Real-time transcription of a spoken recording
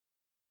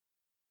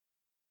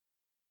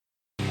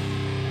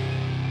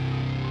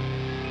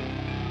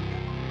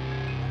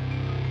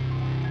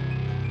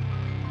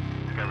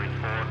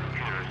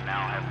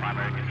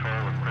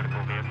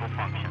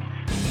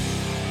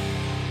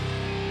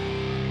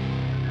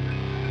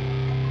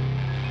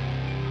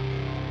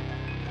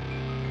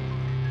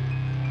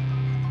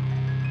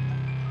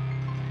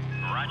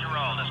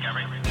roll,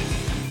 Discovery.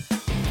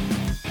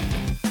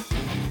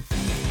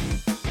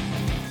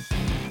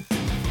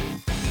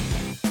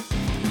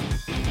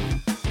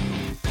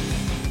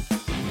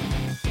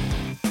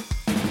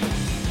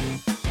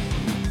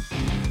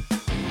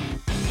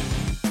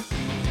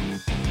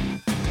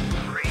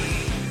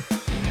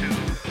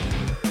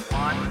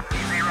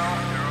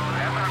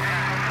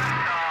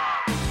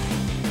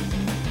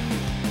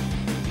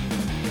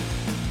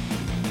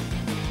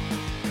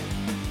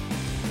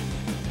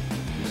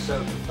 So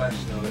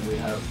professional that we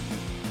have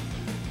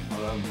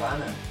our own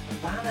banner. A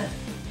banner?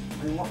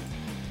 I mean, what?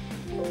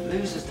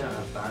 Losers don't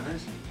have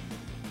banners.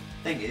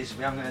 Thing is,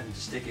 we haven't got anything to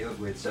stick it up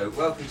with, so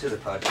welcome to the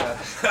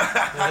podcast.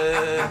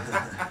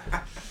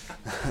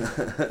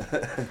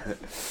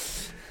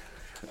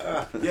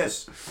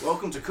 Yes,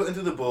 welcome to Cutting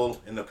Through the Bull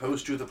in the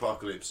Post-Truth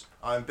Apocalypse.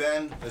 I'm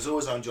Ben. As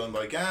always, I'm joined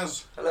by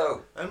Gaz.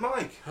 Hello. And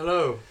Mike.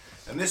 Hello.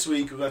 And this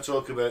week we're going to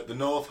talk about the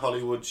North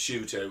Hollywood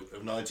Shootout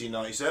of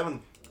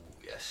 1997.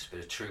 Yes, bit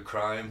of true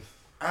crime.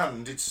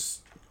 And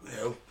it's,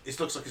 it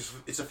looks like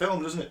it's a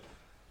film, doesn't it?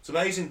 It's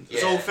amazing.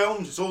 It's Yeah. all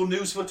filmed. It's all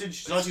news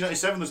footage. It's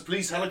 1997. There's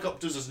police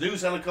helicopters. There's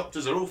news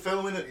helicopters. They're all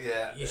filming it.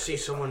 Yeah. You see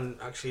someone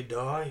actually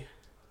die?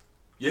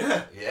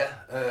 Yeah. Yeah.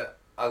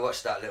 I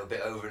watched that a little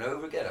bit over and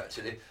over again,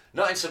 actually.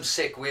 Not in some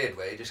sick, weird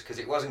way, just because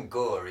it wasn't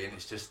gory, and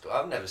it's just,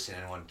 I've never seen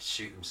anyone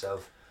shoot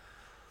himself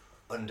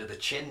under the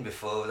chin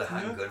before with a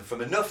handgun from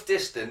enough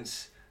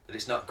distance that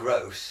it's not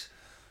gross.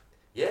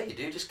 Yeah, you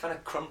do just kind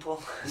of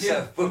crumple.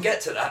 Yeah. So we'll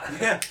get to that.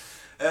 Yeah.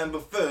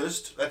 But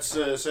first, let's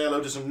say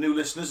hello to some new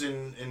listeners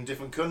in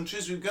different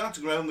countries. We've got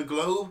around the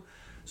globe.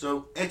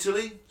 So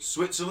Italy,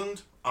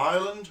 Switzerland,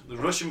 Ireland, the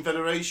Russian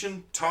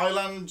Federation,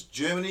 Thailand,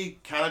 Germany,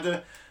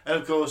 Canada, and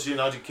of course the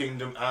United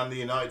Kingdom and the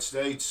United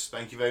States.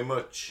 Thank you very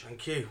much.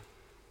 Thank you.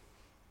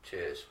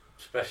 Cheers.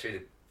 Especially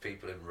the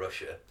people in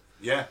Russia.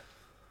 Yeah,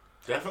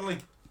 definitely.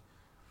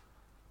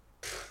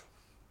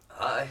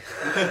 Hi.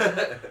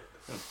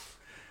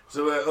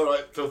 So,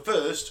 alright, so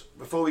first,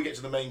 before we get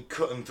to the main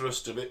cut and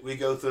thrust of it, we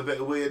go through a bit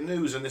of weird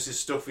news, and this is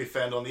stuff we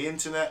found on the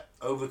internet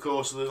over the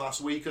course of the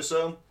last week or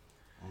so.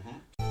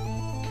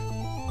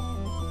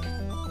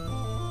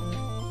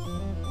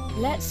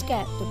 Let's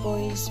get the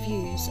boys'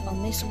 views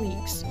on this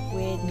week's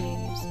weird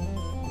news.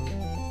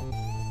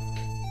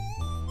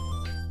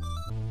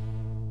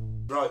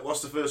 Right,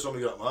 what's the first one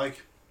we got, Mike?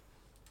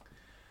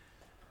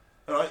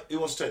 Alright, who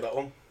wants to take that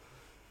one?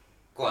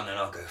 Go on then,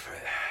 I'll go for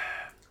it.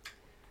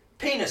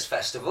 Penis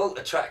Festival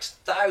attracts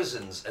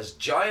thousands as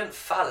giant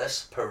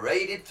phallus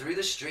paraded through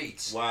the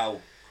streets.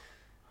 Wow.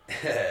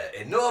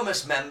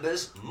 Enormous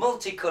members,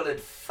 multicoloured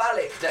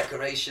phallic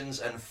decorations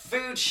and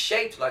food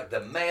shaped like the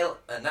male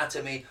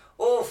anatomy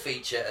all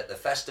feature at the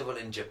festival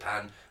in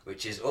Japan,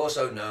 which is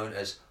also known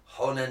as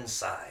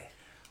Honensai.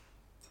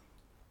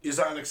 Is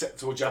that an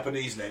acceptable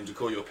Japanese name to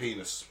call your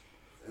penis?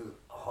 Ooh,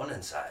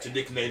 Honensai. To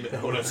nickname it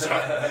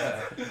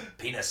Honensai?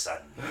 Penis-san.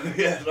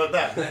 Yeah, like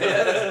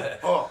that.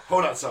 Oh,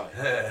 Honensai.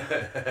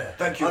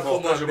 Thank you I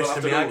for thought that was pleasurable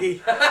Mr. afternoon.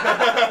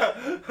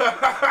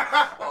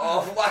 Miyagi.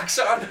 Oh, wax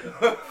on.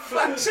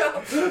 Wax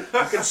on.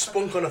 I can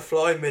spunk on a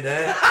fly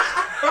mid-air.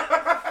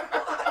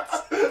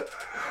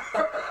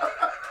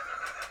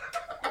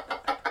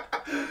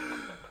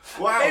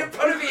 Wow. It would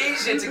probably be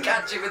easier to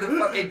catch it with a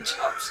fucking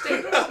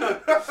chopstick.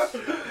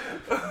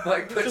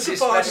 Like puts Just a his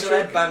bar special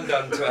trick. headband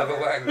on to have a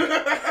wank.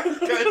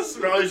 Gets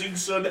rising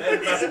sun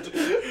headband.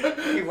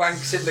 He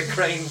wanks in the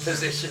crane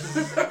position.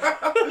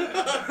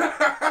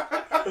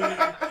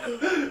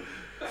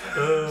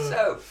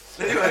 So,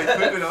 Anyway,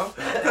 moving on.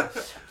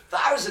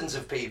 thousands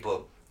of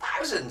people,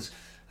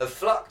 have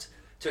flocked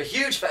to a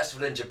huge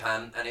festival in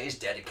Japan, and it is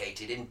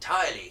dedicated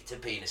entirely to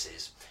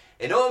penises.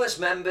 Enormous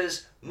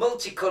members,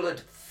 multicoloured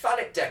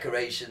phallic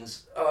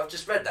decorations. Oh, I've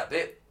just read that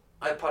bit.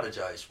 I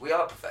apologise. We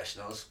are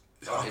professionals.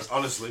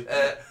 Honestly.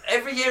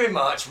 Every year in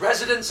March,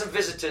 residents and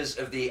visitors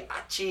of the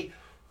Aichi,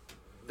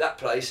 that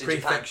place in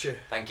Prefecture.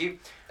 Japan, thank you,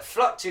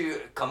 flock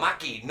to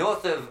Komaki,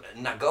 north of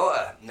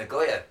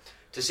Nagoya,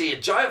 to see a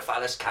giant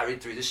phallus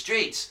carried through the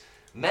streets.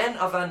 Men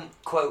of an,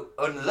 quote,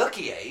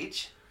 unlucky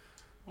age.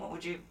 What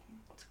would you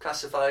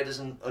classify as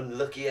an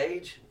unlucky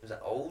age? Is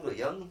that old or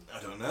young? I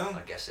don't know.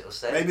 I guess it'll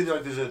say. Maybe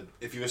like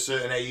if you're a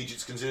certain age,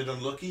 it's considered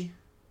unlucky.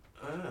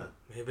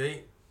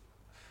 Maybe.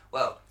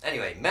 Well,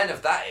 anyway, men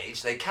of that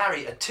age, they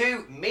carry a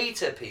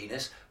 2-metre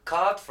penis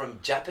carved from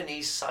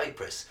Japanese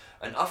cypress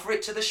and offer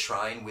it to the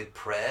shrine with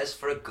prayers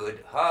for a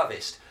good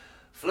harvest,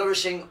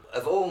 flourishing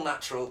of all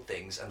natural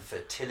things and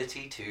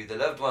fertility to the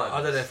loved one.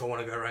 I don't know if I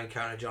want to go around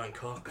carrying a giant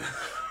cock.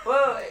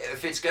 Well,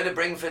 if it's going to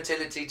bring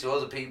fertility to all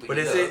the people But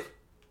you is love, it?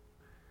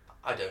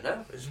 I don't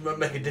know. It doesn't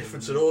make a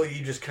difference at all.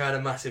 You just carried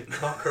a massive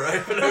cock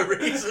around for no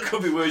reason.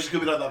 Could be worse. You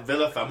could be like that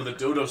Villa fan with a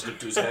dildo stuck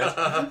to his head.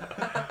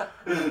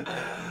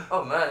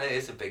 Oh man, it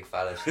is a big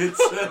phallus. It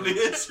certainly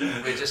is.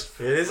 We're just.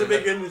 It is a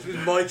big one. It's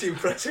mighty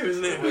impressive,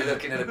 isn't it? We're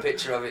looking at a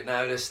picture of it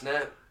now,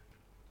 listener.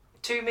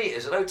 2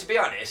 metres, although to be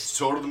It's honest,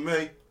 taller than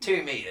me.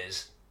 2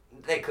 metres,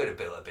 they could have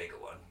built a bigger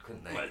one,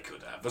 couldn't they? Well, they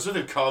could have. That's what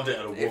they've carved it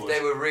out of wood. If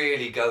they were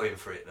really going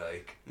for it,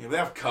 like. Yeah, they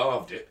have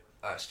carved it.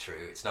 That's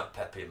true. It's not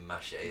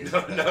papier-mâché, is No,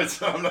 it? no, it's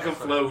not. I'm not going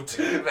to float.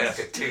 It'd be like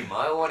a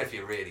 2-mile one if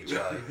you really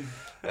try.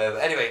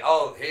 Anyway,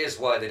 here's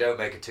why they don't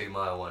make a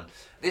 2-mile one.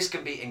 This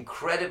can be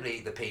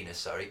the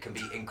penis can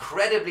be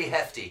incredibly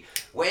hefty,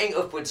 weighing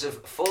upwards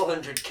of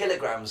 400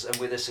 kilograms and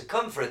with a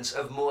circumference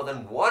of more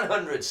than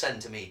 100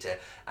 centimetre,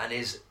 and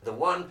is the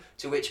one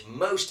to which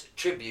most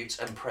tributes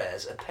and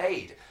prayers are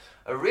paid.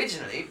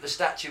 Originally, the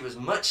statue was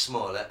much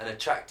smaller and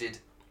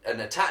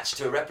attached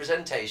to a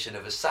representation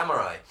of a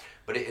samurai,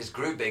 but it has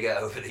grew bigger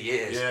over the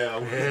years. Yeah.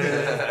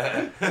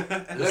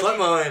 It's like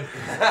mine.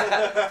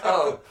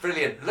 Oh,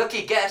 brilliant.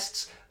 Lucky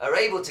guests are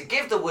able to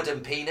give the wooden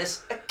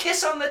penis a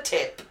kiss on the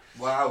tip.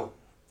 Wow.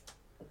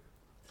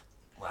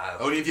 Wow.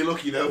 Only if you're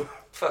lucky, though.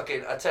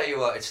 Fucking, I tell you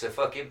what, it's the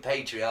fucking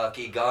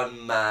patriarchy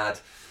gone mad.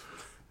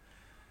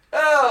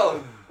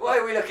 Oh, why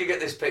are we looking at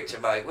this picture,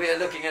 mate? We are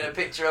looking at a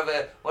picture of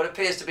what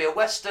appears to be a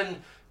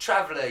Western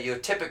traveller, your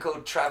typical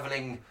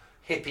travelling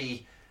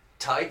hippie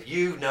type.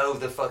 You know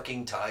the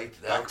fucking type.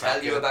 They'll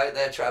tell you about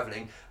their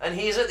travelling. And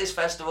he's at this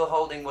festival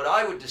holding what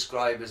I would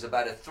describe as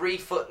about a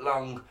 3-foot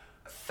long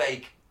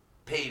fake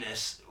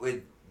penis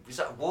with, is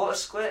that water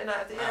squirting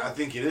out of the end? I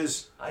think it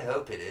is. I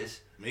hope it is.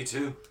 Me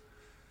too.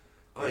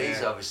 Well,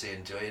 he's obviously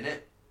enjoying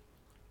it.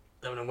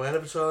 Having a whale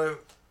of a time.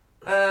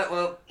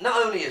 Well,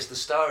 not only is the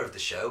star of the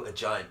show a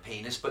giant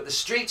penis, but the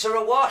streets are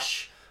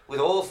awash with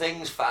all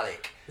things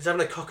phallic. He's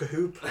having a cock a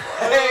hoop.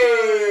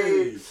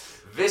 Hey!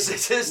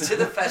 Visitors to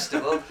the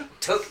festival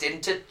tucked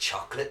into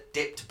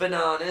chocolate-dipped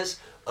bananas,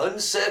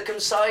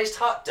 uncircumcised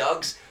hot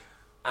dogs.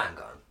 Hang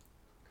on.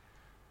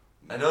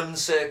 An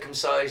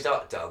uncircumcised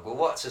hot dog. Well,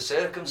 what's a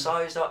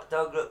circumcised hot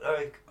dog look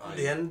like?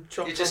 The end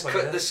chopped You just off, I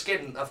cut guess. the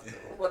skin off.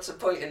 What's the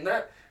point in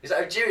that? Is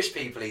that how Jewish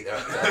people eat their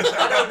hot dogs?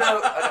 I don't know.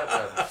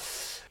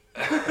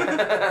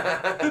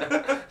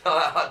 Oh,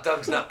 that hot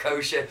dog's not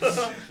kosher.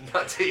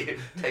 Not till you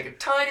take a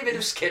tiny bit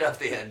of skin off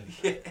the end.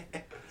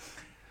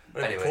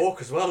 And Anyway. pork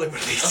as well, they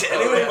would eat it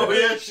anyway. Oh,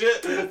 yeah,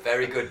 shit.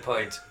 Very good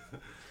point.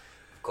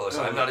 Of course,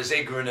 I'm not as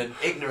ignorant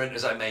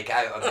as I make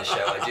out on the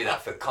show. I do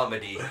that for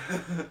comedy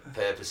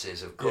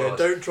purposes, of course. Yeah,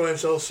 don't try and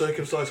sell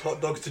circumcised hot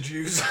dogs to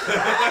Jews.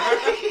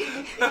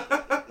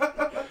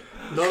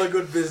 Not a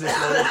good business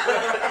model.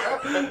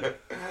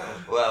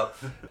 Well,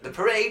 the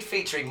parade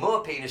featuring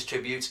more penis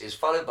tributes is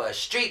followed by a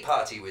street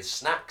party with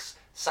snacks,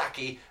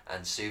 sake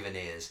and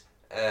souvenirs.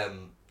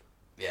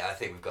 Yeah, I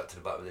think we've got to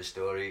the bottom of this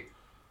story.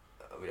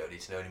 We don't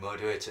need to know anymore,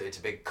 do we? It's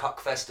a big cock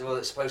festival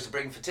that's supposed to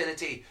bring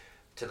fertility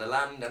to the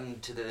land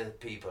and to the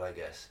people, I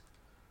guess.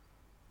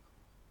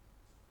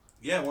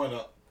 Yeah, why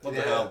not? What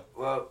the Yeah, hell?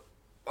 well,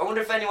 I wonder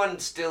if anyone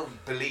still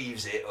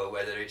believes it or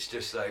whether it's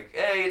just like,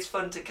 hey, it's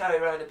fun to carry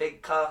around a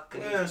big cock.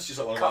 And Yeah, it's just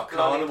like one of cock our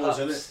carnivals,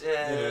 lollipops. isn't it?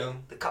 Yeah, You know.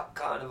 the cock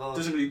carnival. It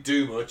doesn't really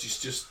do much, it's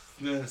just,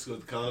 yeah, it's got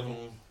the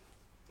carnival.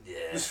 Yeah.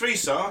 There's free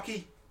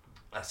sake.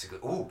 That's a good.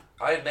 Ooh,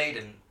 Iron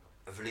Maiden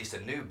have released a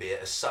new beer,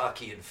 a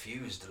sake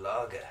infused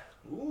lager,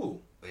 Ooh.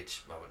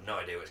 which I have no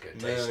idea what it's going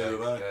to No, taste like.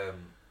 right.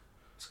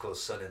 It's called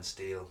Sun and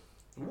Steel.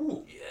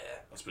 Ooh.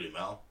 Yeah, That's pretty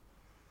mal.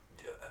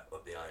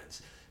 up the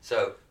irons.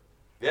 So,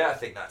 yeah, I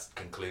think that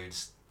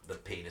concludes the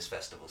penis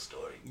festival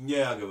story.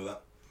 Yeah, I'll go with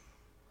that.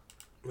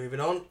 Moving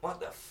on. What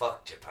the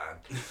fuck, Japan?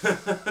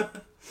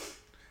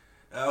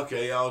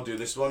 Okay, I'll do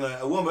this one.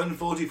 A woman,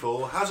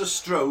 44, has a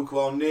stroke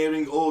while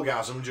nearing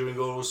orgasm during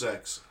oral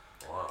sex.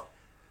 Wow.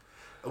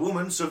 A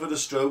woman suffered a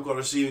stroke while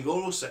receiving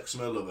oral sex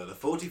from her lover. The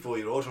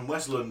 44-year-old from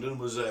West London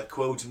was,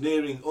 quote,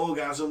 nearing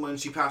orgasm when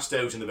she passed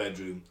out in the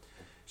bedroom.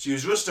 She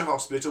was rushed to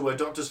hospital where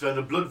doctors found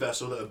a blood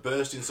vessel that had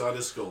burst inside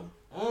her skull.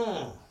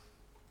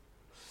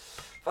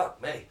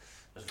 Fuck me.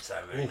 Doesn't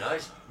sound very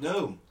nice.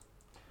 No.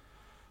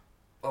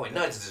 Well, we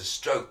know it's a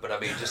stroke, but I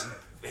mean, just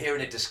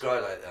hearing it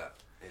described like that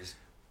is...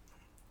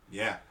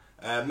 Yeah.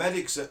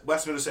 Medics at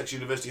West Middlesex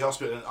University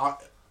Hospital and I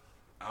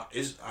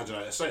don't know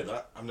how to say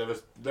that. I've never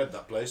read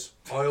that place.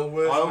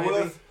 Isleworth,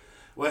 maybe?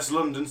 West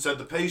London said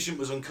the patient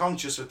was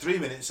unconscious for 3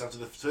 minutes after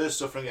the first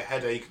suffering a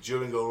headache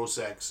during oral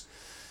sex.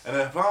 And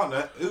her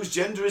partner, whose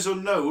gender is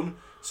unknown,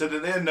 said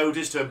that they had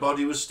noticed her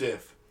body was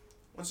stiff.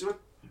 What says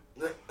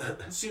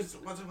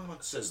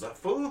that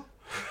for?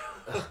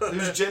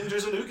 Whose gender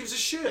is unknown? Who gives a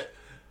shit?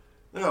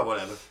 Oh,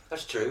 whatever.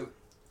 That's true.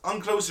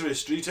 On closer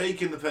history,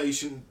 taking the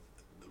patient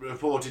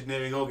reported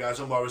nearing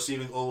orgasm while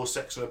receiving oral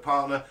sex from her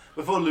partner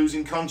before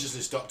losing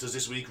consciousness, doctors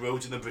this week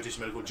wrote in the British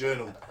Medical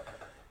Journal.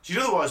 She'd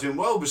otherwise been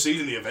well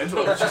preceding the event,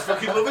 but I was just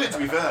fucking loving it, to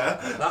be fair.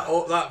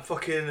 That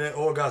fucking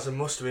orgasm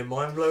must have been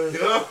mind-blowing.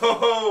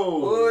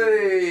 Oh!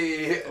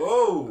 Oi!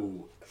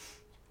 Oh!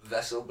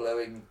 Vessel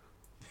blowing.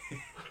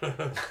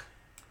 The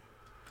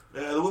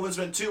woman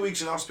spent 2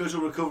 weeks in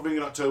hospital recovering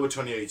in October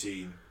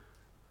 2018.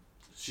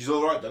 She's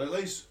alright then, at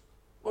least.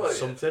 Well, yeah.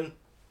 Something.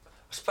 I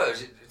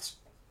suppose it's...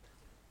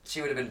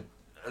 She would have been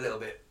a little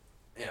bit...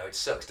 You know, it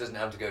sucks, doesn't it,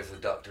 have to go to the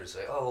doctor and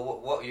say, oh,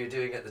 what were you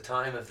doing at the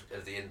time of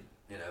the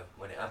you know,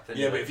 when it happened.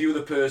 Yeah, but if you were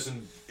the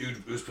person who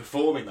was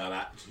performing that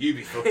act, you'd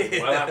be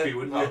fucking well happy,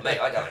 wouldn't you? Oh, mate,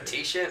 I'd have a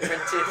T-shirt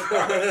printed.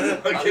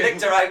 I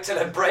licked her out till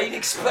her brain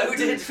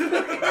exploded.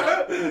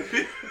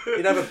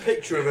 You'd have a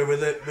picture of her with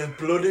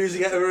blood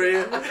oozing out of her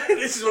ear.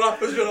 This is what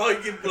happens when I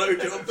give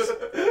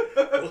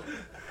blowjobs.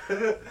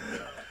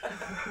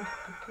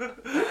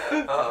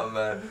 Oh,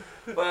 man.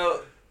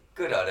 Well,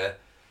 good on her.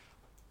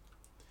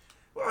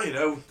 Well, you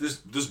know,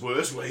 there's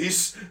worse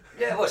ways.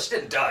 Yeah, well, she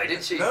didn't die,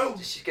 did she? No.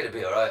 She's going to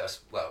be alright.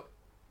 Well,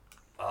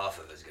 half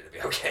of her's going to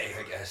be okay,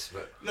 I guess.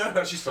 But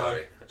No, she's fine.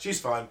 Sorry. She's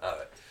fine.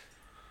 alright.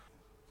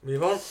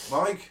 Move on.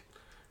 Mike?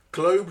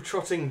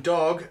 Globe-trotting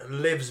dog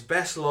lives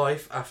best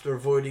life after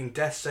avoiding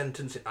death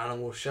sentence in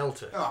animal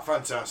shelter. Oh,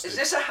 fantastic. Is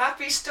this a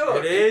happy story?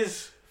 It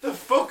is. The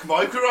fuck,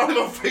 Mike? We're on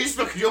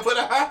Facebook and you'll put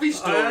a happy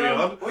story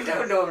on. We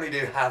don't normally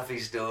do happy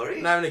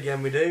stories. Now and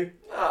again we do.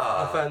 I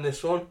Ah, found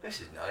this one. this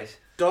is nice.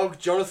 Dog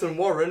Jonathan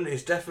Warren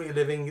is definitely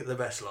living the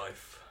best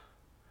life.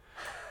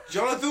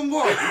 Jonathan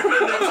what?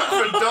 That's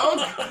for a dog?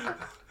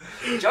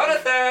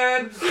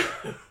 Jonathan!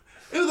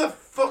 Who the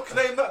fuck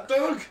named that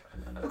dog?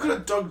 Look at a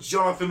dog,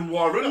 Jonathan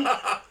Warren.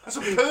 That's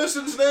a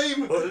person's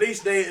name. Well, at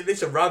least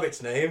a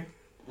rabbit's name.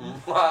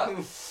 What?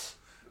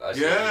 I see what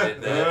you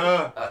did there.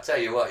 Yeah. I'll tell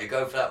you what, you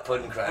go for that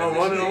pun crown. I'm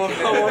on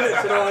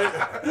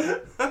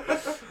it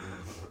tonight.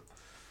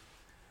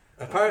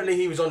 Apparently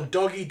he was on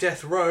doggy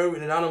death row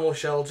in an animal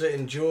shelter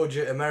in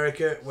Georgia,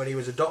 America, when he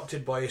was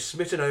adopted by his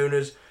smitten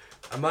owners,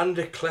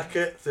 Amanda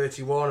Klecker,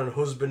 31, and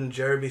husband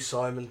Jeremy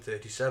Simon,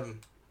 37.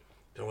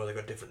 Don't know why they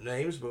got different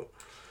names, but...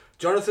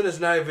 Jonathan has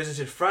now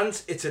visited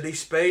France, Italy,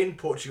 Spain,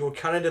 Portugal,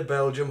 Canada,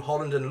 Belgium,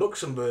 Holland and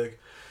Luxembourg,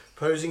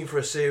 posing for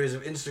a series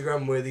of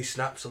Instagram-worthy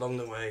snaps along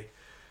the way.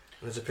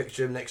 And there's a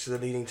picture of him next to the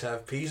Leaning Tower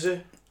of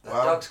Pisa. That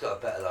Wow. dog's got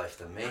a better life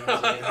than me,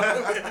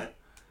 hasn't he?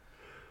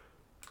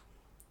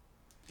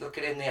 Look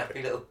at him, the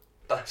happy little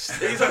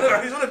bastard. He's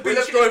on a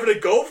beach driving a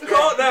golf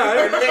cart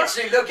We're now.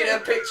 literally looking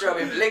at a picture of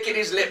him licking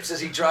his lips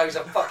as he drives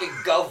a fucking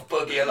golf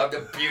buggy along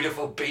a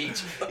beautiful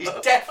beach. He's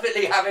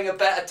definitely having a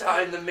better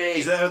time than me.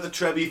 He's there at the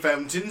Trevi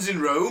Fountains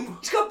in Rome.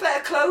 He's got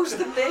better clothes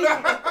than me.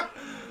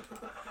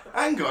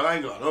 Hang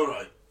on,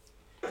 alright.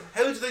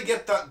 How did they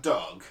get that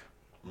dog?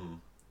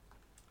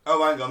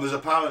 Oh, hang on, there's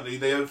apparently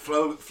they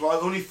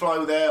only fly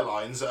with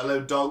airlines that allow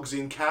dogs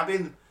in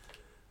cabin.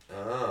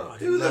 Oh, I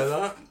didn't know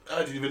that. I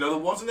didn't even know there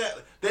wasn't it.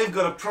 They've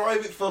got a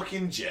private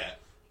fucking jet.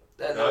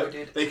 they're Right?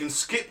 loaded. They can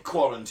skip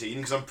quarantine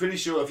because I'm pretty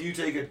sure if you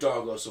take a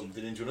dog or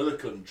something into another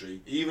country,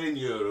 even in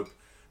Europe,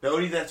 they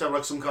only have to have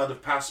like some kind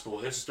of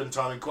passport. They have to spend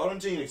time in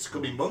quarantine. It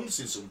could be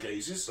months in some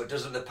cases. But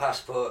doesn't the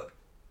passport,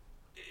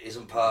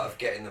 isn't part of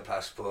getting the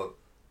passport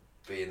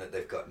being that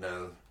they've got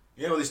no...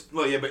 Yeah,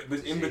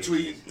 but in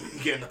between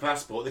getting the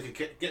passport, they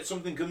could get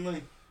something, couldn't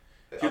they?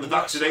 If the I'm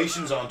not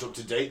vaccinations aren't up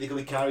to date, they could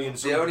be carrying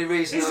something. The only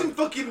reason... Is I'm-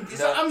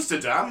 that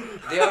Amsterdam?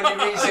 The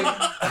only reason...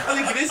 I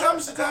think it is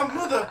Amsterdam,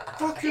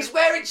 motherfucker. He's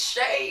wearing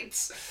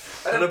shades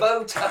and a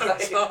bow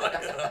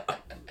tie.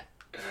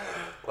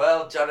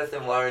 Well,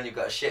 Jonathan Warren, you've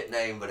got a shit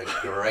name but a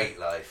great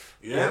life.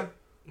 Yeah.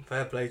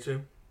 Fair play to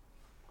him.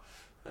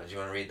 Do you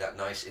want to read that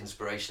nice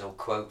inspirational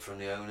quote from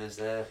the owners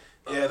there?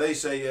 Yeah, they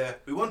say,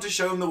 we want to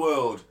show him the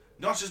world,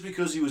 not just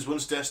because he was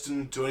once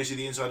destined to only see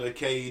the inside of a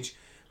cage,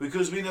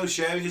 because we know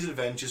sharing his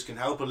adventures can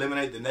help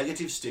eliminate the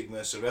negative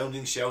stigma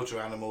surrounding shelter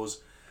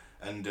animals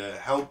and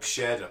help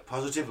shed a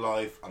positive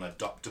life on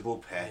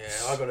adoptable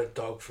pets. Yeah, I got a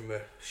dog from a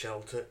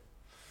shelter.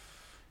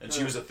 And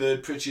she was the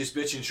third prettiest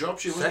bitch in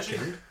Shropshire, wasn't she?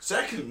 Second.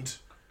 Second?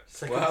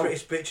 Second Wow.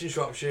 prettiest bitch in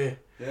Shropshire.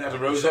 Yeah, had a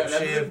rosette and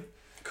Shropshire everything.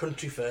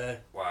 Country Fair.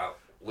 Wow,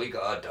 we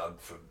got our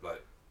dog from,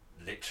 like,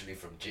 literally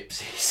from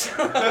gypsies.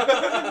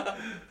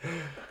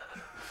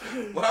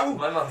 Wow.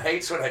 My mum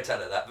hates when I tell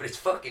her that, but it's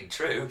fucking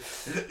true.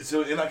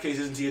 So in that case,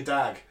 isn't he a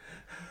dag?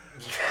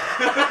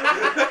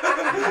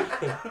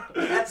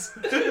 Yes,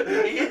 he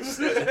is.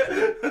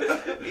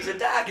 He's a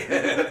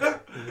dag.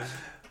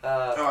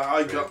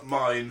 I got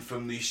mine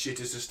from the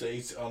shittest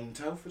estate on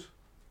Telford.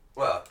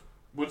 Well,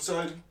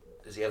 Woodside.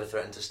 does he ever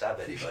threaten to stab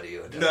anybody?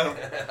 Or No.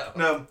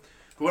 No.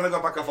 But when I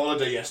got back off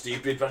holiday yesterday,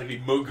 he'd practically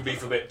mugged me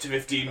for about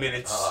 15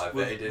 minutes. Oh, I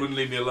bet he did. Wouldn't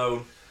leave me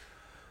alone.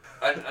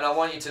 And I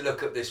want you to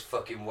look up this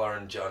fucking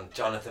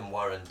Jonathan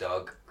Warren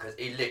dog, because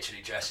he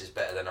literally dresses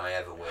better than I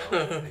ever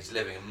will. He's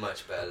living a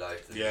much better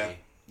life than Yeah. me.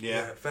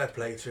 Yeah. Fair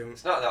play to him.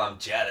 It's not that I'm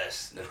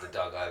jealous of the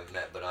dog I haven't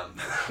met, but I'm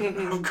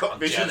I've got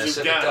visions jealous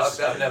of of the dog Gaz.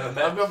 that I've never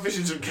met. I've got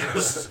visions of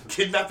Gaz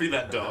kidnapping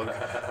that dog,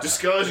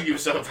 disguising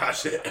himself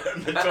as it,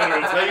 and then trying to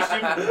replace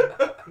him.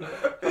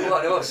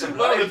 What an awesome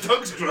Well, life. the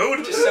dog's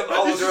grown. Just some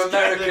older Just get the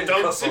American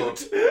dog couple.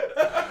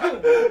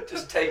 suit.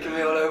 Just taking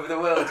me all over the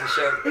world to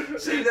show.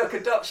 See, look,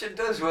 adoption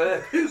does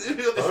work. He's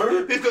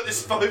got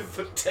this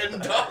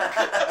 5'10" dog.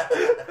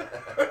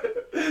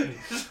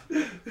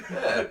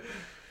 Yeah.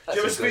 Do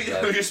you ever That's a good speak,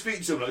 dog. you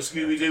speak to him like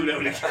Scooby-Doo now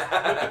and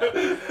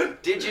again?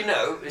 Did you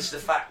know, it's the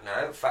fact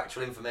now,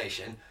 factual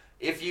information,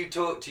 if you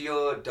talk to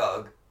your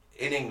dog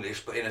in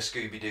English but in a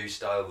Scooby-Doo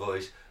style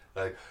voice,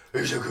 like,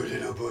 he's a good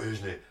little boy,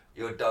 isn't he?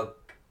 Your dog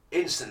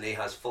instantly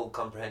has full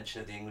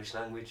comprehension of the English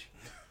language.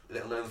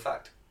 Little known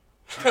fact.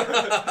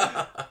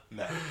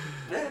 No.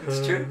 Yeah,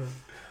 it's true.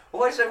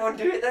 Why does everyone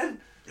do it then?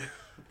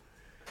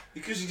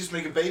 Because you just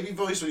make a baby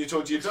voice when you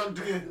talk to your dog,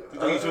 do you? The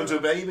dog you turn into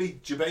a baby.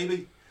 It's your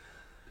baby.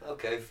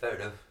 Okay, fair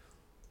enough.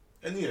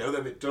 And you know,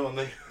 they're a bit dumb, aren't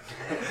they?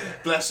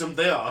 Bless them,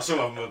 they are. Some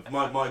of them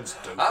are. Mine's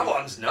dopey. That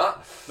one's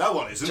not. That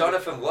one isn't.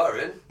 Jonathan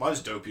Warren,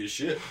 Mine's dopey as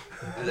shit.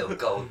 a little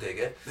gold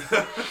digger.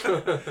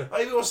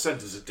 He was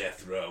sent as a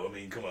death row. I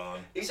mean, come on.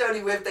 He's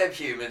only with them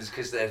humans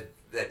because they're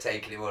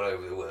taking him all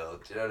over the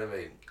world. Do you know what I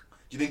mean?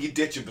 Do you think he'd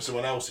ditch him for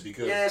someone else if he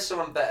could? Yeah,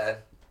 someone better.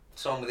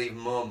 Someone with even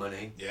more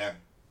money. Yeah.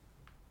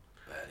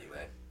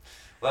 Anyway.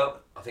 Well,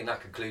 I think that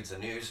concludes the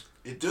news.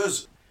 It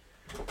does.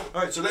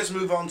 Alright, so let's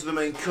move on to the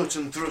main cut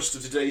and thrust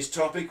of today's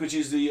topic, which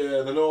is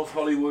the North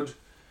Hollywood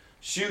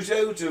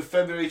shootout of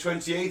February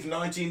 28th,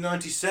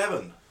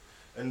 1997.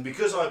 And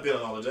because I've been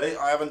on holiday,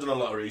 I haven't done a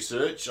lot of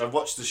research. I've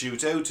watched the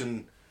shootout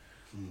and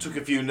took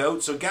a few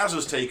notes. So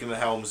Gazza's taken the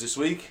helms this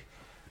week.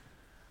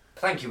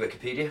 Thank you,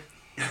 Wikipedia.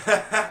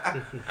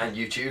 And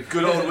YouTube.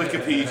 Good old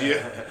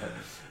Wikipedia.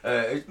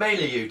 It's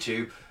mainly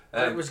YouTube.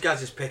 It was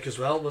Gaz's pick as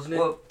well, wasn't it?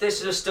 Well,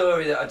 this is a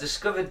story that I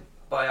discovered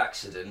by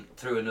accident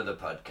through another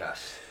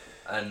podcast,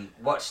 and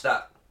watched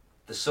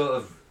the sort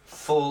of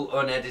full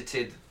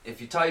unedited. If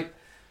you type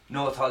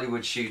North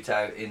Hollywood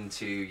shootout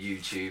into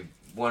YouTube,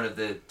 one of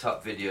the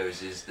top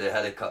videos is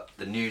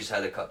the news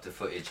helicopter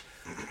footage,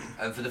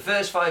 and for the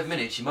first 5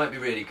 minutes you might be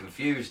really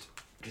confused.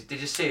 Because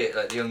did you see it,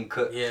 like the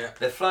uncut? Yeah.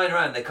 They're flying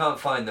around, they can't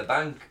find the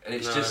bank, and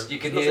it's just, you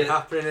can There's hear...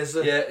 nothing happening, is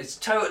there? Yeah, it's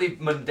totally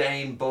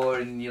mundane,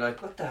 boring, and you're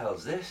like, what the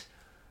hell's this?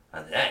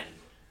 And then,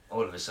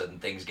 all of a sudden,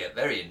 things get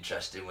very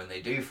interesting when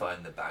they do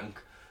find the bank,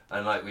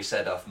 and like we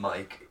said off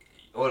mic,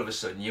 all of a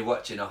sudden you're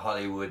watching a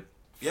Hollywood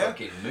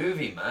fucking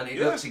movie, man. It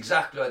looks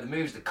exactly like the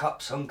movies. The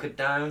cops hunkered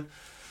down,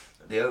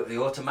 the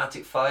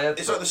automatic fire.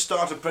 It's like the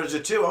start of Predator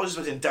 2. I was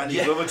expecting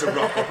Danny Glover to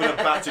rock up in a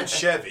battered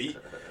Chevy,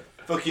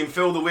 fucking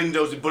fill the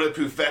windows with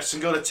bulletproof vests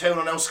and go to town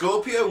on El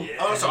Scorpio. Yeah.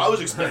 That's what I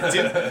was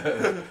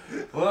expecting.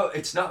 Well,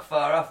 it's not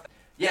far off.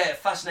 Yeah,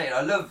 fascinating.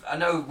 I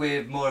know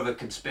we're more of a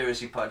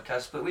conspiracy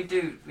podcast, but we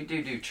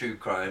do true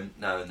crime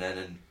now and then,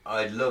 and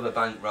I love a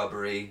bank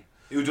robbery.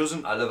 Who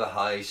doesn't? I love a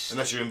heist.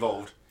 Unless you're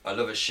involved. I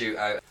love a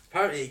shootout.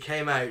 Apparently it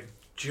came out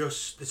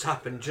this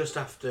happened just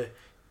after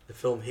the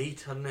film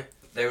Heat, hadn't it?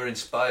 They were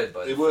inspired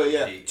by They the were, film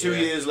yeah. Heat, 2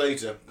 years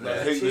later.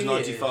 Yeah. Heat 2 was years.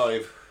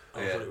 95.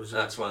 I Yeah, thought it was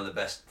that's one of the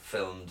best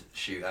filmed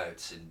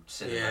shootouts in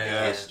cinematic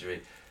Yeah.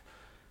 history.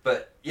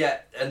 But yeah,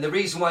 and the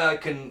reason why I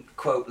can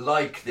quote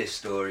like this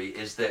story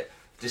is that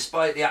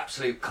despite the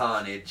absolute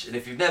carnage, and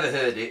if you've never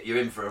heard it, you're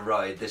in for a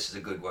ride. This is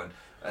a good one.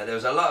 There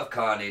was a lot of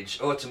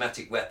carnage,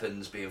 automatic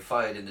weapons being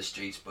fired in the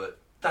streets, but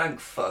thank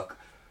fuck,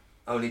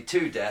 only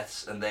 2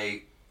 deaths, and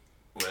they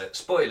were,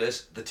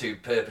 spoilers, the 2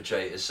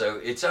 perpetrators. So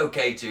it's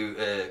okay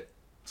to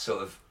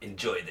sort of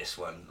enjoy this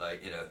one,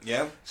 like, you know.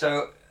 Yeah.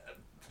 So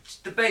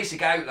the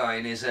basic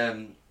outline is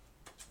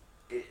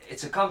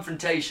it's a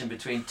confrontation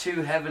between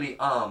 2 heavily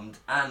armed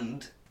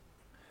and,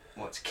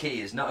 what's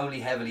key is not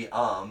only heavily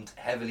armed,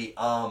 heavily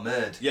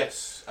armoured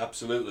Yes,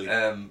 absolutely.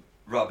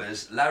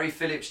 robbers, Larry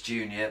Phillips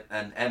Jr.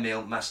 and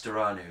Emil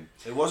Mastroianni.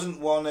 It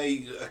wasn't one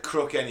a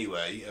crook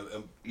anyway.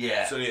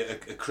 Yeah. Certainly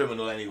a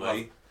criminal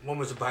anyway. One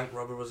was a bank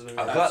robber, wasn't it?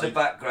 I've got the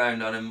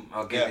background on him,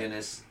 I'll give you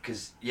this,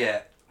 because,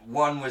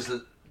 one was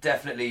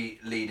definitely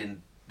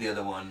leading the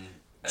other one.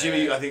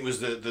 Jimmy, I think, was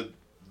the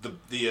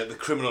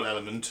criminal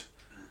element.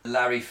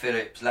 Larry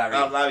Phillips, Larry.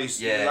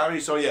 Larry's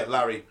Larry's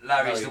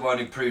the one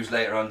who proves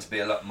later on to be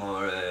a lot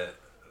more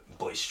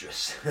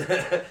boisterous,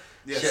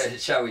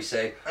 Yes. shall we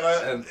say.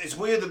 And it's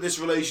weird that this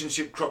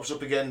relationship crops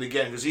up again and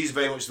again, because he's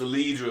very much the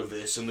leader of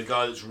this and the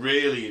guy that's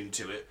really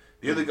into it.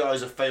 The other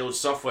guy's a failed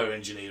software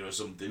engineer or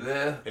something.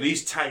 Yeah. And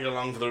he's tagging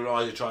along for the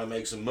ride to try and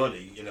make some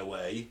money, in a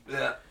way.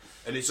 Yeah.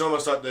 And it's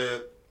almost like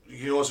you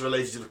can also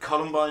relate it to the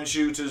Columbine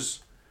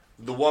shooters.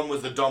 The one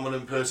with the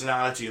dominant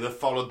personality that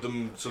followed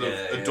them sort of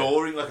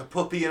adoring, like a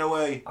puppy in a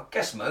way. I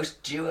guess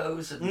most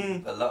duos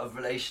and a lot of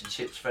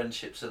relationships,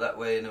 friendships are that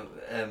way.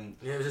 And,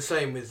 Yeah, it was the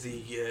same with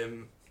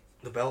the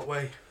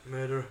Beltway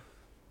murderer.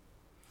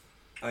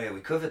 oh yeah, we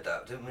covered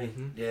that, didn't we?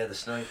 Mhm. Yeah, the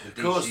sniper. Of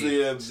course,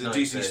 the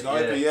DC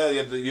sniper, you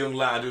had the young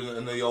lad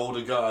and the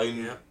older guy,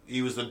 and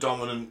he was the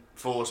dominant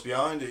force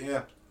behind it,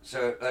 yeah.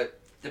 So,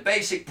 the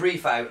basic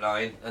brief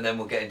outline, and then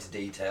we'll get into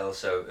detail.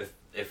 So,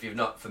 if you're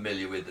not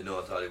familiar with the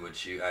North Hollywood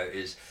shootout,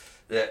 is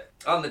that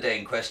on the day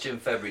in question,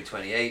 February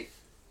 28th,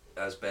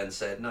 as Ben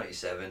said,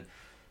 97,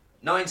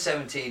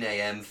 9:17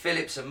 a.m,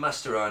 Phillips and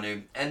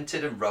Mastroianni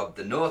entered and robbed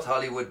the North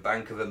Hollywood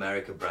Bank of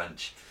America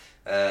branch.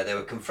 They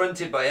were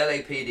confronted by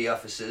LAPD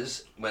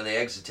officers when they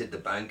exited the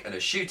bank, and a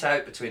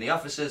shootout between the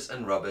officers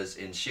and robbers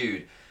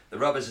ensued. The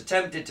robbers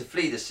attempted to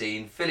flee the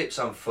scene, Phillips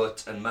on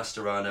foot and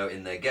Mastroianni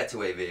in their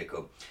getaway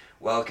vehicle,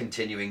 while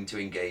continuing to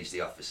engage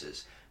the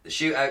officers. The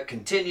shootout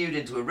continued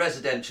into a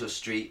residential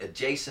street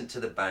adjacent to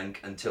the bank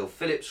until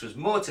Phillips was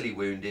mortally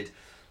wounded.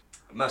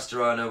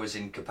 Mastroianni was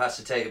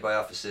incapacitated by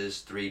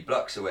officers 3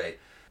 blocks away.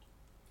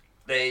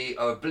 They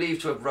are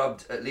believed to have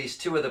robbed at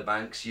least 2 other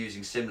banks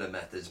using similar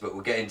methods, but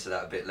we'll get into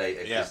that a bit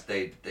later because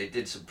they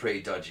did some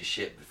pretty dodgy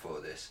shit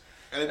before this.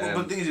 But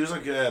the thing is, it was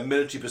like a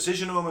military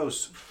precision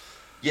almost.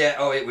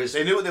 Yeah, it was.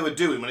 They knew what they were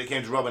doing when it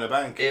came to robbing a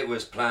bank. It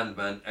was planned,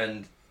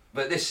 man.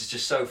 But this is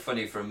just so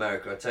funny for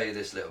America. I'll tell you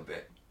this little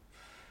bit.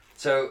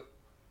 So,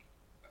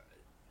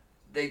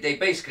 they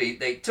basically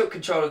took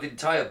control of the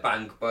entire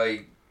bank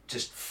by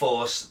just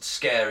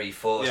scary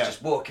force,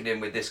 just walking in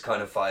with this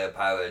kind of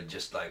firepower,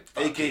 just like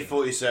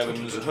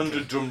AK-47s,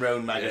 100 drum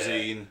round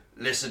magazine.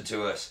 Yeah, listen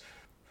to us.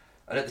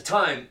 And at the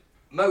time,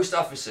 most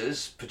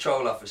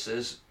patrol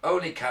officers,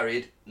 only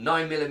carried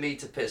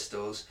 9mm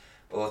pistols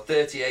or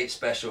 38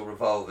 special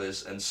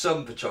revolvers, and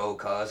some patrol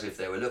cars, if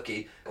they were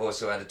lucky,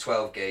 also had a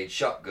 12-gauge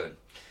shotgun.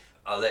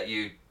 I'll let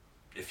you,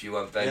 if you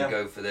want, Ben,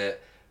 go for the...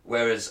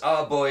 Whereas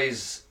our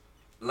boys,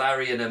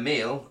 Larry and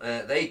Emil,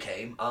 they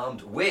came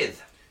armed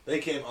with the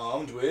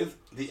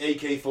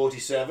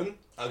AK-47.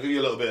 I'll give you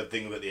a little bit of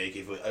thing about the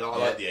AK-47. I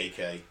like the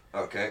AK.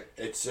 Okay.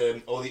 It's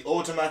or the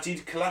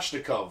automated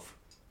Kalashnikov,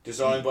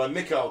 designed by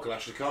Mikhail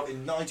Kalashnikov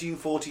in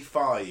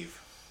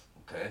 1945.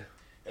 Okay.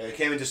 It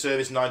came into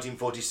service in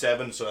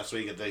 1947, so that's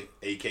where you get the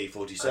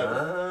AK-47.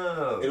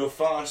 Oh. It'll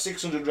fire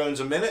 600 rounds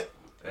a minute.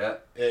 Yeah.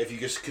 If you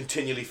just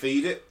continually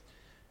feed it,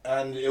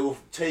 and it will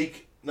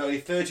take not only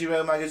 30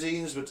 round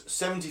magazines, but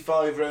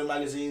 75 round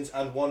magazines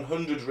and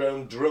 100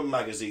 round drum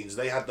magazines.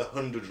 They had the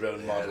 100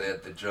 round model. Yeah, they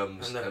had the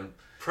drums. And they're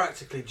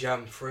practically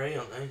jam free,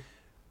 aren't they?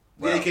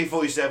 The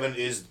AK-47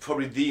 is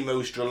probably the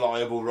most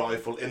reliable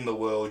rifle in the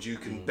world. You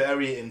can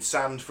bury it in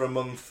sand for a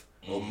month,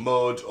 or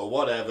mud, or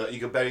whatever. You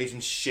can bury it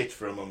in shit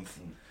for a month.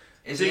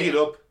 Dig it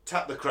up,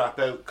 tap the crap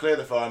out, clear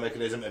the fire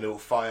mechanism, and it'll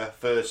fire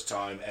first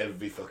time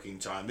every fucking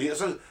time.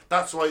 So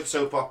that's why it's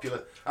so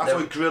popular. That's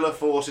why guerrilla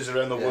forces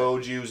around the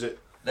world use it.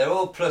 They're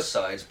all plus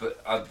sides,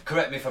 but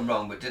correct me if I'm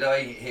wrong, but did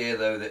I hear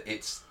though that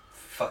it's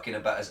fucking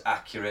about as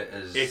accurate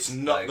as... It's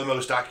not the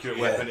most accurate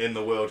weapon in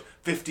the world.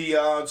 50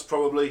 yards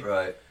probably.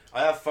 Right.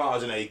 I have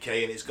fired an AK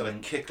and it's got a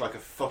kick like a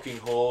fucking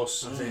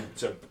horse.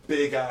 It's a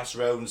big ass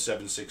round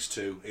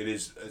 7.62.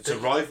 It's a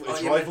rifle.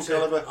 It's rifle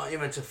caliber. Aren't you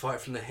meant to fight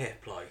from the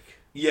hip, like?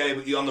 Yeah,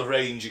 but you're on the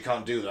range. You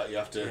can't do that. You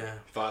have to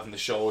fire from the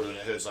shoulder, and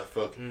it hurts like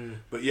fuck.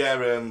 But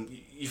yeah,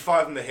 you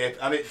fire from the hip,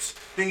 and it's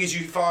thing is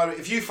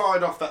if you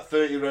fired off that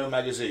 30 round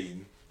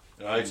magazine,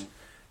 right?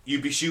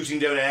 You'd be shooting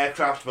down an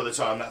aircraft by the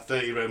time that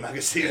 30 round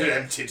magazine had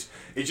emptied.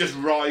 It just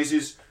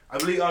rises. I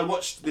believe I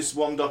watched this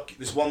one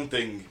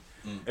thing.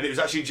 And it was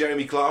actually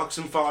Jeremy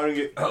Clarkson firing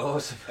it. Oh,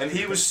 awesome. And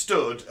he was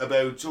stood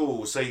about,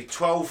 say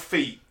 12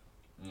 feet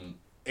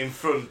in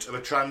front of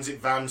a transit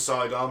van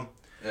side on.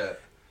 Yeah.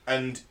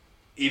 And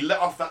he let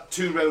off that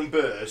 2 round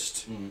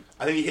burst.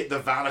 I think he hit the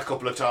van a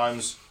couple of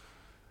times.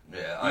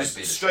 Yeah, I'd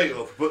be straight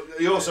up. But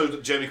he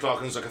also, Jeremy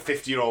Clarkson's like a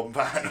 50-year-old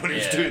man when he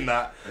was doing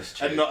that. That's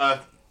true. And not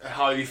a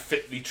highly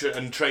fitly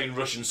and trained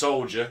Russian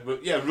soldier.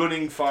 But yeah,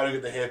 running, firing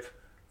at the hip,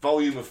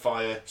 volume of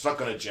fire, it's not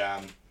going to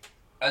jam.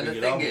 And the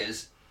thing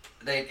is,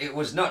 it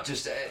was not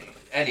just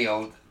any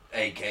old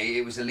AK,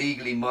 it was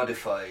illegally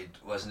modified,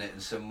 wasn't it, in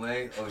some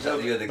way? Or was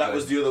that the other gun? That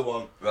was the other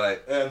one.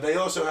 Right. They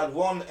also had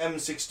one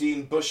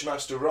M16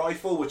 Bushmaster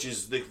rifle, which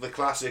is the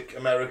classic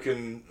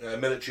American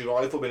military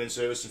rifle, been in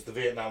service since the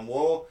Vietnam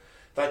War.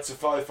 That's a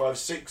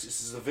 5.56, it's a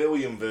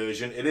civilian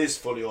version. It is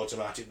fully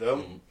automatic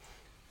though.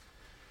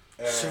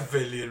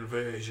 Civilian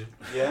version.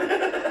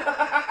 Yeah.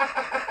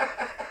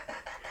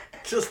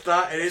 Just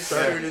that in its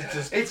own is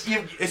just...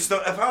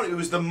 Apparently it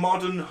was the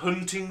modern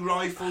hunting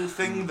rifle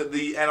thing that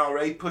the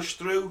NRA pushed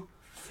through.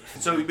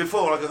 So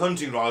before, like a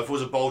hunting rifle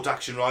was a bolt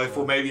action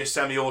rifle, maybe a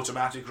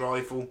semi-automatic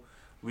rifle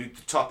with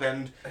the top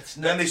end.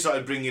 Then they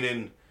started bringing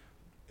in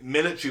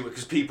military,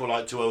 because people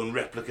like to own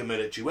replica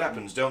military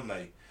weapons, don't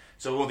they?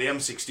 So the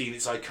M16,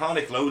 it's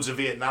iconic. Loads of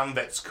Vietnam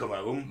vets come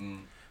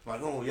home.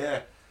 Like, oh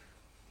yeah.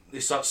 They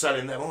start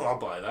selling them. Oh, I'll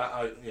buy that.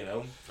 I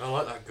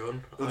like that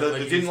gun.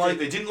 They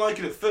didn't like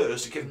it at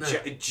first.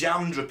 It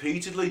jammed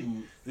repeatedly.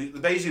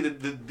 Basically,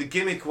 the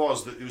gimmick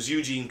was that it was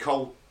Eugene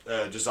Colt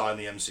designed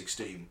the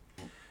M16,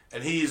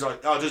 and he's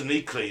like, oh, it doesn't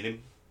need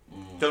cleaning.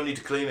 Don't need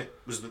to clean it.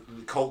 Was the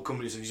Colt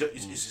company said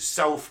it's a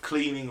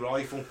self-cleaning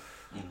rifle.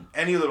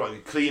 Any other rifle,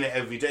 you clean it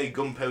every day.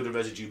 Gunpowder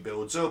residue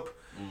builds up.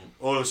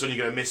 All of a sudden,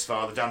 you get a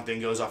misfire. The damn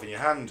thing goes off in your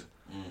hand,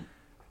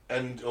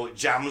 and it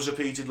jams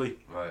repeatedly.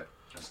 Right.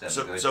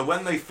 So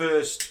when they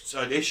first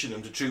started issuing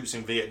them to troops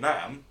in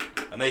Vietnam,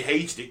 and they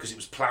hated it because it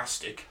was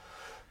plastic,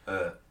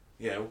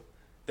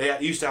 they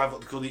used to have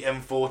what they call the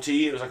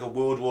M14. It was like a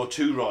World War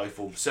II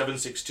rifle,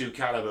 7.62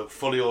 caliber,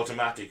 fully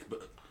automatic,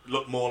 but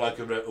looked more like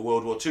a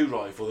World War II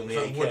rifle than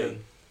the AK.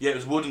 Wooden? Yeah, it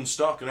was wooden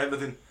stock and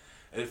everything.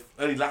 And it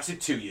only lasted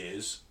 2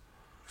 years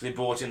because they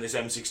bought in this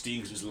M16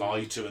 because it was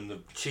lighter and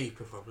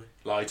cheaper, probably.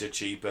 Lighter,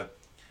 cheaper.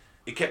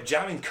 It kept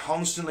jamming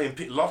constantly, and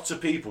lots of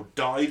people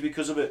died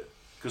because of it.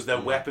 Because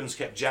their weapons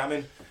kept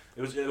jamming.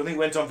 I think it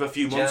went on for a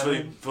few months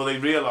before they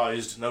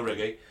realised,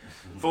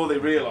 before they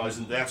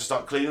realised that they have to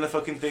start cleaning the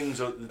fucking things.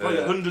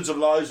 Probably hundreds of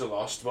lives are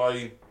lost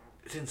by...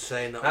 It's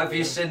insane. Have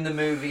you seen the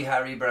movie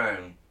Harry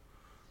Brown?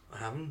 I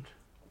haven't.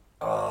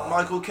 Oh.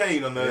 Michael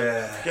Caine on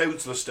the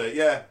council estate,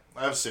 yeah.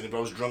 I have seen it, but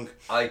I was drunk.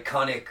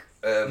 Iconic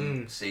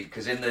scene,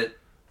 because in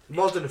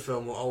Modern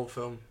film or old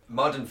film?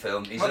 Modern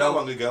film. Not that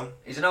long ago.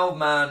 He's an old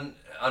man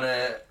on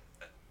a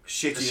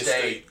Shitty estate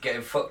estate.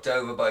 getting fucked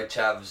over by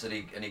chavs,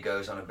 and he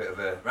goes on a bit of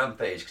a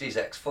rampage because he's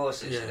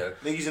ex-forces, Yeah. you know.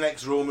 I think he's an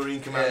ex-Royal Marine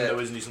Commando,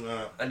 Yeah. isn't he? Something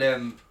like that.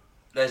 And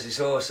there's this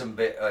awesome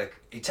bit, like,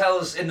 he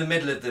tells in the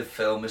middle of the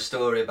film a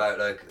story about,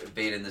 like,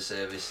 being in the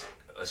service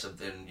or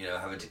something, you know,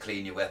 having to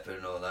clean your weapon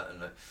and all that.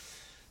 And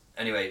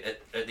anyway,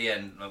 at the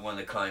end, like, one of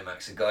the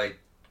climax, a guy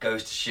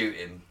goes to shoot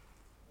him,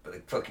 but the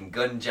fucking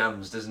gun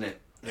jams, doesn't it?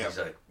 Yeah. He's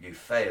like, you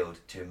failed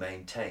to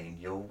maintain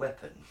your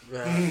weapon.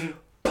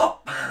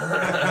 Pop!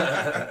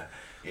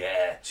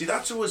 Yeah. See,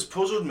 that's always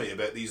puzzled me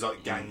about these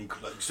like gang,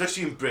 like,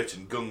 especially in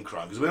Britain, gun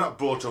crime, because we're not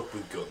brought up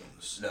with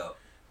guns. No.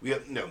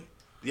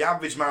 The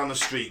average man on the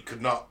street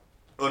could not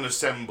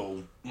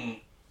unassemble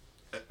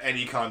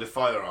any kind of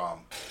firearm.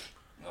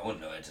 I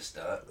wouldn't know where to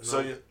start.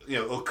 So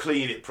or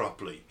clean it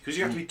properly, because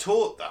you have to be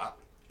taught that.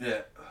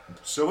 Yeah.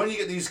 So when you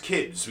get these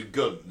kids with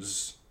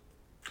guns,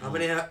 I've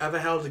only ever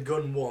held a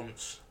gun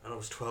once, and I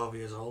was 12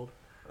 years old.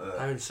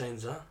 How insane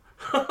is that?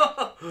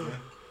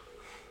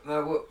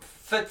 No, well,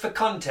 for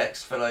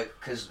context,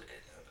 because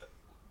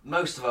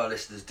most of our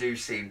listeners do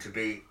seem to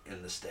be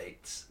in the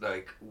States.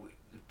 Like,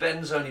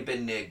 Ben's only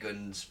been near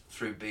guns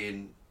through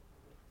being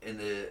in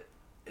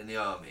the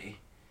army.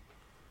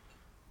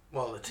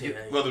 Well, the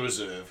TA. well, the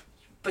reserve.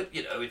 But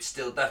you know, it's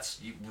still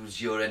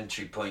was your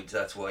entry point.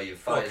 That's why you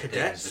fired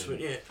cadets, things. And,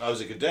 yeah. I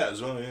was a cadet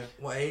as well, yeah.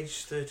 What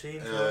age?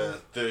 13?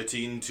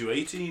 13 to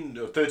 18,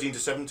 or 13 to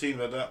 17,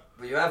 like that.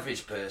 but your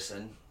average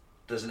person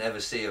doesn't ever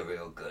see a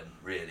real gun.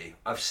 Really,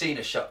 I've seen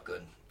a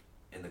shotgun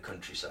in the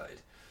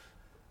countryside.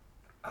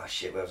 Oh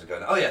shit, where was I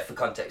going? Oh yeah, for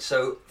context.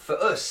 So for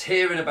us,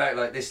 hearing about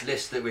like this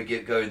list that we're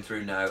going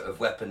through now of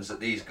weapons that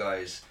these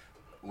guys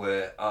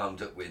were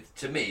armed up with,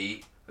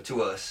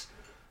 to us,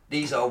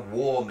 these are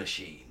war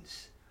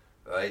machines,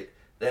 right?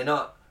 They're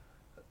not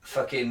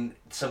fucking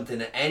something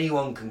that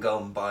anyone can go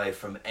and buy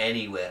from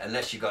anywhere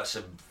unless you've got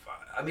some...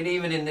 I mean,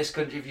 even in this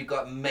country, if you've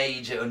got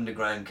major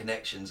underground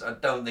connections, I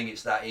don't think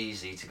it's that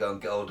easy to go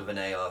and get hold of an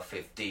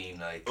AR-15,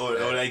 like... Or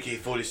an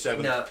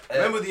AK-47. No,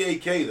 Remember the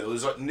AK, though?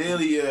 There's like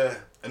nearly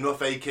enough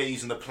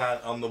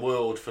AKs on the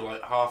world for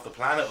like half the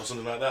planet or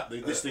something like that.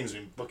 This thing's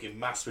been fucking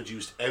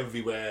mass-produced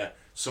everywhere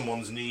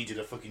someone's needed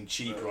a fucking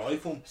cheap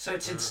rifle. So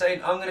it's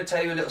insane. I'm going to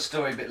tell you a little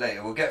story a bit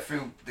later. We'll get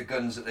through the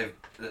guns that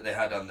they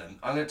had on them.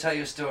 I'm going to tell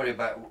you a story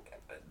about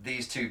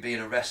these two being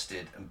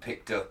arrested and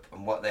picked up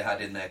and what they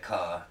had in their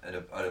car at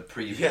a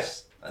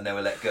previous, and they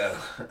were let go.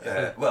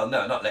 Well,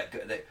 no, not let go.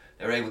 They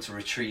were able to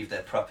retrieve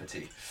their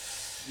property.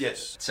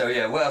 Yes. So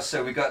yeah, well,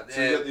 so we got,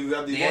 you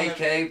got the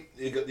AK.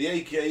 You got the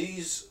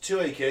AKs, two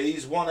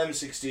AKs, one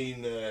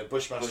M16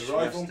 Bushmaster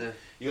rifle.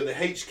 You got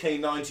the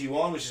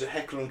HK91, which is a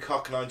Heckler and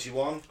Koch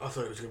 91. I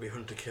thought it was going to be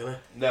Hunter Killer.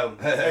 No,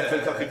 Heckler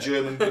and Koch are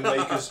German gun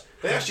makers.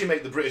 They actually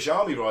make the British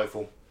Army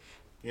rifle.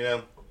 You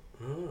know,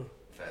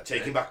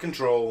 taking back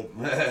control.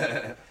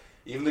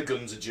 Even the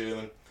guns are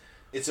German.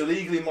 It's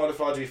illegally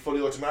modified to be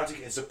fully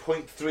automatic. It's a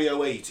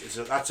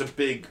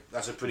 .308.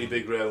 That's a pretty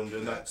big round,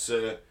 and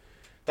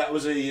that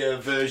was a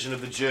version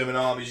of the German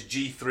Army's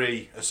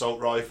G3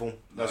 assault rifle.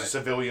 That's a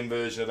civilian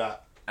version of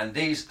that. And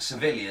these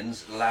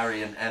civilians,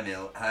 Larry and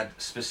Emil, had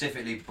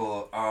specifically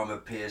bought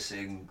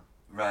armour-piercing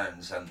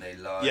rounds, hadn't they?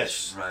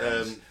 Large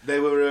rounds. They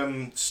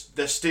were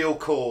they're steel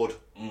cored.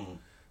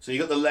 So you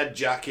got the lead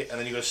jacket, and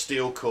then you got a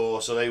steel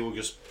core. So they will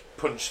just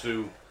punch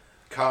through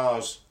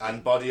cars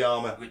and body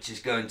armour, which is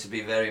going to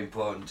be very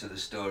important to the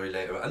story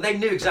later on. And they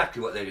knew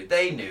exactly what they did.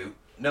 They knew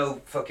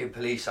no fucking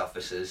police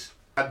officers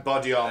had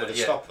body armour to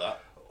stop that,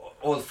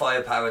 or the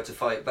firepower to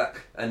fight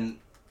back. And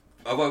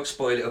I won't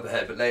spoil it up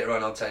ahead, but later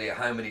on I'll tell you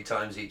how many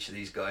times each of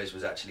these guys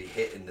was actually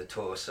hit in the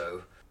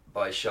torso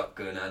by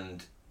shotgun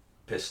and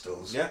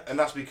pistols. Yeah, and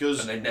that's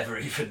because... And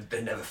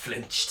they never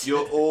flinched.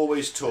 You're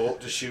always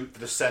taught to shoot for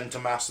the centre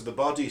mass of the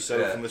body,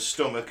 so from the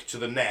stomach to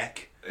the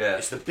neck,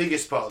 it's the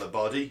biggest part of the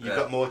body, you've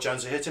got more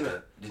chance of hitting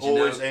it.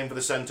 Always aim for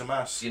the centre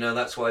mass. You know,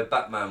 that's why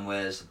Batman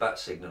wears the bat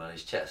signal on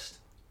his chest,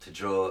 to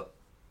draw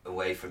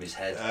away from his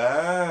head.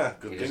 Ah,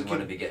 good thinking. He doesn't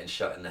want to be getting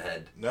shot in the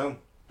head. No.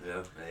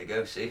 Yeah, there you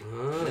go, see? You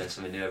learn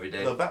something new every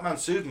day. No, Batman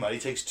Superman, he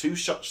takes 2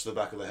 shots to the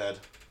back of the head.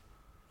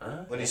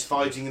 When he's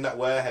fighting in that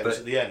warehouse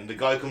at the end, the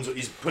guy comes up,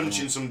 he's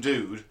punching some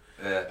dude,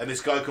 and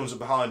this guy comes up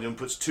behind him and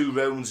puts 2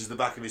 rounds in the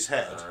back of his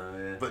head,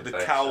 but the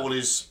cowl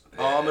is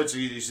armoured, so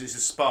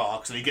it's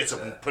sparks, and he gets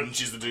up and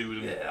punches the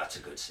dude. Yeah, that's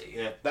a good scene.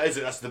 Yeah,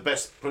 that's the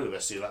best, probably the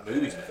best scene of that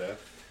movie, to be fair.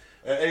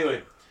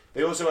 Anyway,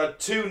 they also had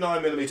 2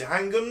 9mm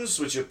handguns,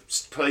 which are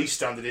pretty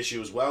standard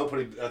issue as well.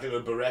 Probably, I think they're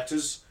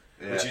Berettas,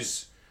 which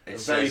is a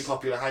very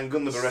popular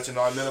handgun, the Beretta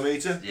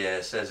 9mm. Yeah,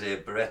 it says here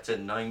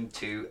Beretta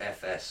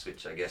 92FS,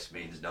 which I guess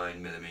means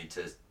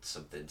 9mm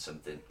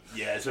something.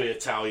 Yeah, it's very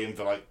Italian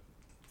for like...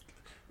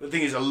 The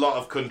thing is, a lot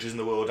of countries in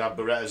the world have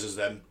Berettas as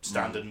their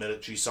standard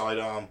military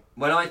sidearm.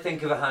 When I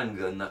think of a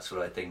handgun, that's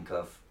what I think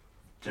of.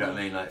 Do you know what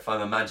I mean? Like, if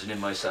I'm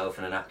imagining myself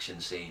in an action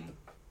scene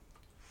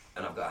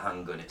and I've got a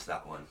handgun, it's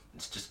that one.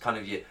 It's just kind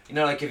of you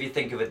know, like if you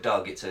think of a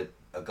dog, it's a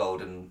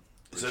golden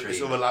It's a retrieve.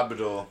 sort of a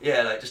Labrador.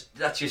 Yeah, like just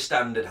that's your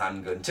standard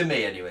handgun to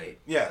me anyway.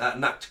 Yeah.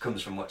 And that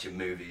comes from watching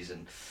movies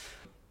and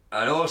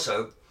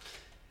also,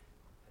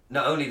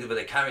 not only were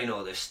they carrying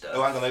all this stuff.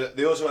 Oh, hang on.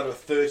 They also had a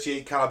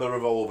 38 caliber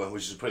revolver,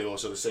 which is pretty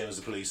also the same as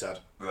the police had.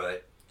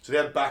 Right. So they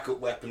had backup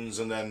weapons,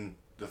 and then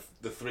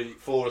the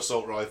 4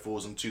 assault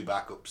rifles and 2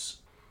 backups.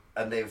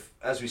 And they've,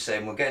 as we say,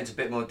 and we'll get into a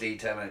bit more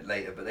detail on it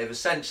later, but they've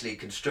essentially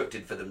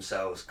constructed for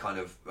themselves kind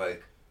of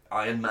like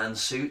Iron Man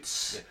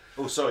suits.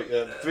 Yeah. Oh, sorry,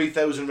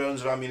 3,000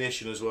 rounds of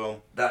ammunition as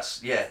well.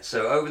 That's,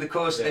 so over the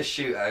course of this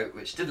shootout,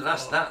 which didn't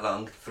last that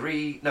long,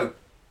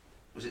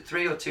 was it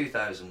 3 or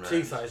 2,000 rounds?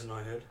 2,000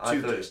 I heard.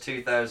 I thought it was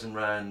 2,000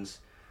 rounds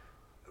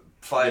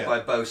fired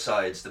by both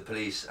sides, the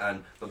police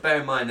but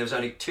bear in mind there was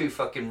only 2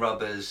 fucking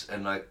robbers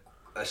and like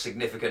a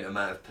significant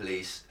amount of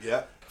police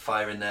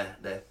firing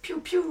their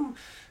pew pew.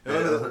 They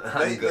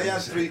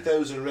had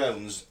 3,000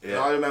 rounds. Yeah. And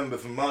I remember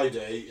from my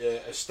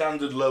day, a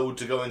standard load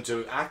to go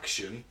into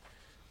action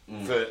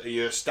for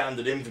your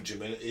standard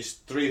infantryman is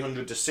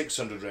 300 to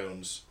 600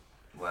 rounds.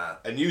 Wow.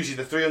 And usually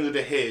the 300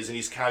 are his, and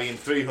he's carrying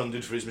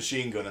 300 for his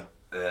machine gunner.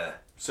 Yeah.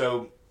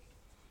 So.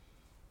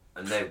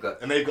 And they've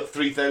got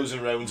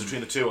 3,000 rounds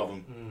between the 2 of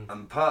them.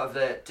 And part of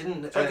their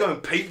It's like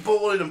going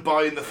paintballing and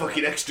buying the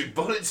fucking extra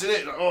bullets in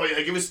it. Like, oh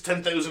yeah, give us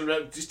 10,000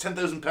 rounds, just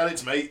 10,000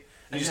 pellets, mate.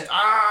 And you just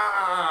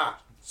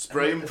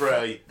spray and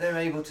pray. They're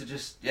able to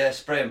just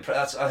spray and pray.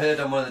 That's, I heard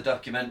on one of the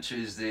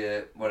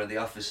documentaries one of the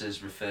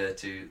officers refer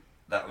to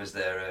that was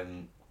their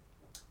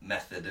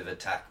method of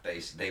attack.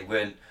 Basically,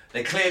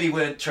 they clearly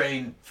weren't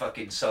trained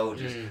fucking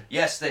soldiers.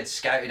 Yes, they'd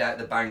scouted out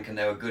the bank and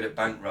they were good at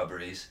bank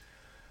robberies,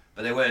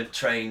 but they weren't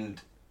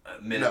trained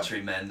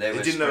military men. They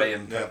were spray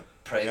and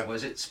pray. Yeah.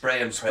 Was it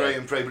spray and pray? Spray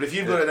and pray. But if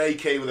you've got an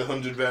AK with a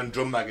 100-round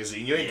drum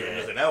magazine, you ain't doing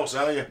nothing else,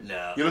 are you?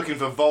 No. You're looking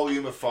for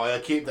volume of fire,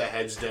 keep their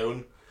heads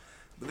down.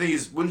 The thing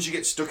is, once you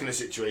get stuck in a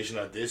situation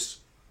like this,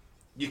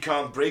 you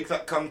can't break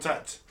that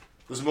contact.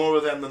 There's more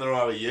of them than there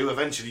are of you.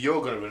 Eventually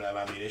you're going to run out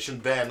of ammunition,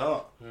 they're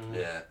not.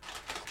 Yeah.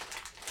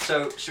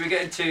 So, should we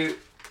get into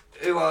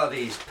who are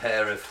these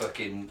pair of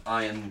fucking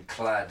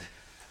ironclad,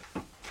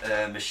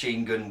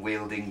 machine gun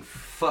wielding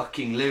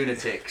fucking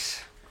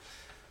lunatics?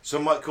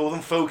 Some might call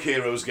them folk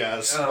heroes,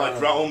 guys, like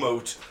Rattle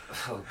Moat.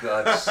 Oh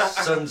God,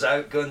 sun's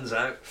out, guns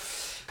out.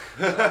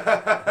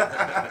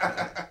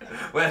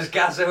 Where's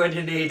Gaza when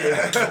you need him?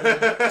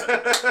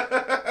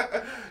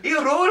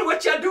 You roll,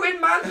 what you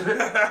doing, man?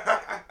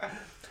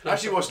 I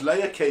actually watched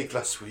Layer Cake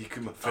last week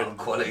with my friend.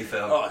 Quality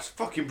film. Oh, it's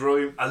fucking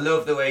brilliant. I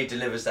love the way he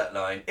delivers that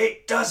line.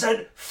 It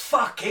doesn't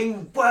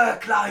fucking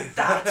work like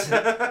that.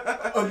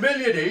 £1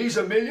 million ease,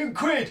 £1 million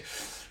quid.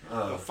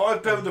 Oh.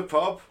 £5 a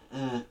pop.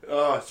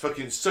 Oh, it's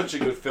fucking such a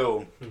good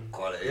film.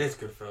 Quality. It is a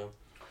good film.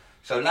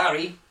 So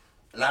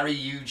Larry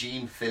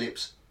Eugene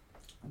Phillips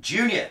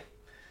Jr.,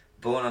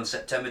 born on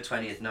September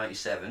 20th,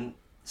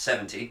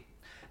 1970,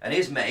 and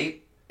his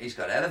mate, he's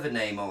got a hell of a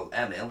name, old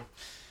Emil.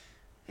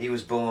 He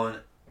was born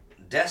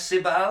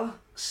Decibel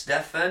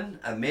Stefan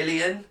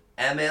Emilian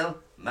Emil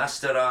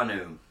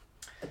Masteranu.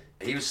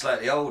 He was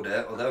slightly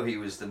older, although he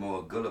was the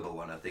more gullible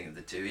one, I think, of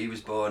the two. He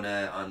was born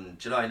on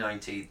July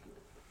 19th,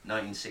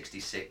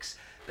 1966.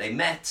 They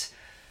met,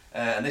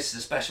 and this is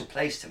a special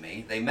place to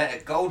me, they met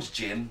at Gold's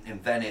Gym in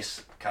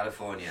Venice,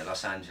 California,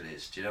 Los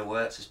Angeles. Do you know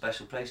where it's a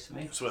special place to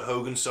me? That's where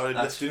Hogan started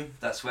lifting.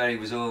 That's where he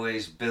was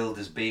always billed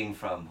as being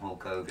from,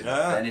 Hulk Hogan.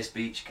 Venice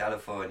Beach,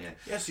 California.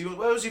 Yes,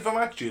 where was he from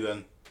actually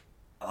then?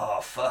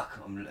 Oh, fuck.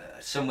 I'm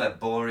somewhere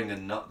boring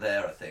and not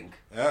there, I think.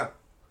 Yeah.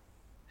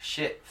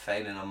 Shit,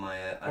 failing on my...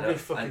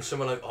 Probably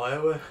somewhere like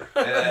Iowa.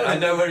 I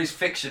know where he's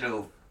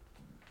fictionally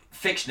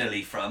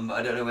from.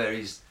 I don't know where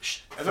he's...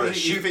 I don't think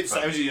he fits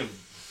that. He's a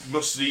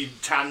musty,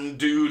 tan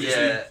dude.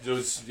 Yeah.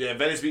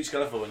 Venice Beach,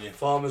 California.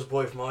 Farmer's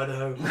boy from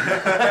Idaho.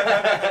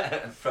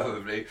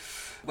 Probably.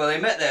 Well, they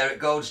met there at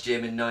Gold's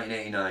Gym in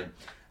 1989.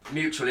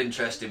 Mutual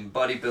interest in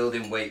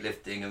bodybuilding,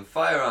 weightlifting and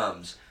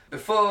firearms.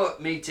 Before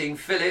meeting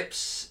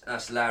Phillips,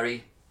 that's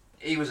Larry,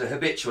 he was a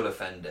habitual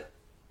offender.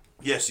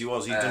 Yes, he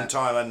was. He'd done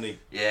time, hadn't he?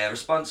 Yeah,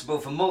 responsible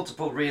for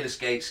multiple real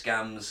estate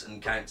scams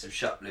and counts of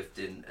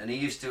shoplifting. And he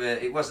used to,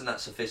 it wasn't that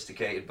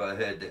sophisticated, but I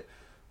heard that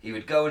he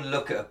would go and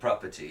look at a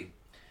property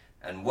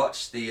and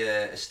watch the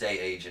estate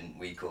agent,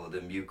 we call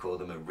them, you call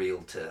them a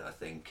realtor, I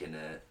think, in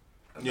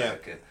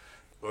America. Yeah.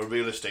 Or a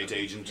real estate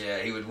agent. Yeah,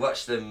 he would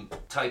watch them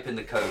type in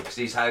the code, because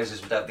these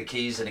houses would have the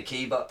keys in a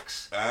key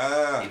box.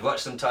 Ah. He'd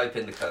watch them type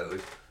in the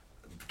code,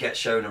 get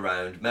shown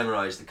around,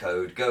 memorise the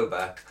code, go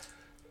back,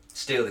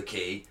 steal the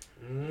key,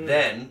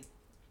 then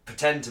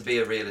pretend to be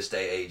a real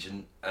estate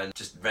agent and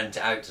just rent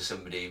it out to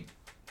somebody,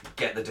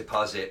 get the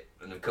deposit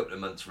and a couple of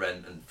months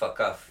rent and fuck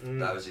off.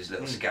 That was his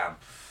little scam.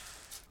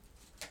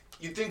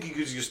 You'd think he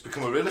could just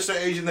become a real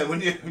estate agent then,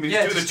 wouldn't you? I mean,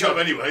 Yeah, he's doing the job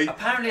anyway.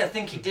 Apparently, I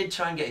think he did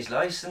try and get his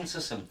licence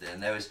or something.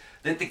 There was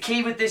the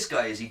key with this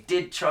guy is he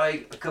did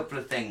try a couple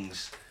of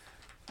things,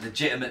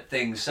 legitimate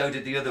things. So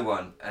did the other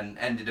one, and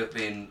ended up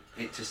being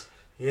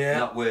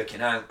not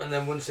working out. And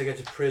then once they get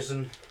to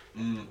prison,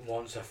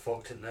 once they're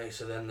fucked, aren't they?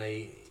 So then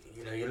they,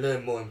 you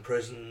learn more in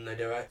prison than they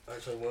do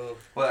outside the world.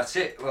 Well, that's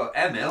it. Well,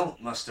 Emil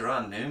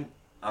Masteranu,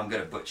 I'm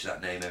going to butcher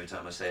that name every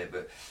time I say it,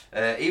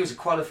 but he was a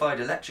qualified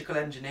electrical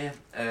engineer.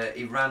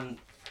 He ran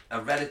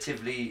a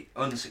relatively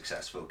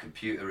unsuccessful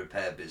computer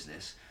repair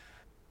business.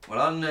 Well,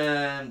 on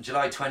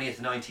July 20th,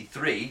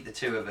 93, the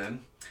two of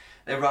them,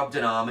 they robbed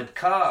an armoured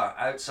car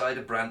outside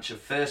a branch of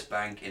First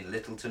Bank in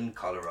Littleton,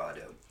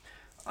 Colorado.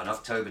 On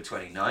October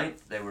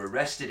 29th, they were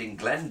arrested in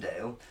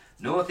Glendale,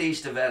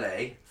 northeast of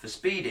LA, for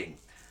speeding.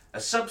 A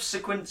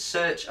subsequent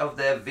search of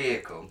their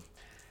vehicle,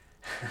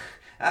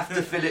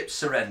 after Phillips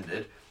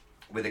surrendered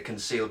with a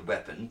concealed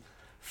weapon,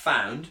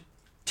 found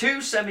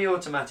 2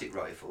 semi-automatic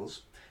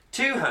rifles,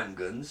 2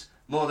 handguns,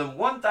 more than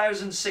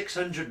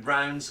 1,600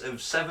 rounds of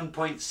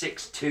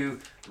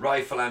 7.62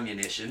 rifle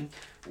ammunition,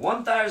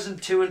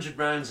 1,200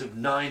 rounds of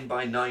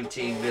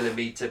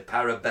 9x19mm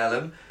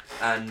parabellum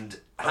and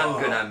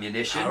handgun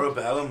ammunition.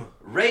 Parabellum.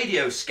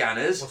 Radio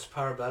scanners. What's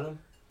parabellum?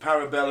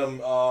 Parabellum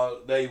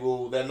they're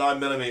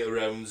 9mm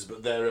rounds,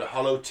 but they're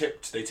hollow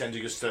tipped. They tend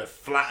to just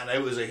flatten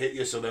out as they hit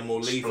you, so they're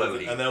more lethal,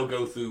 Exploding. and they'll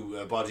go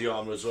through body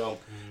armour as well.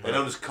 They're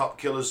known as cop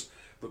killers.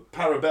 But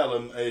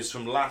parabellum is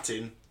from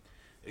Latin.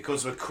 It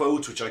comes from a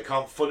quote which I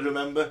can't fully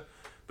remember,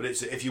 but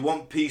it's if you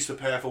want peace,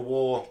 prepare for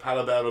war.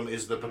 Parabellum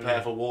is the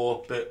prepare for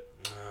war bit.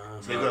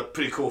 So they've got a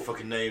pretty cool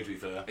fucking name, to be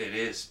fair. It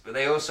is, but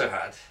they also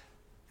had,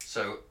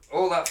 so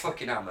all that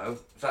fucking ammo,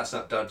 if that's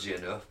not dodgy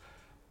enough,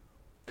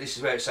 this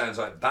is where it sounds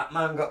like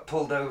Batman got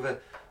pulled over,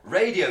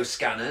 radio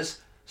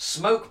scanners,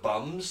 smoke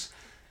bombs,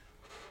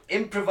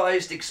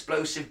 improvised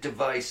explosive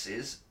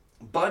devices,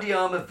 body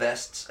armour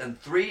vests, and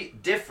 3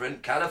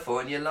 different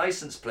California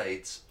license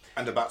plates.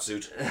 And a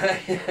batsuit.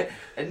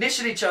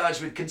 Initially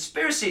charged with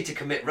conspiracy to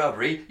commit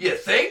robbery, you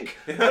think?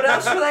 What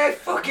else were they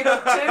fucking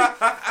up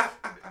to?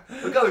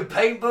 We're going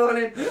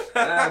paintballing.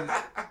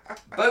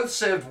 Both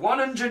served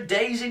 100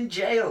 days in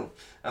jail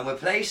and were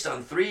placed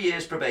on 3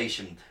 years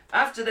probation.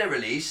 After their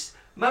release,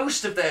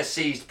 most of their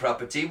seized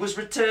property was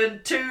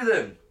returned to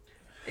them,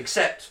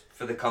 except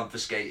for the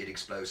confiscated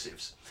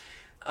explosives.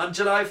 On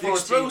July 14th... The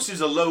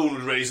explosives alone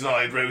would raise an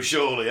eyebrow,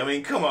 surely. I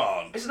mean, come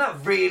on. Isn't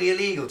that really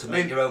illegal to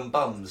make your own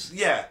bombs?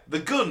 Yeah, the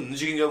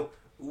guns, you can go,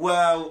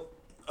 well,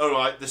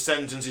 alright, the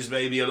sentence is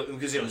maybe,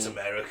 because it's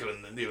America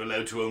and they're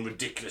allowed to own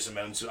ridiculous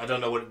amounts. I don't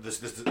know what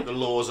the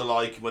laws are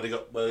like where they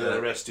got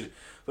arrested.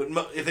 But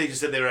if they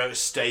just said they were out of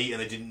state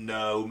and they didn't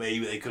know,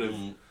 maybe they could have...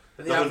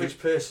 But the average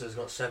person has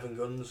got 7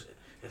 guns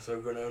if they're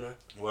a gun owner.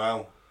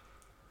 Wow.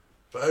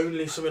 But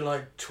only something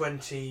like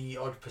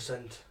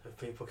 20-odd% of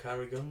people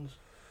carry guns.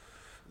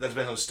 That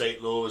depends on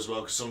state law as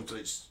well, because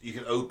sometimes you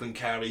can open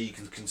carry, you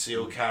can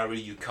conceal carry,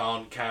 you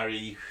can't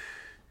carry.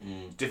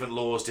 Different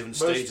laws, different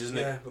states, isn't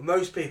it? Yeah, but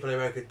most people in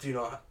America do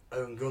not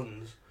own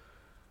guns.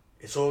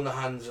 It's all in the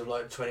hands of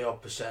like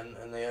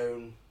 20-odd%, and they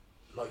own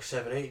like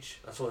 7 each.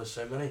 That's why there's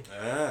so many.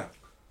 Yeah.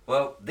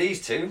 Well, these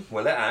two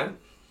were let out,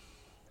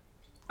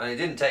 and it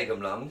didn't take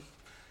them long.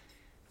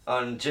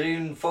 On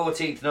June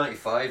 14th,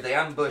 95, they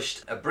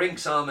ambushed a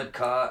Brinks armoured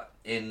car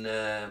in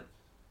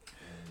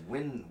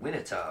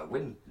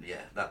Winnetah,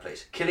 that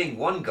place, killing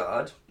one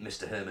guard,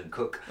 Mr. Herman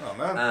Cook,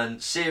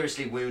 and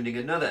seriously wounding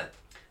another.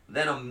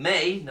 Then in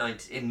May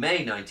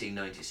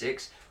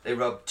 1996, they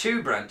robbed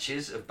 2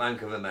 branches of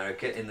Bank of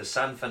America in the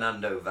San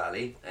Fernando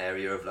Valley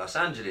area of Los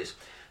Angeles,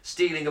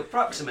 stealing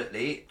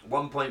approximately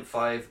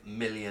 $1.5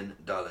 million.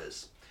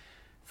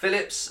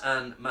 Phillips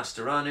and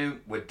Mastroianni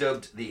were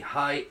dubbed the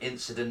High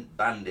Incident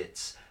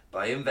Bandits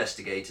by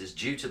investigators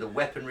due to the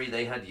weaponry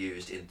they had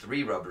used in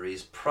 3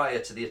 robberies prior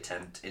to the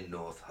attempt in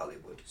North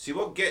Hollywood. See,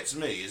 what gets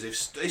me is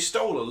they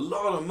stole a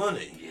lot of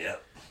money. Yeah.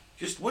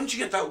 Just once you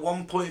get that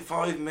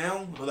 1.5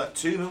 mil or that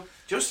 2 mil,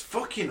 just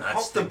fucking That's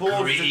hop the the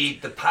board.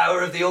 greed, the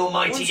power of the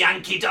almighty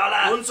Yankee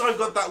dollar. Once I've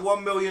got that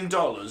 $1 million,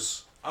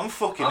 I'm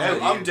fucking I'm out.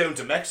 with I'm you. down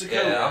to Mexico.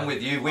 Yeah, I'm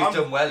with you. We've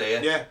done well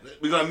here. Yeah,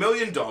 we got $1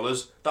 million.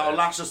 That'll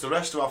last us the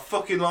rest of our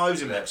fucking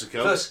lives in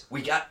Mexico. Plus,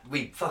 we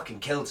fucking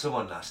killed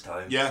someone last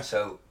time. Yeah.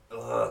 So,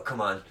 come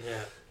on.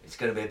 Yeah. It's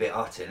going to be a bit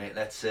hot in it.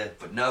 Let's.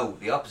 But no,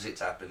 the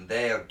opposite's happened.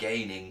 They are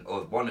gaining,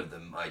 or one of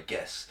them, I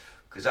guess.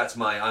 Because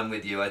I'm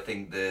with you. I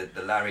think the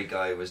Larry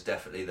guy was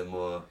definitely the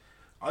more...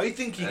 I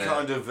think he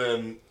kind of,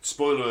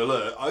 spoiler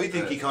alert, I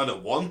think he kind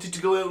of wanted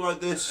to go out like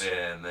this.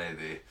 Yeah,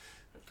 maybe.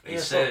 He Yeah,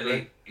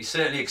 certainly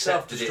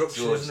accepted it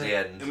towards isn't the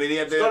it? end. I mean, he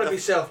had It's got to be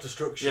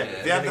self-destruction.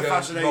 Yeah, they had the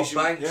fascination.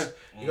 Banks, Yeah.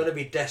 You've got to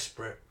be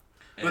desperate.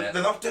 But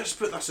they're not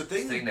desperate, that's the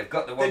thing. They've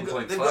got the They've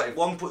 1.5. got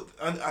 1.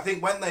 And I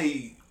think when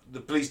the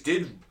police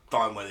did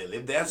find where they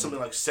lived, they had something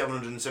like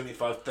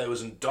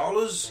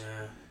 $775,000.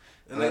 Yeah.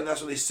 And then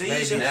that's what they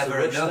seized. Maybe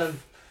Never it's the rush enough. then.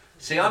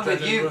 See, I'm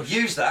with you. Rush.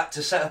 Use that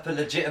to set up a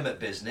legitimate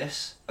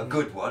business, a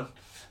good one,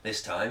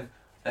 this time.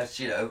 Let's,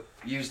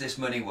 use this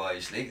money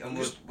wisely, and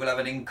we'll have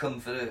an income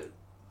for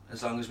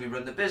as long as we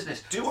run the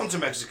business. Do one to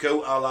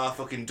Mexico, a la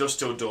fucking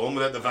Dusto Dome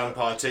without the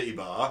vampire titty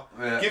bar.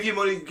 Yeah.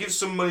 Give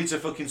some money to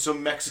fucking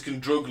some Mexican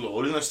drug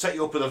lord who's gonna set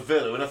you up with a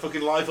villa and a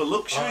fucking life of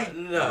luxury.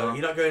 No,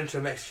 you're not going to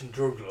a Mexican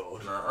drug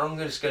lord. No, I'm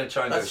just going to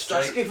try and go That's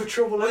straight. asking for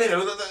trouble, Well, isn't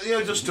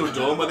it? Dusto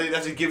Dome, where they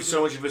have to give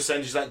so much of a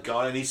percentage to that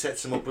guy and he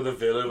sets him up with a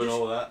villa and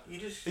all that. You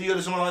just... You go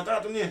to someone like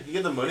that, don't you? You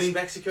get the It's money.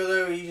 Mexico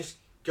though, you just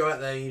go out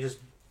there, you just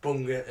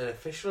bung an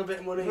official a bit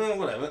of money Well,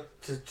 whatever.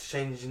 to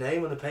change your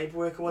name on the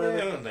paperwork or whatever.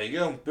 Yeah, there you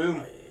go.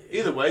 Boom.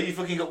 Either way, you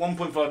fucking got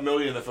 1.5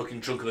 million in the fucking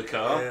trunk of the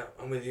car. Yeah,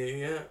 I'm with you,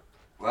 yeah.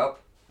 Well,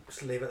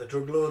 Just leave it at the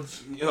drug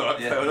lords. You're right,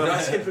 Yeah. fair Not enough.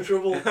 asking for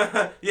trouble.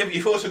 Yeah, but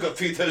you've also got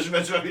 3,000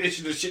 rounds of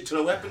ammunition and a shit ton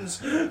of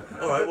weapons.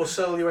 Alright, we'll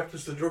sell your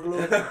weapons to the drug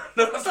lord. No,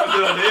 that's not a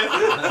good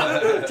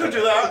idea. Don't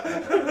do that.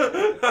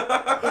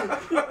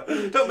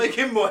 Don't make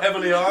him more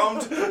heavily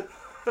armed.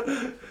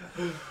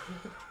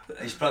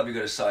 he's probably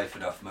going to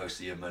siphon off most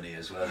of your money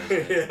as well,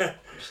 isn't he? Yeah.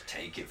 Just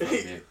take it from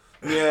you.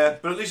 Yeah,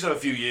 but at least have a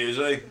few years,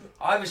 eh?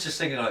 I was just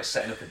thinking like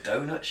setting up a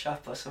donut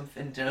shop or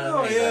something, do you know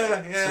Oh, what I mean? yeah,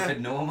 Like, yeah.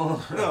 something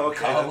normal. Oh,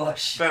 okay. Car then.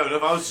 wash. Fair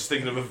enough. I was just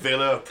thinking of a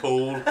villa, a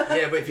pool.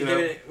 Yeah, but if You you're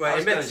know, doing it... Well, I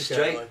was in going Mexico,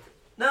 straight. like,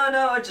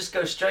 No, I just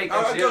go straight.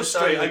 I to the go other side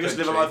straight. of I the just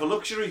live a country. life of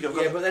luxury. I've got,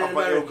 yeah, but then I've in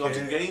got America,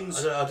 ill-gotten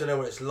gains. I don't know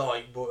what it's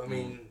like, but I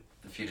mean...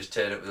 If you just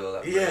turn up with all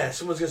that money. Yeah,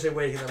 someone's going to say,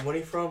 where do you get that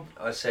money from?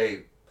 I'd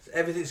say,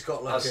 Everything's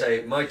got like I'll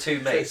say my two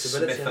mates,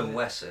 traceability Smith on and it.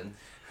 Wesson.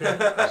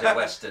 I say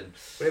Weston.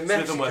 But in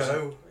Smith and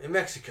Wesson.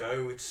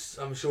 Mexico, it's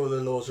I'm sure the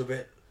laws are a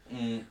bit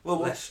Well,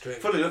 less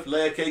strict. funny enough,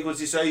 layer cake, what does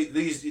he say?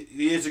 These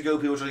years ago,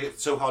 people were trying to get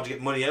so hard to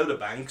get money out of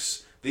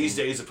banks. These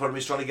days, the problem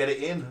is trying to get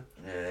it in.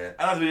 Yeah.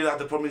 And I really had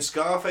the problem in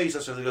Scarface.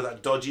 That's why they got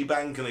that dodgy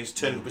bank and they just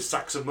turned up with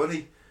sacks of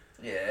money.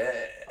 Yeah.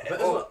 I bet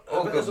All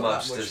there's good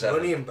not that mobsters much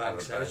money have in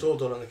banks have now. It's all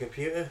done on the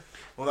computer.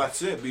 Well,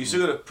 that's it. But you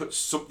still got to put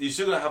some. You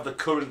still got to have the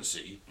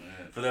currency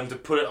for them to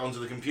put it onto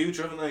the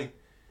computer, haven't they?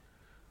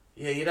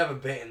 Yeah, you'd have a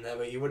bit in there,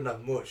 but you wouldn't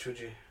have much, would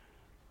you?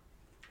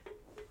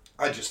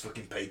 I just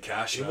fucking pay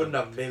cash. You man. wouldn't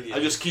have millions. I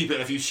just keep it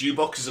in a few shoe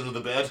boxes under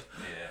the bed.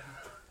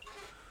 Yeah.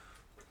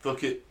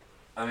 Fuck it.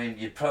 I mean,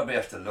 you'd probably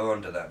have to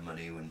launder that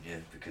money, wouldn't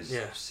you? Because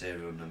Yeah.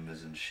 serial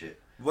numbers and shit.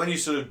 When you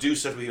sort of do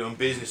set up your own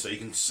business, so you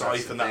can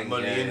siphon that thing,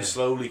 money yeah. in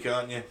slowly,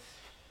 can't you?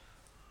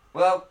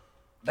 Well,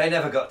 they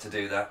never got to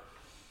do that.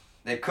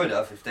 They could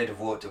have if they'd have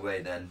walked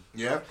away then.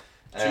 Yeah.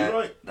 Too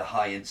right. The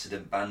high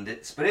incident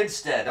bandits. But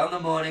instead, on the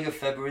morning of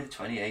February the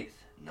 28th,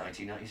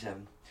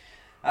 1997,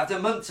 after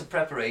months of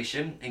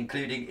preparation,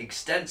 including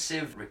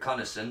extensive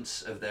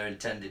reconnaissance of their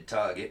intended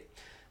target,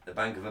 the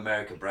Bank of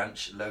America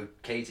branch,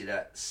 located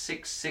at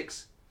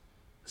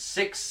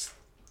 666...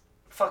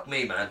 Fuck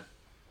me, man.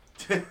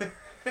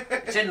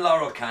 It's in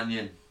Laurel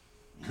Canyon.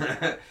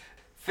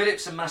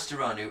 Phillips and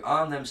Mascherano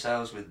armed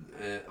themselves with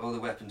all the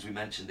weapons we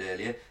mentioned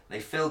earlier.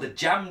 They filled a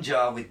jam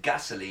jar with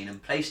gasoline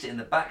and placed it in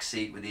the back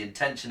seat with the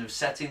intention of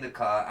setting the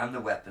car and the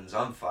weapons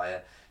on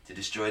fire to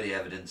destroy the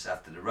evidence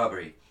after the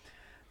robbery.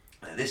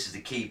 Now, this is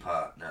the key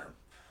part now,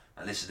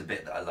 and this is the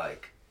bit that I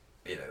like,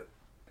 you know,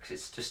 because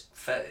it's just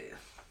fair.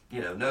 You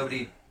know,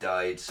 nobody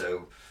died,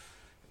 so,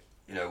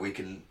 you know, we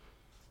can...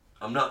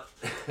 I'm not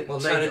Well,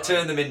 trying they to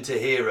turn them into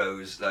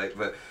heroes, like,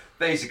 but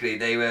basically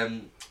they were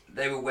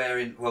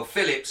wearing... Well,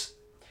 Phillips,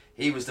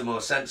 he was the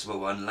more sensible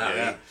one, Larry.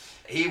 Yeah.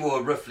 He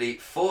wore roughly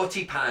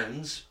 40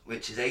 pounds,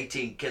 which is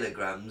 18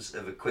 kilograms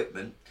of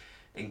equipment,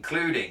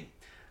 including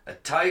a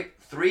Type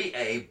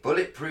 3A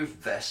bulletproof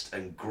vest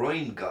and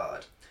groin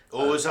guard.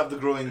 Always have the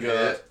groin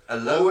guard. a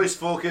load- Always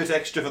fork out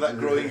extra for that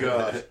groin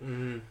guard.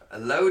 A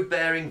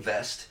load-bearing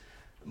vest,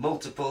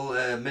 multiple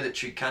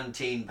military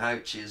canteen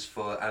pouches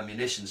for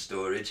ammunition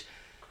storage,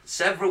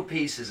 several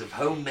pieces of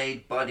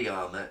homemade body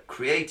armour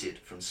created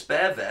from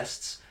spare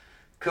vests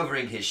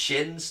covering his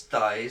shins,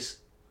 thighs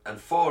and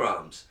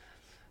forearms.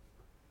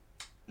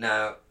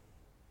 Now,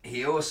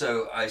 he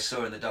also, I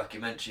saw in the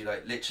documentary,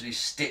 like literally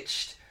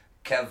stitched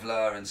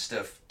Kevlar and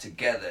stuff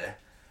together.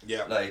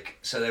 Yeah. Like,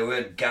 so there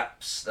weren't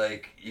gaps,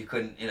 like you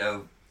couldn't, you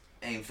know,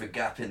 aim for a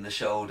gap in the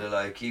shoulder.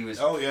 Like he was,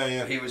 Oh, yeah,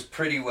 yeah. he was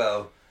pretty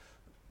well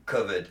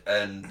covered,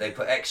 and they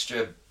put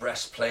extra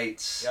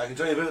breastplates. Yeah, I can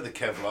tell you a bit of the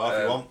Kevlar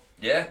if you want.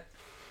 Yeah.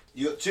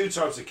 You got two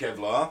types of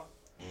Kevlar.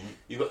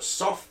 You've got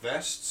soft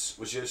vests,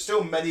 which are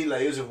still many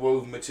layers of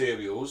woven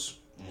materials,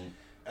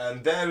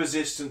 and they're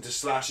resistant to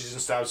slashes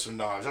and stabs from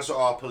knives. That's what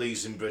our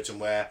police in Britain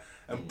wear,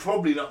 and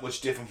probably not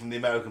much different from the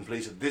American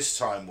police at this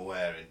time were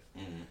wearing.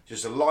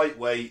 Just a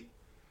lightweight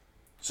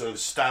sort of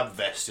stab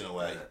vest in a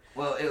way.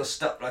 Well, it'll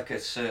stop like a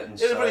certain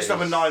It'll probably size.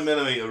 stop a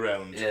 9mm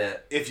round. Yeah.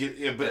 If you,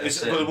 yeah, but, At a it's,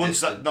 certain but once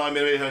distance. that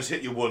 9mm round's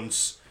hit you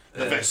once,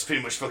 the Yeah. vest's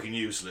pretty much fucking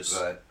useless.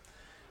 Right.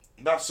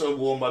 That's sort of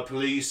worn by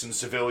police and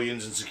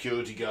civilians and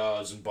security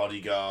guards and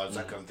bodyguards,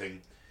 that kind of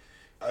thing.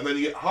 And then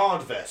you get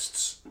hard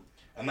vests,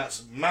 and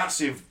that's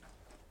massive,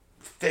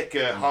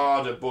 thicker,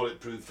 harder,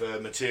 bulletproof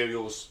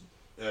materials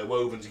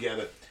woven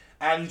together.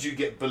 And you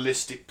get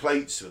ballistic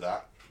plates for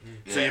that.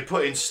 So Yeah. you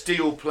put in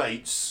steel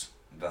plates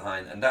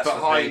Behind, and that's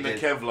behind what the they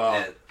did. Kevlar.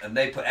 Yeah, and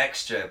they put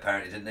extra,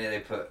 apparently, didn't they? They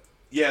put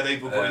Yeah, they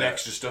were putting Uh,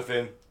 extra stuff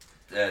in.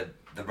 the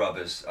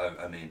robbers.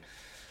 I mean,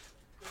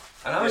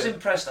 and I was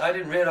impressed. I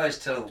didn't realise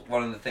till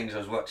one of the things I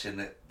was watching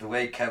that the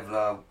way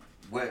Kevlar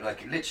worked,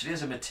 like it literally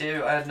is a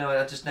material.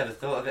 I just never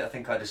thought of it. I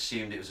think I'd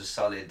assumed it was a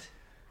solid,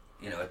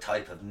 you know, a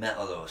type of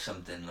metal or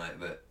something like.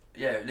 But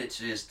yeah, it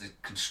literally is. The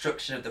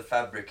construction of the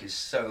fabric is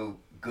so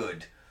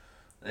good.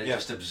 It Yeah.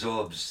 just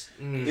absorbs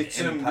It's,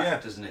 impact, yeah.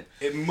 doesn't it?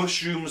 It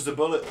mushrooms the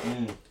bullet.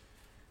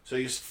 So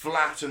it just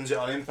flattens it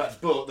on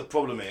impact. But the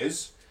problem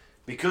is,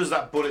 because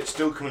that bullet's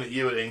still coming at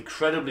you at an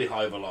incredibly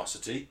high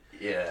velocity.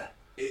 Yeah.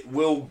 It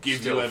will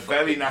give Still you a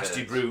very fucking nasty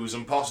hurts. bruise,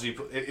 and possibly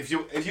if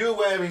you were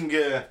wearing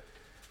the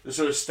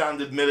sort of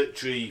standard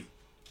military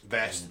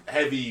vest,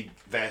 heavy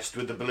vest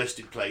with the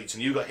ballistic plates,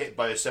 and you got hit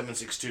by a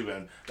 7.62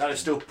 round, that'd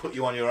still put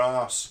you on your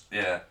arse.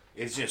 Yeah.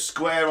 It's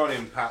square on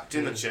impact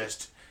in the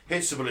chest,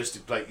 hits the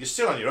ballistic plate, you're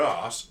still on your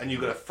arse, and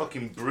you've got a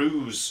fucking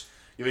bruise.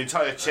 Your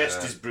entire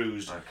chest is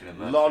bruised. I can A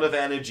imagine. lot of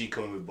energy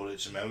coming with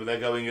bullets. Remember, they're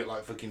going at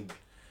like fucking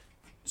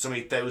so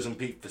many thousand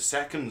feet per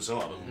second. Some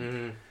of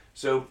them.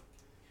 So,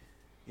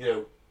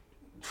 the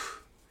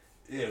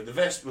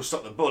vest will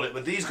stop the bullet,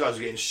 but these guys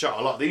were getting shot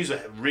a lot. These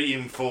were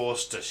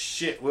reinforced to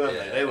shit, weren't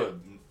they? They were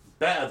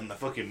better than the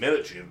fucking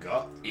military have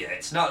got. Yeah,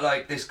 it's not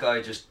like this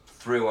guy just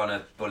threw on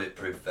a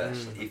bulletproof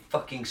vest. He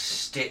fucking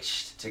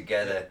stitched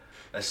together.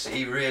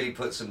 He really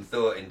put some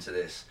thought into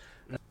this.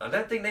 I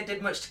don't think they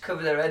did much to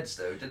cover their heads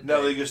though, did they?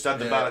 No, they just had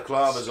the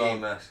balaclavas ski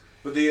on. mask.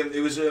 But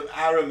it was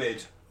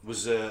aramid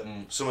was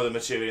some of the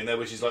material in there,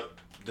 which is like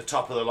the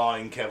top of the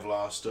line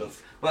Kevlar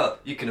stuff. Well,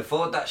 you can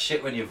afford that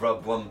shit when you've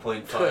robbed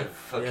 1.5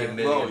 fucking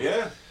million. Well,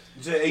 yeah.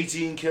 It's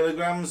 18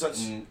 kilograms.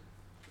 That's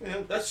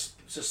that's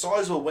it's a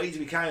sizable weight to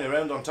be carrying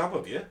around on top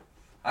of you.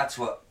 That's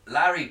what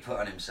Larry put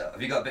on himself.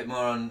 Have you got a bit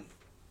more on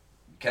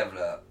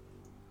Kevlar?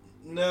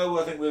 No,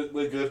 I think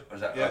we're good. Or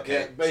is that yeah, okay?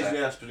 yeah, basically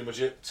So- that's pretty much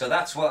it. So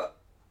that's what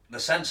the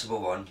sensible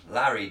one,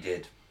 Larry,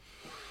 did.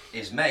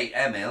 His mate,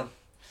 Emil,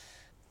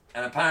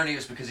 and apparently it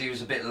was because he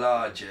was a bit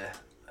larger,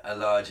 a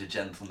larger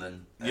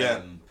gentleman.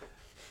 Yeah.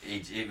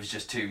 It was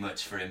just too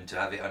much for him to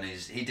have it on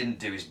his... He didn't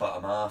do his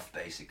bottom half,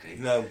 basically.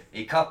 No.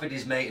 He copied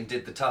his mate and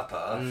did the top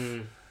half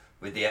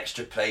with the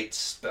extra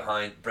plates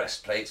behind,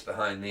 breast plates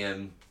behind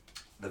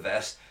the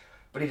vest,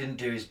 but he didn't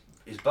do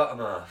his bottom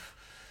half.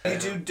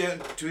 Did he do down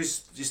to his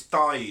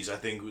thighs, I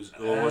think,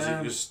 or was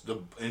it just the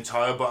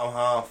entire bottom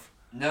half?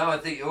 No, I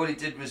think all he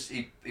did was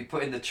he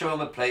put in the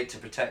trauma plate to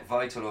protect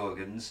vital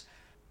organs.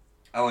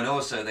 Oh, and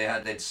also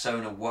they'd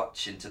sewn a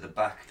watch into the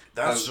back.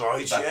 That's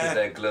right, back yeah. of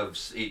their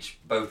gloves.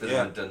 Both of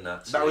them had done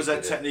that. So That was they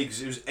their could- technique.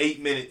 'Cause it was 8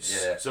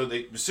 minutes. Yeah. So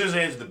as soon as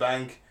they entered the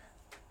bank,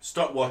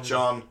 stopwatch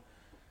on,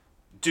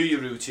 do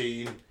your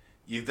routine.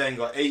 You've then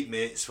got 8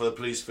 minutes for the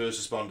police first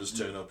responders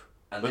turn up.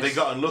 And But this- they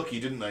got unlucky,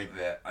 didn't they?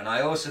 Yeah, and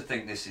I also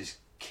think this is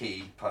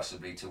key,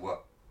 possibly, to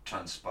what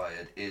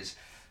transpired. Is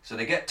so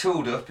they get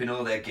tooled up in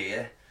all their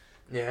gear,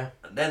 Yeah.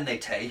 and then they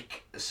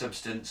take a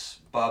substance,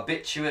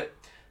 barbiturate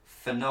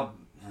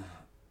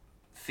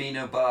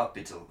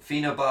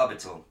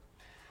phenobarbital,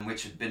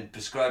 which had been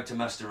prescribed to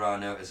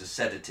Mascherano as a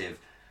sedative,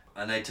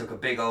 and they took a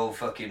big old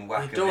fucking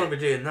whack You of don't want it.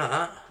 to be doing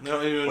that. No,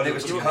 Well, it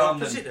was You to want the calm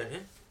them. opposite, don't you?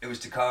 It was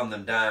to calm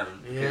them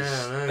down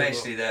because Yeah, I know,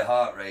 basically their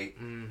heart rate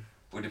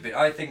would have been.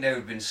 I think they would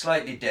have been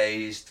slightly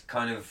dazed,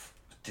 kind of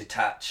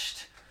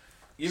detached,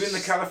 You're in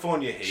the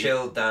California heat.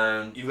 chilled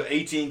down. You've got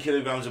 18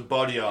 kilograms of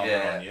body armour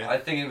on you. Yeah, I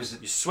think it was.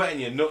 You're sweating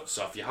your nuts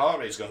off. Your heart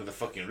rate's gone to the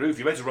fucking roof.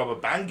 You're about to rob a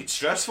bank. It's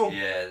stressful.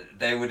 Yeah,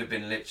 they would have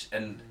been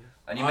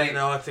and you I make don't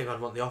know, I think I'd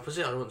want the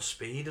opposite. I'd want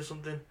speed or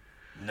something.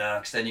 nah,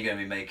 because then you're going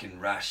to be making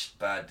rash,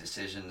 bad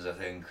decisions. I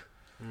think.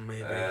 Maybe.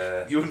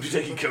 You wouldn't be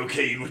taking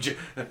cocaine, would you?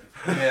 Yeah,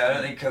 I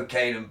don't think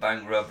cocaine and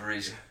bank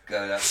robberies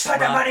go that. Put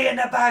the money in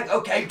the bag,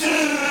 okay.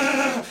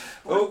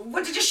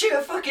 What did you shoot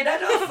a fucking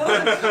head off for?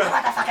 I want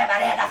the fucking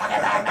money in the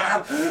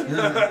fucking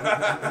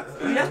bag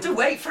now. You have to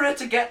wait for her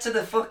to get to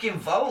the fucking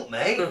vault,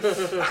 mate.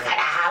 Fucking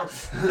hell.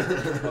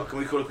 Oh, can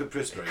we call a quick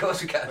press break? Of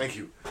course we can. Thank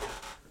you.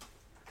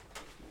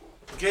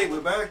 Okay,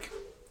 we're back.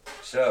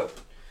 So,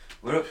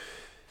 we're up.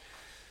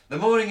 The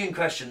morning in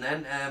question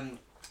then,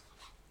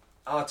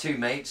 our two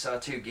mates, our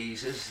two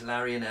geezers,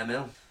 Larry and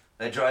Emil,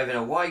 they're driving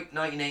a white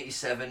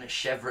 1987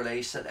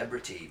 Chevrolet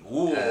Celebrity.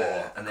 Ooh,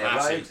 and they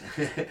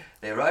classic.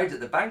 they arrived at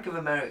the Bank of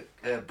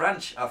America,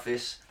 branch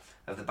office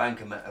of the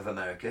Bank of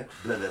America,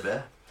 blah, blah,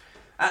 blah,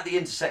 at the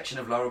intersection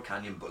of Laurel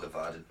Canyon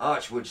Boulevard and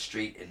Archwood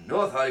Street in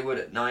North Hollywood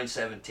at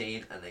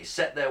 9:17, and they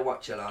set their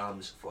watch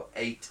alarms for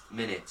 8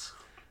 minutes.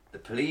 The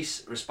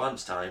police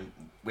response time,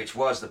 which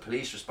was the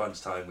police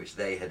response time which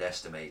they had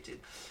estimated.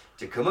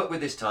 To come up with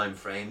this time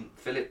frame,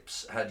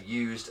 Phillips had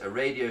used a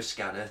radio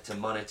scanner to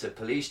monitor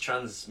police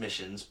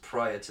transmissions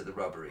prior to the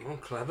robbery. Oh,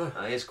 clever.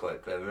 That is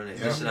quite clever, isn't it?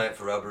 Yeah. Listen out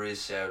for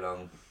robberies, see how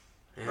long,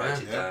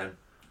 write it Yeah. down.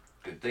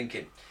 Good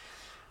thinking.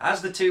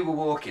 As the two were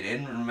walking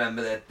in,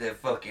 remember they're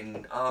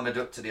fucking armoured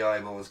up to the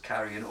eyeballs,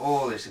 carrying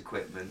all this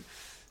equipment,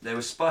 they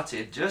were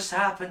spotted, just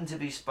happened to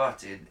be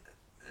spotted,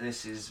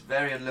 this is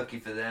very unlucky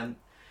for them,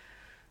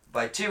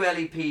 by two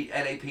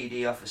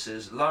LAPD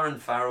officers, Lauren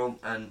Farrell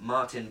and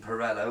Martin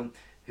Perello,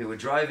 who were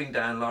driving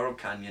down Laurel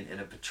Canyon in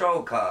a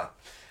patrol car.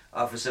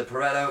 Officer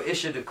Perello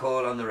issued a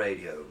call on the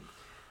radio.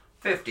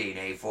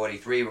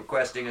 15A43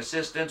 requesting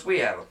assistance. We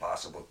have a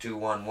possible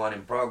 211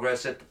 in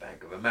progress at the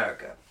Bank of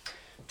America.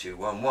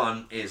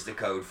 211 is the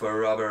code for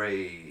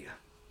robbery.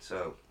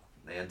 So,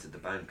 they entered the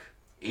bank,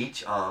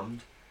 each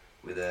armed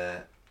with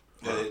a...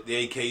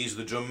 The AKs,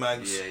 the drum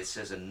mags. Yeah, it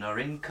says a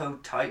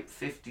Norinco Type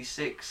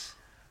 56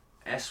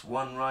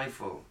 S1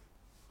 rifle.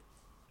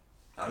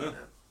 I don't know.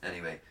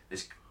 Anyway,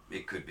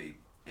 it could be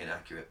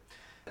inaccurate.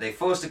 They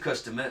forced a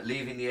customer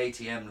leaving the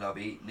ATM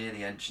lobby near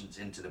the entrance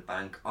into the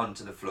bank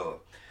onto the floor.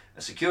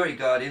 A security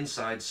guard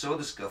inside saw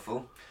the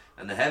scuffle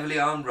and the heavily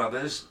armed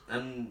robbers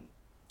and...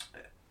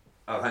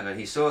 Oh, hang on,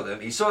 he saw them.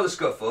 He saw the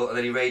scuffle and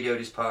then he radioed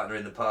his partner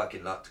in the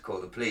parking lot to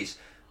call the police.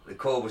 The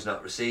call was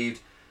not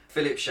received.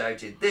 Philip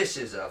shouted, "This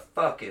is a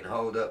fucking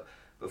hold-up,"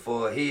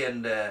 before he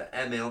and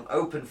Emil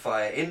opened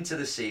fire into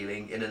the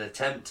ceiling in an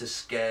attempt to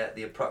scare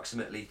the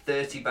approximately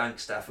 30 bank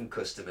staff and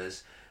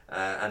customers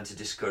and to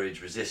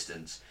discourage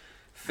resistance.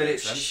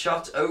 Phillips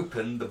shot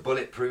open the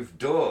bulletproof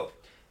door.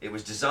 It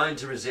was designed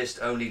to resist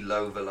only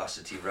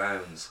low-velocity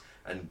rounds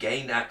and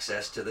gained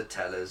access to the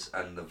tellers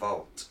and the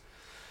vault.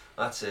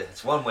 That's it.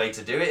 It's one way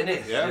to do it, isn't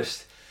it? Yeah.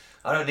 Just,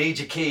 I don't need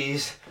your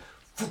keys.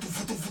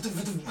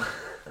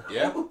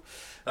 Yeah.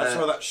 That's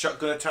why that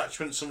shotgun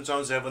attachment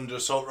sometimes they have under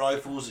assault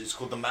rifles. It's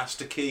called the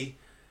master key.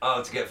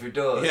 Oh, to get through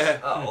doors? Yeah.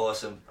 Oh,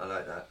 awesome. I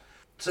like that.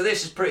 So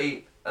this is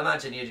pretty...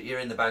 Imagine you're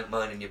in the bank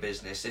minding your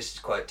business. This is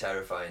quite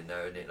terrifying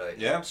now, isn't it? Like,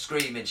 yeah.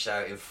 Screaming,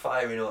 shouting,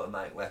 firing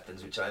automatic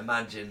weapons, which I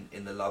imagine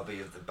in the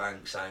lobby of the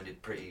bank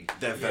sounded pretty...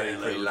 They're very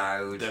pretty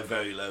loud. They're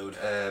very loud.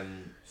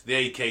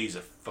 The AK is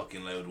a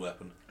fucking loud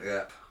weapon.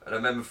 Yeah. And I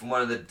remember from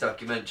one of the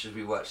documentaries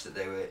we watched that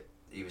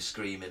he was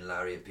screaming,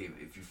 Larry, at people,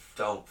 "If you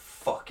don't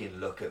fucking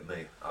look at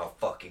me, I'll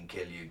fucking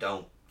kill you.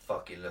 Don't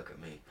fucking look at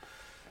me."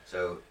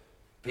 So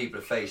people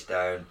are face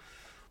down.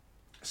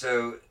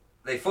 So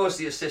they forced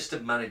the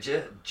assistant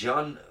manager,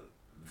 John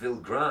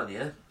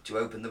Vilgrania, to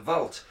open the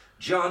vault.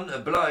 John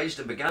obliged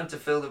and began to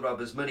fill the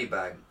robber's money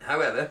bag.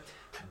 However,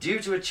 due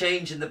to a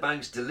change in the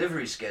bank's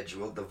delivery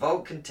schedule, the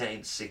vault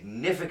contained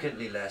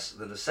significantly less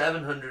than the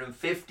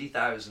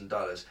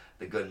 $750,000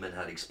 the gunman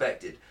had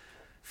expected.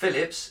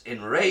 Phillips,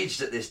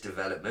 enraged at this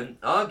development,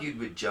 argued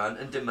with John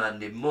and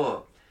demanded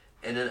more.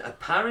 In an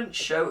apparent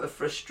show of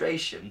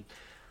frustration,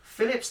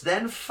 Phillips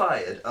then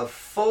fired a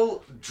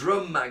full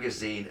drum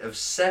magazine of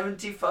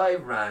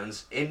 75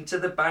 rounds into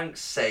the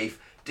bank's safe,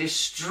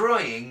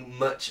 destroying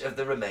much of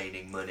the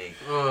remaining money.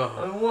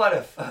 And what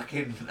a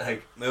fucking...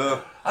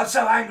 I'm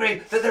so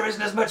angry that there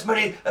isn't as much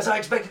money as I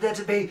expected there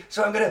to be,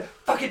 so I'm going to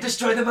fucking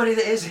destroy the money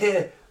that is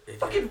here.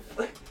 Fucking...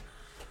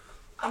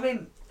 I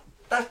mean,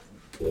 that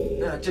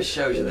just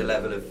shows you the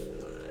level of...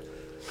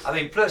 I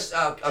mean, plus,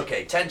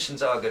 okay,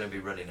 tensions are going to be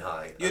running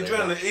high. Your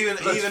adrenaline, even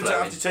to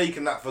after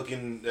taking that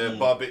fucking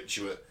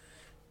barbiturate,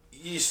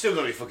 you're still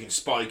going to be fucking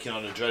spiking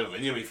on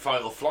adrenaline. You're going to be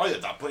fight or flight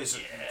at that point. It's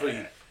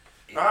pretty...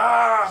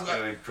 I've got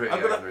a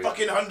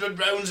fucking 100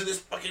 rounds in this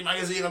fucking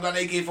magazine. I've got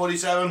an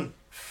AK-47.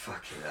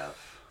 Fucking hell.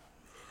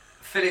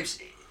 Phillips,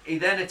 he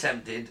then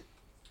attempted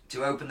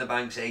to open the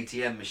bank's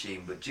ATM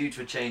machine, but due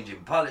to a change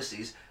in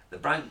policies, the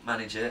branch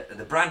manager,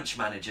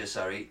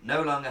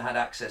 no longer had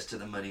access to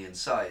the money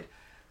inside.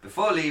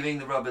 Before leaving,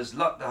 the robbers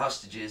locked the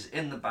hostages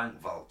in the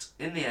bank vault.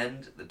 In the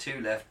end, the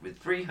two left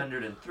with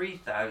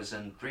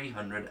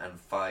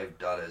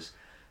 $303,305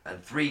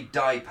 and 3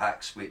 die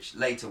packs, which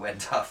later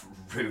went off,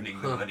 ruining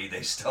the money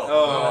they stole.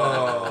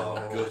 Oh,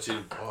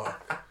 gutted.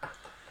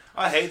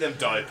 I hate them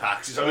die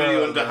packs. It's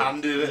really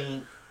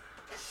underhanded.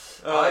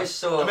 I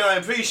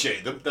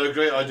appreciate them. They're a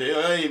great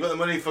idea. Hey, you've got the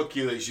money, fuck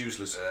you, it's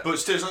useless. But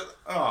still, it's like,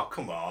 oh,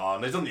 come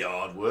on. They've done the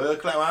hard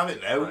work. Let them have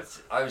it now.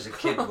 I was a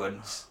kid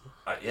once.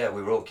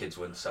 We were all kids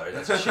once, sorry.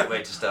 That's a shit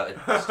way to start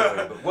a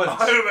story. But once...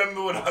 I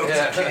remember when I was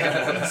a kid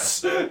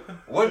once.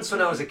 Once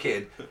when I was a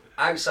kid,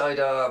 outside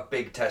our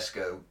big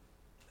Tesco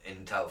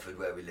in Telford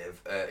where we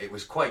live, it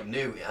was quite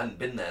new. It hadn't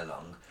been there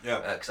long.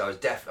 Yeah. Because I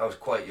was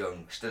quite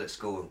young, still at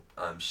school,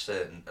 I'm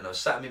certain. And I was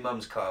sat in my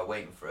mum's car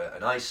waiting for her,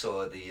 and I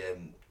saw the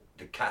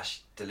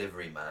cash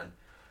delivery man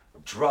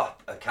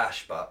drop a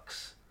cash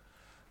box.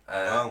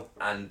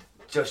 And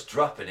just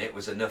dropping it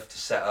was enough to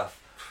set off.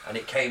 And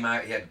it came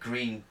out, he had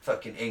green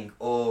fucking ink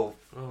all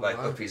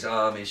up his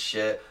arm, his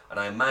shirt, and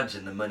I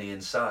imagine the money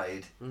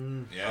inside.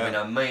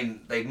 Yeah. I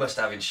mean, they must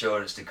have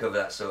insurance to cover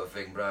that sort of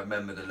thing, but I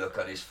remember the look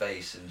on his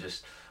face and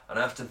I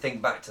have to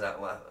think back to that.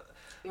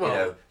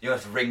 You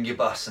have to ring your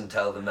boss and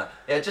tell them that.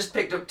 Yeah, just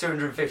picked up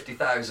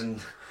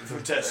 250,000 from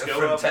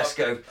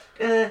Tesco.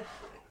 I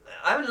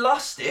haven't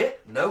lost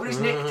it, nobody's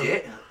nicked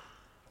it,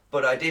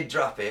 but I did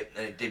drop it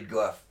and it did go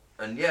off.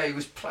 And yeah, he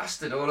was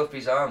plastered all up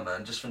his arm,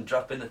 man, just from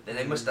dropping the thing.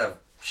 They must have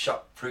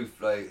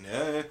shock-proof, like...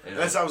 Yeah.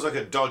 Unless that was like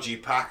a dodgy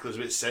pack that was a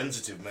bit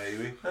sensitive,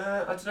 maybe.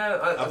 I don't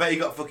know. I bet you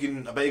got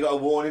a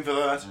warning for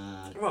that.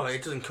 Well,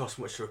 it doesn't cost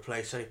much to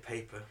replace, only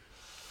paper.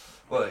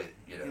 Well,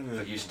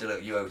 but you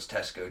owe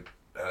Tesco,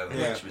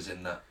 which was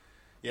in that.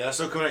 Yeah, that's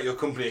not coming out your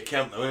company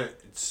account, though, isn't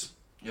it?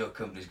 Your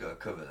company's got to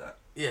cover that.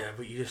 Yeah,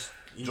 but you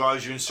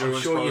drives your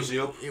insurance policy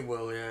up. It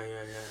will, yeah,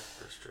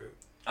 that's true.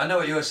 I know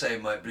what you're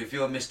saying, Mike, but if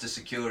you're Mr.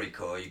 Security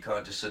Corps, you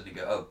can't just suddenly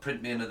go, oh,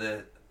 print me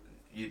another...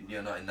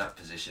 You're not in that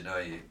position,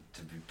 are you,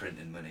 to be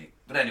printing money?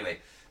 But anyway,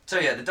 so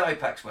yeah, the die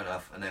packs went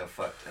off and they were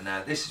fucked. And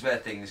now this is where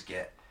things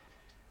get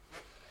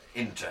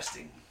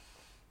interesting.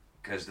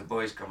 Because the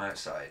boys come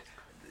outside.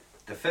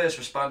 The first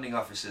responding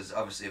officers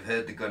obviously have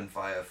heard the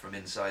gunfire from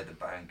inside the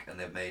bank and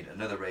they've made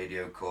another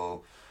radio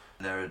call.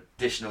 And there are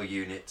additional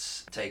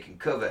units taking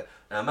cover.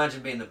 Now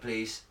imagine being the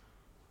police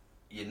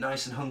you're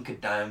nice and hunkered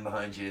down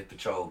behind your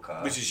patrol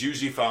car. Which is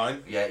usually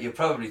fine. Yeah, you're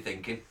probably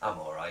thinking, I'm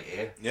alright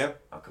here. Yeah.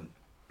 I can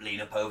lean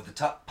up over the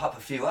top, pop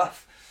a few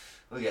off.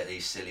 We'll get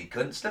these silly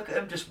cunts. Look at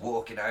them just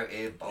walking out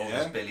here, bold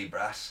as Billy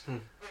Brass.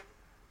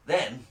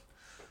 Then,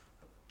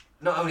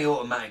 not only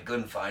automatic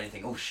gunfire, you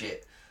think, oh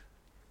shit,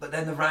 but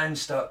then the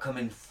rounds start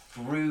coming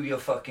through your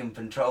fucking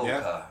patrol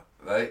car,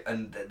 right?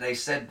 And they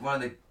said, one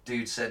of the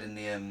dudes said in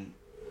the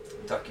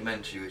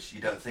documentary, which you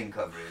don't think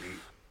of really,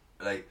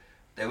 like,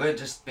 they weren't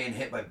just being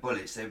hit by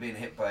bullets, they were being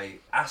hit by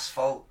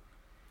asphalt.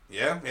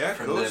 Yeah,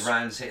 From of course. the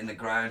rounds hitting the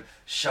ground,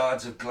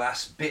 shards of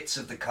glass, bits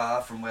of the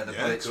car from where the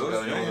bullets were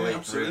going all the way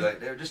through. Like,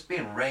 they were just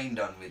being rained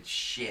on with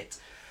shit.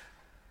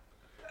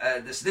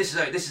 This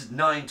is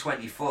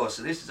 9:24,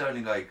 so this is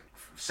only like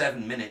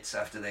 7 minutes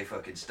after they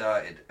fucking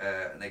started.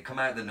 And they come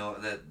out the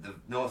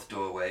north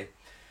doorway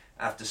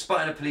after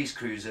spotting a police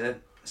cruiser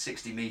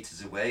 60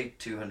 metres away,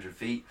 200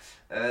 feet.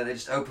 They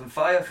just open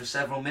fire for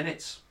several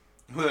minutes.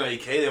 With an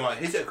AK, they might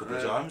hit it a couple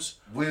of times.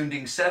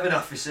 Wounding 7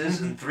 officers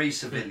and 3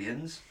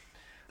 civilians.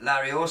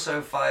 Larry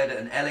also fired at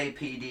an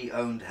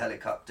LAPD-owned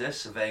helicopter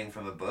surveying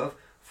from above,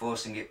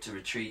 forcing it to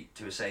retreat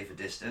to a safer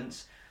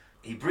distance.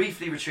 He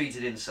briefly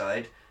retreated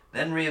inside,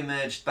 then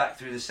re-emerged back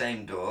through the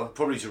same door.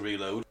 Probably to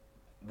reload.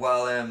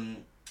 While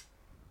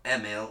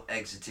Emil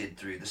exited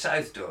through the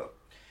south door.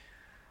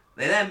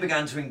 They then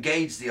began to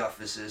engage the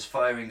officers,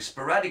 firing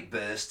sporadic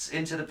bursts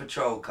into the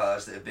patrol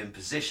cars that had been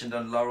positioned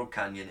on Laurel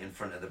Canyon in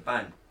front of the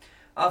bank.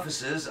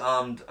 Officers,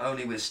 armed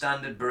only with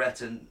standard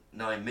Beretta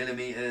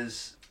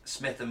 9mm,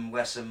 Smith &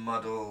 Wesson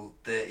model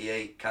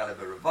 38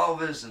 caliber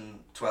revolvers and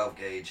 12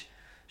 gauge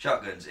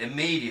shotguns,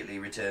 immediately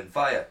returned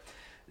fire.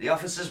 The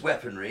officers'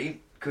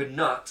 weaponry could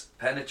not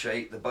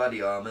penetrate the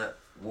body armour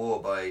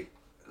worn by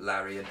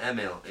Larry and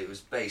Emil. It was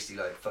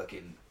basically like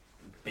fucking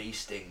bee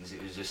stings.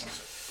 It was just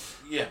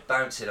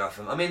bouncing off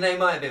them. I mean, they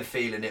might have been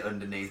feeling it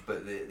underneath,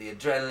 but the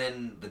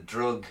adrenaline, the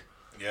drug,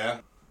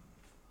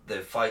 the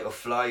fight or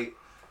flight,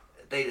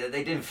 they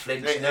didn't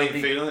flinch.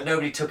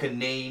 Nobody took a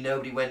knee.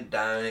 Nobody went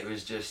down. It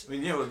was just. I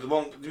mean, the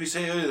one. Did we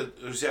say earlier?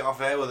 Did we say it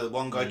off air where the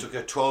one guy took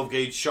a 12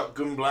 gauge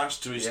shotgun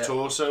blast to his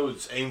torso?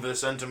 It's aimed for the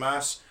centre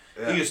mass.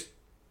 He just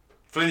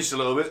flinched a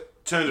little bit,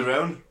 turned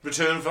around,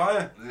 returned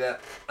fire. Yeah,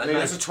 I mean,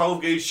 that's a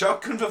 12 gauge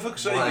shotgun for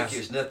fuck's sake. Like it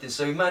was nothing.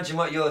 So imagine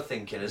what you're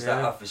thinking as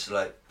that officer,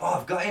 like, oh,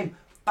 I've got him.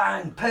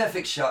 Bang,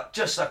 perfect shot,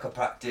 just like I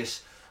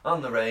practice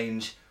on the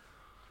range.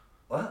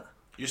 What?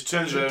 He just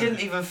turns He around. didn't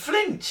even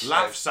flinch.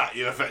 Laughs at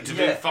you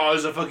effectively.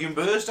 Fires a fucking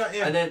burst at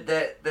you. And then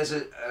there's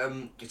a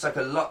it's like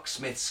a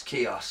locksmith's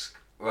kiosk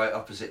right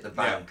opposite the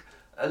bank.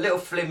 A little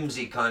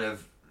flimsy kind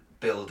of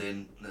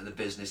building that the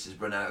business has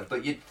run out of.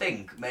 But you'd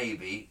think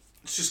maybe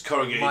it's just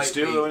corrugated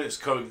steel, though, and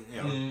it's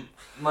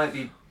might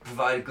be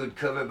provide a good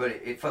cover, but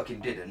it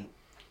fucking didn't.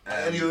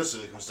 Any other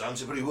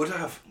circumstance, but he would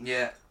have.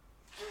 Yeah.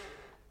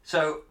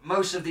 So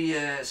most of the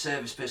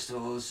service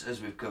pistols,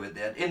 as we've covered,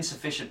 they had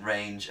insufficient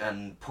range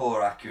and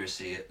poor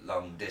accuracy at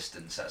long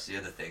distance. That's the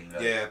other thing.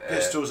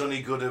 Pistols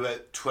only good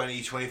about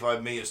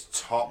 20-25 metres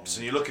tops,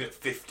 and you're looking at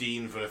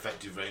 15 for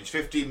effective range.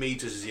 15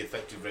 metres is the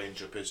effective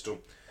range of a pistol.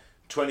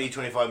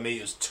 20-25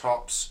 metres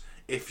tops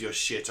if you're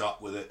shit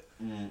up with it,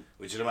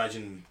 which I'd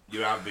imagine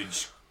your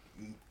average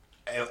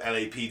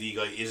LAPD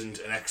guy isn't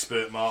an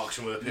expert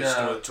marksman with a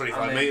pistol at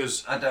 25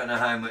 metres. I don't know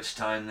how much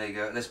time they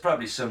go. There's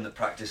probably some that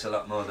practice a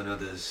lot more than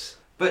others.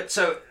 But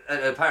so,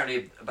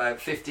 apparently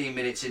about 15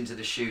 minutes into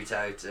the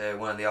shootout,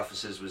 one of the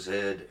officers was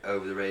heard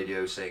over the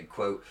radio saying,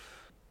 quote,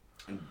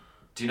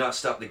 "Do not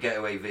stop the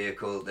getaway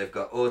vehicle. They've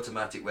got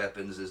automatic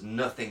weapons. There's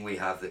nothing we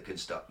have that can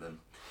stop them."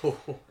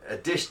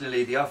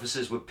 Additionally, the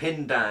officers were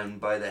pinned down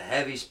by the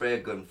heavy spray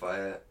of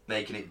gunfire,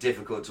 making it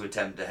difficult to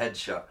attempt a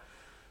headshot.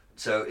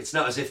 So it's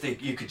not as if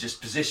you could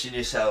just position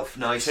yourself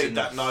nice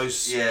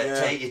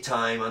take your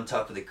time on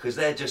top of it, because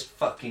they're just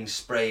fucking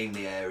spraying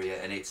the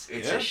area, and it's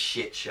a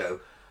shit show.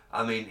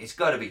 I mean, it's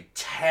got to be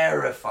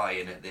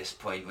terrifying at this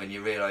point when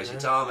you realise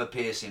it's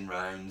armour-piercing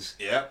rounds.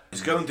 Yeah,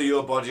 it's going through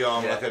your body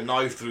armour like a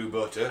knife through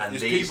butter. And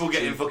there's people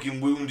getting fucking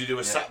wounded who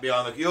are sat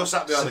behind you're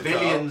sat behind the car.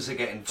 Civilians are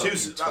getting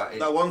fucking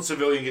that one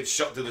civilian gets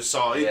shot to the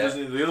side,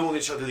 doesn't he? The other one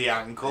gets shot to the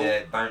ankle. Yeah,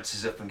 it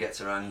bounces up and gets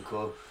her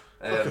ankle.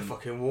 Like a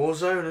fucking war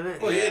zone, isn't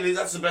it? Well, yeah,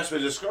 that's the best way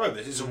to describe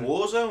this. It's a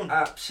war zone.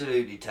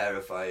 Absolutely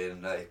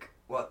terrifying. Like,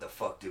 what the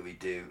fuck do we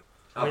do?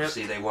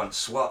 Obviously, they want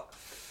SWAT,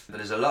 but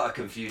there's a lot of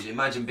confusion.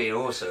 Imagine being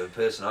also a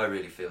person I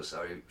really feel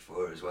sorry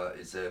for as well.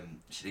 Is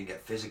she didn't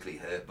get physically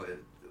hurt, but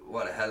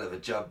what a hell of a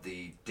job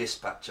the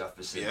dispatch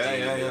officer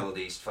dealing with all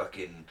these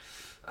fucking.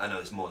 I know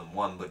it's more than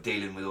one, but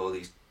dealing with all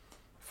these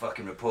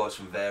fucking reports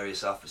from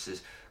various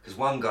officers. Because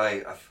one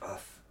guy,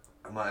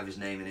 I might have his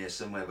name in here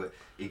somewhere, but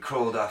he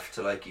crawled off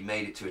to he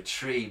made it to a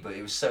tree, but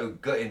it was so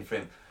gutting for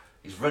him.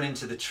 He's run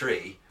into the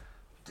tree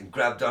and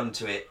grabbed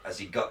onto it as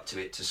he got to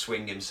it to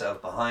swing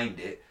himself behind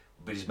it,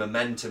 but his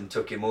momentum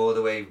took him all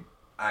the way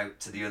out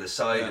to the other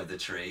side of the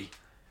tree,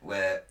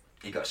 where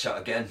he got shot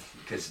again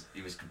because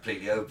he was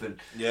completely open.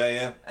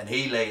 Yeah. And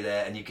he lay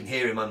there, and you can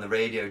hear him on the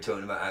radio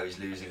talking about how he's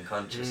losing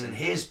conscious. And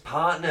his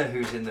partner,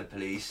 who's in the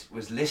police,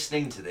 was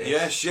listening to this.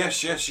 Yes.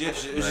 It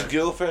was his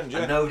girlfriend, yeah.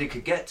 And nobody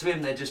could get to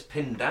him. They're just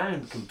pinned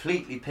down,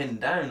 completely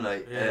pinned down.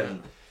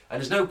 And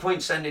there's no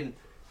point sending...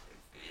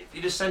 If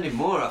you're just sending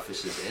more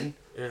officers in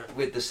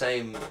with the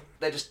same...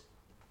 They're just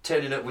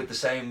turning up with the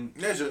same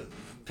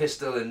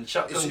pistol and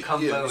shotgun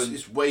combo. Yeah,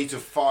 it's weight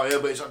of fire,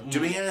 but it's not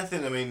doing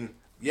anything. I mean,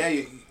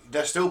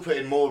 they're still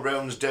putting more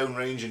rounds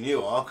downrange than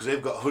you are because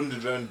they've got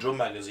 100-round drum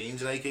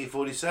magazines and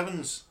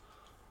AK-47s.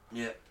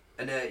 Yeah,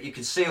 and you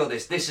can see all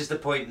this. This is the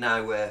point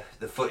now where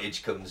the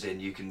footage comes in.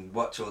 You can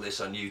watch all this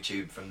on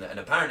YouTube from there. And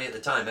apparently at the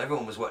time,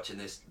 everyone was watching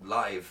this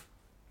live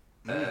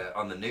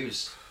on the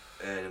news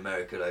in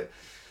America.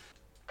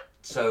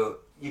 So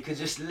you could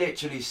just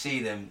literally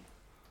see them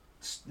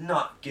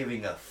not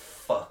giving a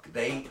fuck.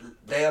 They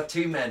are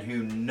two men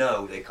who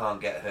know they can't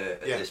get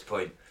hurt at this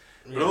point.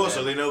 But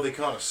also they know they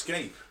can't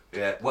escape.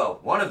 Yeah, well,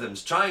 one of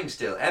them's trying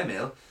still.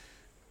 Emil,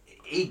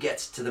 he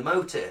gets to the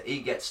motor. He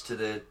gets to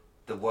the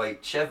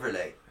white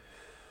Chevrolet.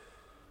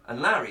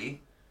 And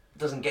Larry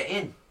doesn't get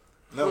in.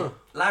 No.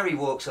 Larry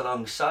walks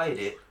alongside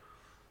it,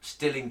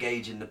 still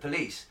engaging the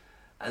police.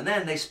 And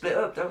then they split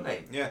up, don't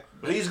they? Yeah,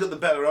 but he's got the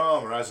better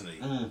armour, hasn't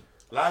he?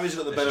 Larry's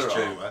got the better is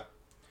true. armour.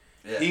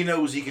 Yeah. He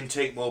knows he can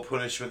take more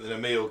punishment than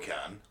Emil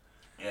can.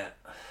 Yeah.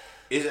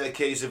 Is it a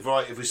case of,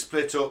 right, if we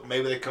split up,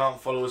 maybe they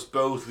can't follow us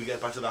both, we get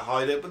back to the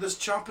hideout, but there's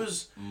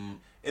choppers.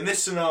 In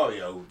this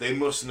scenario, they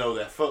must know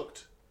they're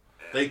fucked.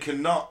 They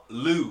cannot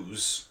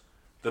lose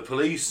the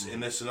police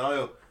in this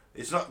scenario.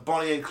 It's not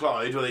Bonnie and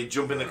Clyde where they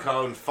jump in the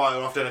car and fire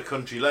off down a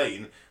country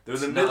lane. They're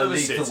in the middle of a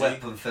city. Not a lethal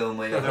weapon film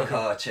where you have a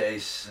car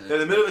chase. They're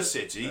in the middle of a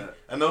city,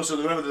 and also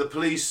remember the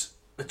police...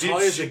 The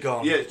tyres are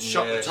gone. Yeah,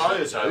 shot the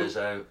tyres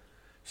out.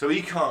 So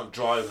he can't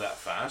drive that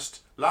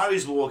fast.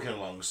 Larry's walking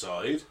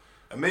alongside.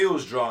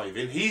 Emil's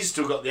driving. He's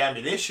still got the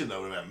ammunition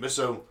though, remember?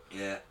 So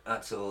yeah,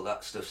 that's all.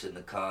 That stuff's in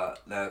the car.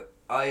 Now,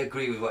 I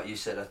agree with what you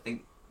said. I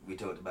think we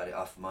talked about it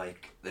off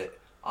mic. That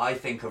I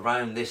think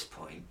around this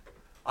point,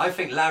 I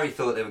think Larry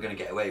thought they were going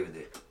to get away with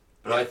it.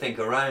 But I think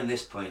around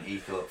this point he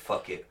thought,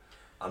 fuck it,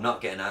 I'm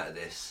not getting out of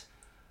this.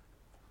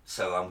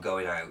 So I'm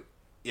going out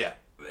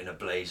in a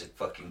blaze of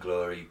fucking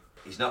glory.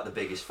 He's not the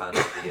biggest fan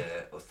of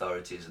the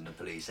authorities and the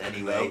police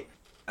anyway.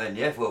 No. And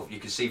well, you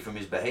can see from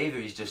his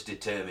behaviour he's just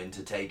determined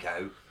to take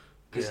out.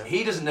 Because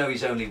he doesn't know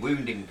he's only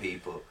wounding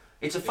people.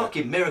 It's a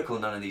fucking miracle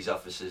none of these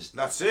officers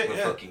were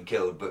fucking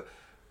killed. But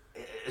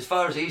as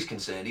far as he's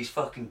concerned, he's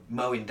fucking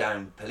mowing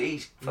down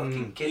police,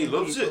 fucking killing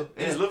people. He loves it.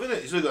 He's loving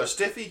it. He's got a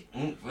stiffy.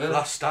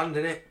 Last stand,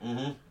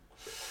 innit?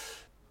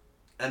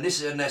 And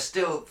they're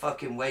still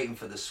fucking waiting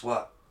for the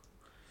SWAT.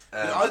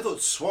 I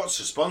thought SWAT's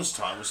response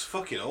time was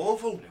fucking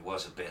awful. It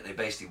was a bit. They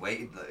basically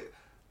waited.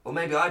 Or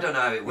maybe I don't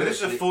know how it works.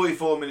 This was a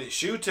 44-minute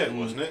shootout,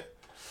 wasn't it?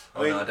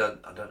 I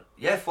don't.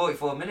 Yeah,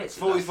 44 minutes.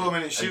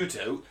 44-minute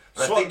shootout.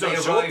 SWAT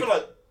don't show up for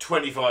like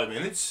 25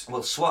 minutes.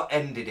 Well, SWAT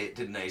ended it,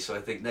 didn't they? So I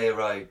think they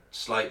arrived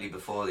slightly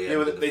before the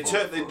end. Yeah,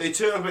 they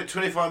turn up about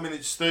 25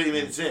 minutes, 30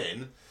 minutes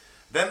in.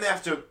 Then they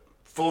have to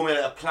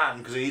formulate a plan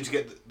because they need to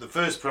get the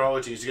first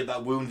priority is to get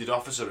that wounded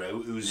officer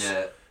out who's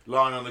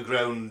lying on the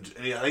ground.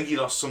 And I think he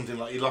lost something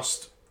like he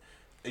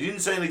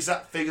didn't say an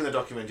exact figure in the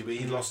documentary, but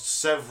he lost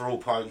several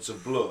pints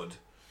of blood.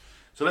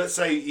 So let's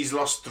say he's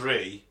lost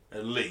 3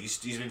 at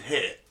least. He's been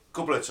hit a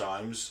couple of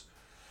times.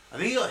 I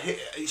think he got hit.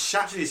 He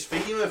shattered his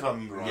femur, if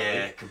I'm right.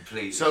 Yeah,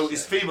 completely. So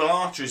his femoral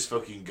artery's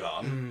fucking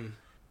gone.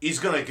 He's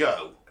gonna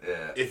go.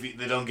 Yeah. If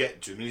they don't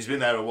get to him, and he's been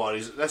there a while.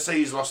 Let's say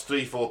he's lost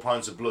 3-4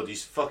 pints of blood.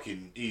 He's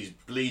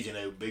bleeding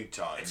out big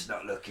time. It's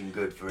not looking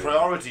good for him.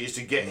 Priority is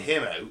to get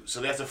him out, so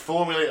they have to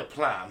formulate a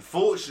plan.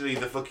 Fortunately,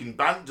 the fucking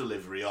bank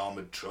delivery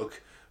armoured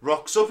truck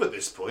rocks up at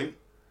this point.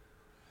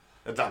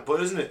 At that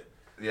point, isn't it?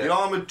 Yeah. The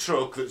armoured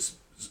truck that's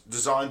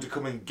designed to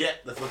come and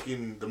get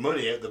the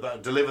money out the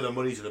bank, deliver the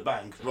money to the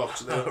bank,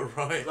 rocks there.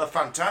 Right. That's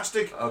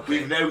fantastic. Okay.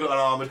 We've now got an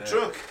armoured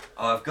truck.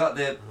 I've got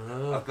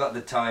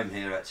the time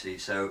here actually.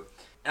 So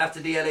after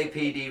the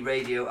LAPD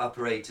radio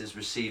operators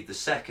received the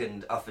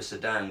second officer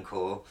down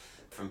call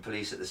from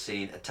police at the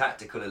scene, a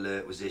tactical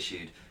alert was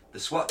issued. The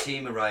SWAT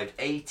team arrived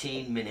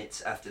 18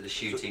 minutes after the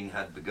shooting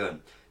had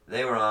begun.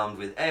 They were armed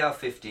with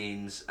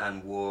AR-15s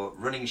and wore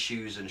running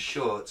shoes and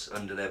shorts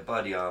under their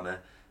body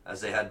armour, as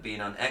they had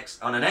been on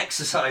an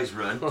exercise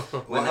run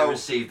when they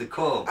received the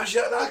call.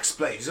 Actually, that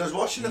explains. I was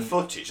watching the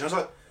footage and I was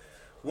like,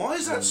 why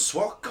is that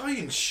SWAT guy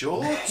in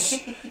shorts?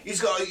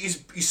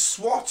 he's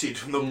swatted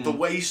from the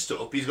waist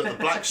up. He's got the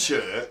black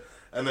shirt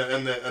and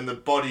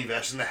the body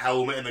vest and the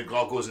helmet and the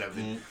goggles and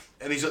everything.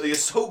 And he's got the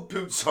assault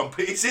boots on,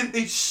 but he's in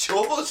these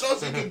shorts. I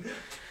was thinking,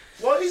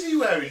 why is he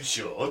wearing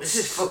shorts?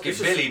 This is fucking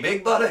Billy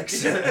Big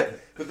Bollocks.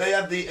 But they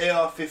had the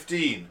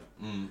AR-15.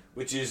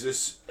 Which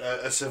is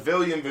a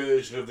civilian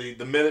version of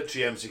the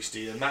military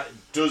M16, and that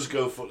goes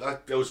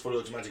fully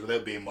automatic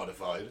without being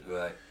modified.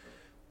 Right.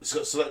 It's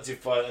got selective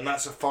fire, and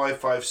that's a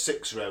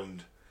 5.56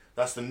 round.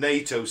 That's the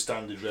NATO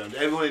standard round.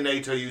 Everyone in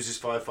NATO uses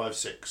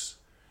 5.56,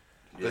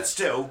 but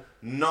still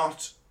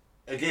not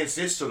against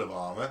this sort of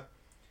armour,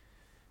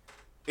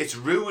 it's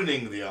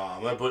ruining the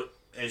armour, but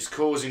it's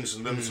causing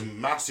some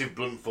massive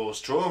blunt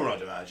force trauma,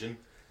 I'd imagine.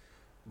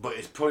 But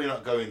it's probably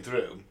not going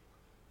through.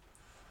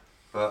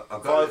 But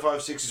I've got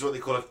 5.56 is what they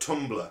call a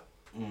tumbler.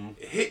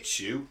 It hits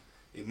you,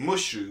 it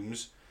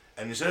mushrooms,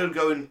 and instead of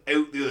going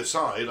out the other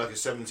side like a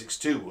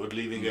 7.62 would,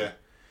 leaving a...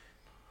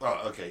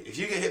 Oh, okay. If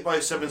you get hit by a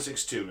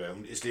 7.62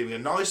 round, it's leaving a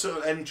nice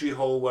little entry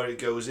hole where it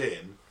goes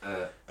in,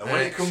 and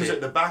when it comes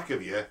at the back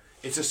of you,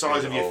 it's the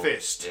size of your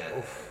fist.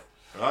 Yeah.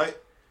 Right?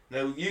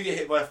 Now, you get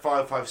hit by a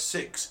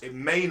 5.56, it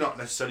may not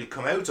necessarily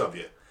come out of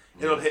you.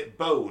 It'll hit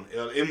bone,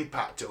 it'll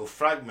impact, it'll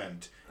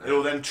fragment,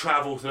 it'll then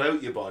travel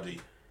throughout your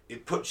body.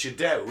 It puts you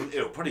down,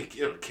 it'll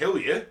kill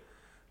you,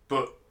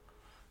 but...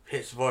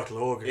 Hits vital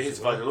organs. It hits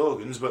vital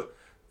organs, but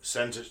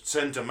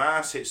centre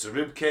mass hits the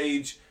rib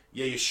cage.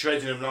 Yeah, you're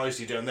shredding them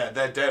nicely down there.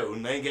 They're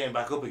down, they ain't getting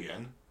back up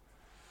again.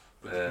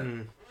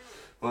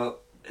 Well,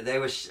 they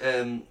were.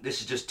 This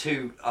is just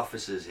 2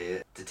 officers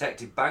here.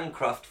 Detective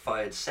Bancroft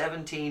fired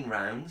 17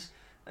 rounds,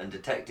 and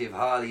Detective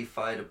Harley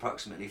fired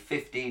approximately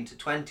 15 to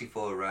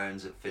 24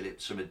 rounds at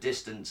Phillips from a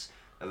distance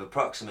of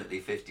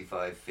approximately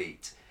 55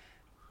 feet.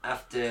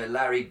 After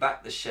Emil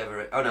backed the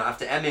Chevrolet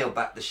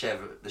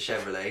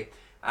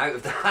out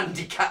of the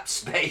handicapped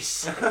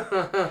space.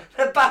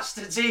 The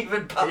bastards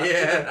even parked in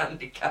an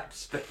handicapped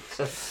space.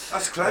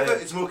 That's clever.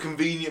 It's more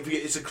convenient for you.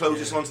 It's the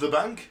closest one to the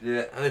bank.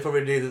 Yeah. And they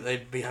probably knew that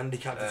they'd be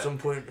handicapped at some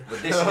point.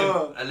 But this is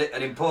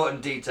an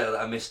important detail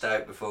that I missed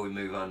out before we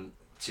move on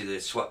to the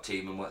SWAT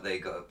team and what they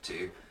got up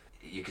to.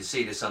 You can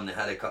see this on the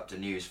helicopter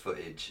news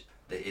footage.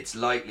 That it's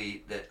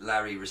likely that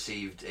Larry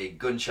received a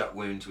gunshot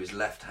wound to his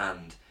left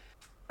hand,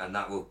 and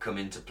that will come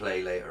into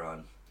play later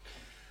on.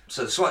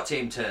 So the SWAT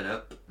team turn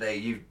up.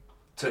 You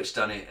touched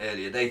on it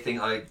earlier. They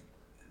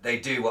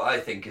do what I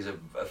think is a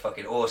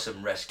fucking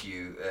awesome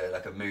rescue,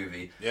 like a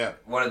movie. Yeah.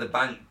 One of the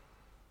bank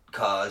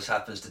cars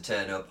happens to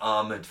turn up,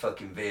 armoured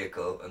fucking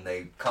vehicle, and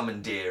they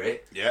commandeer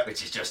it. Yeah.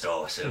 Which is just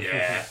awesome.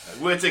 Yeah.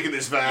 We're taking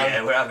this van.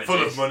 Yeah, we're having full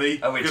this. of money.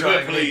 And we're Good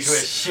driving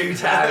police. into a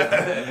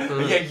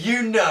shootout. Yeah,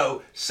 you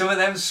know, some of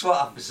them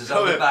SWAT officers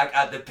on the back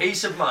had the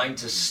peace of mind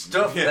to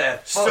stuff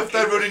their stuff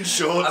their running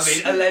shorts.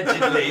 I mean,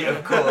 allegedly,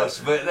 of course,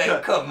 but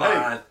then come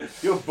on.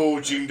 You're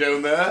bulging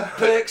down there.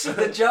 Perks of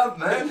the job,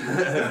 man.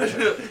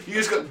 You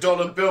just got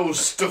dollar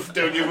bills stuffed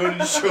down your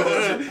running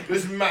shorts.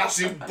 This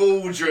massive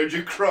bulge around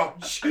your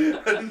crotch,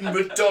 and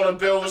with dollar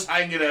bills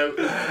hanging out.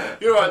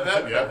 You're right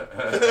there, yeah.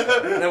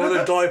 And then one of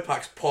the dye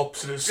packs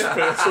pops and it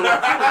spurts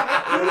up.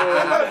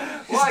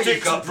 Why you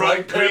got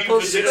bright purple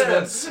for 6 sperm?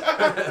 months.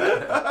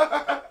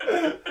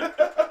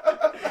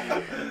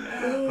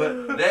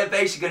 But they're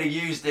basically going to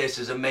use this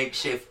as a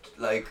makeshift,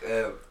 like,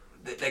 they're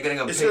going to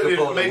go It's pick going up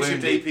to all be the a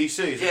makeshift wounded. APC,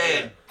 isn't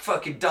Yeah, it?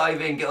 fucking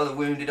dive in, get all the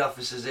wounded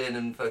officers in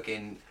and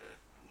fucking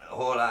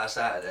haul ass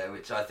out of there,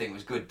 which I think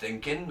was good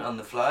thinking on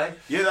the fly.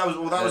 Yeah,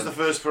 that was the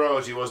first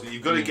priority, wasn't it?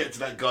 You've got to get to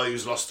that guy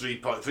who's lost 4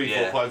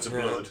 pints of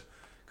blood.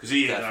 Because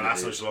he ain't going to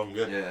last much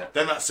longer. Yeah.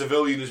 Then that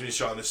civilian who's been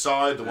shot in the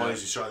side, the one who's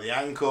been shot in the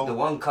ankle. The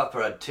one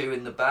copper had 2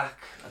 in the back.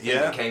 I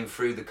think he came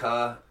through the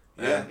car.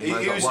 Yeah, he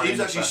was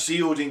actually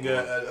shielding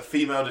a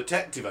female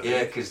detective, I think.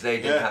 Yeah, because they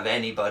didn't have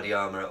any body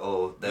armour at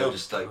all. They were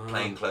just like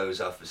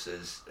plainclothes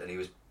officers, and he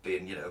was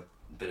being, a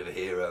bit of a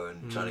hero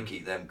and trying to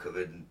keep them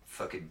covered, and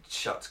fucking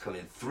shots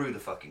coming through the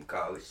fucking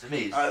car, which to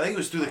me is... I think it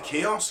was through the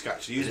kiosk,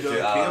 actually. He was behind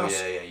the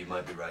kiosk. Yeah, you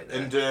might be right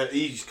there. And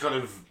he kind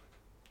of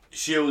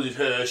shielded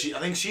her. I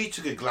think she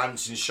took a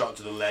glancing shot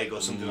to the leg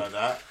or something like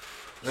that.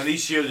 And then he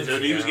shielded her,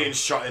 and he was getting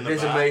shot in the back.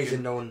 It's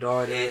amazing no one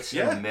died. It's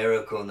a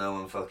miracle no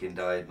one fucking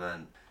died,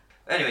 man.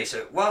 Anyway,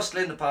 so while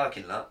still in the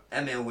parking lot,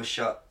 Emil was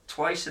shot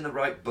twice in the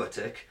right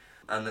buttock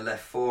and the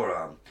left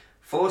forearm,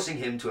 forcing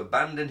him to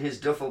abandon his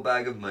duffel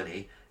bag of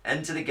money,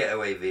 enter the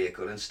getaway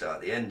vehicle and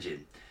start the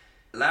engine.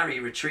 Larry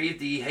retrieved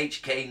the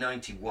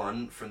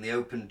HK-91 from the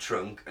open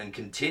trunk and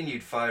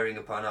continued firing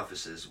upon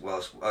officers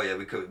whilst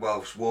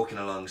walking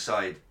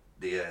alongside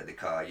the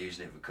car,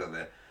 using it for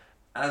cover.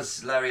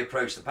 As Larry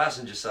approached the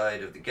passenger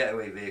side of the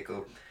getaway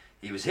vehicle,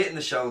 he was hit in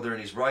the shoulder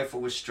and his rifle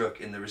was struck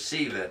in the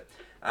receiver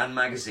and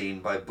magazine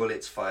by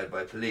bullets fired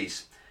by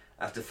police.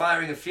 After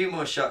firing a few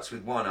more shots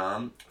with one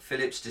arm,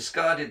 Phillips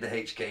discarded the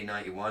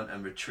HK-91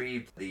 and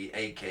retrieved the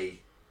AK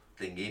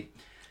thingy.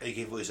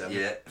 AK-47.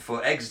 Yeah,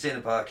 for exiting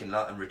the parking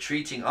lot and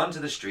retreating onto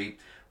the street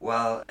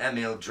while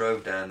Emil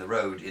drove down the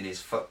road in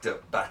his fucked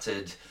up,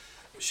 battered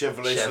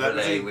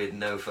Chevrolet with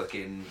no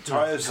fucking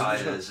tyres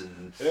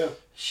and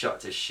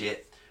shot to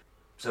shit.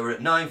 So we're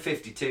at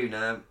 9:52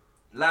 now.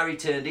 Larry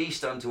turned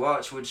east onto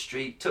Archwood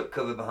Street, took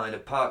cover behind a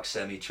parked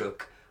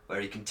semi-truck, where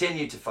he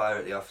continued to fire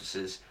at the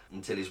officers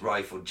until his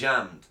rifle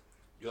jammed.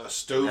 You got a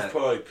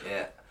stovepipe.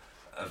 Yeah.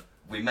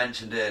 We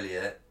mentioned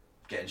earlier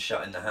getting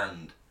shot in the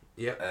hand.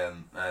 Yep.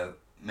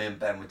 Me and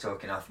Ben were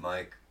talking off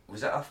mic.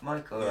 Was that off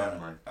mic or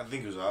on mic? I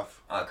think it was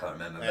off. I can't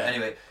remember. Yeah. But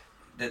anyway,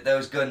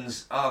 those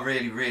guns are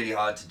really, really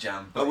hard to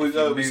jam. But we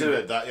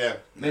said that, yeah.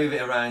 Move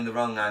it around the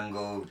wrong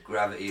angle,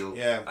 gravity will...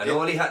 Yeah. And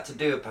all he had to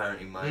do,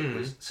 apparently, Mike,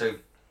 was... So,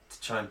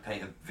 to try and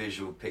paint a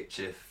visual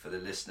picture for the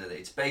listener, that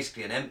it's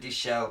basically an empty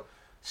shell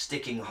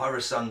sticking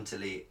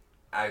horizontally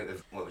out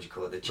of, what would you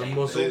call it, the chain?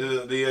 muzzle?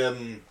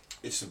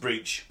 It's the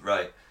breech.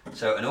 Right.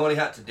 So, and all he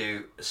had to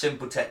do, a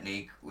simple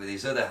technique, with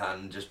his other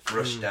hand, just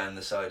brush down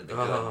the side of the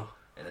gun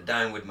in a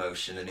downward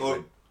motion, and it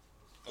would...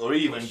 Or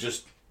even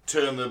just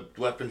turn the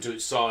weapon to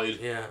its side,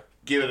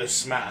 give it a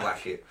smack,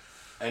 whack it.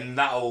 And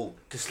that'll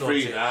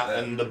free that,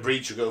 and the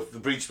breech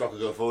block will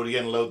go forward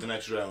again, load the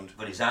next round.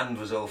 But his hand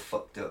was all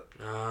fucked up,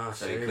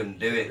 so he couldn't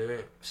do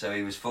it. So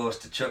he was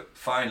forced to chuck.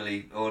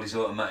 Finally, all his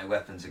automatic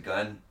weapons are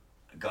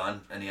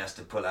gone, and he has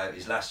to pull out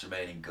his last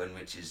remaining gun,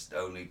 which is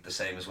only the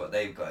same as what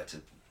they've got. It's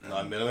a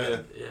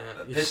 9mm. Yeah,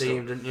 you see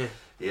him, didn't you?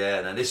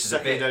 Yeah, now this is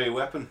secondary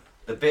weapon.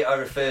 The bit I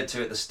referred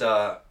to at the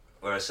start,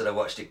 where I said I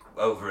watched it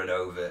over and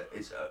over.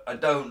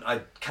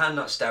 I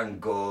cannot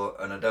stand gore,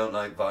 and I don't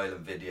like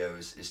violent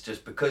videos. It's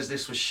just because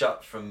this was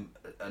shot from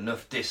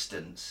enough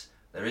distance,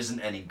 there isn't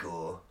any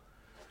gore.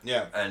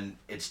 Yeah. And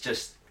it's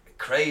just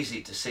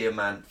crazy to see a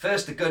man.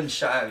 First, the gun's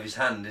shot out of his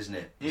hand, isn't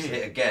it? He's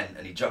hit again,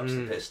 and he drops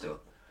the pistol.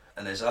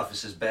 And there's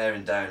officers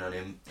bearing down on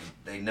him.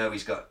 They know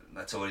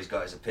that's all he's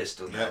got is a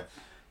pistol now. Yeah.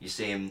 You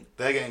see him.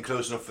 They're getting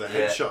close enough for the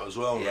headshot as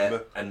well.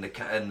 Remember? And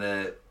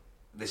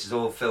this is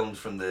all filmed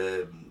from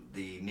the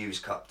news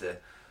copter,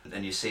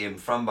 and you see him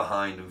from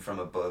behind and from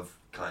above.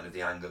 Kind of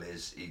the angle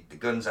is the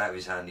gun's out of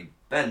his hand. He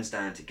bends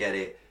down to get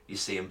it. You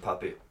see him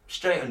pop it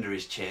straight under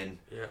his chin.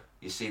 Yeah.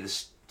 You see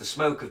the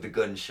smoke of the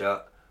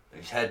gunshot.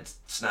 His head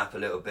snap a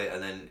little bit,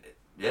 and then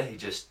he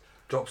just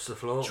drops to the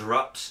floor.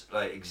 Drops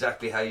like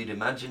exactly how you'd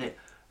imagine it.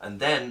 And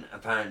then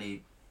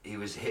apparently he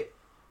was hit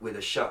with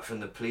a shot from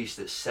the police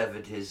that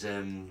severed his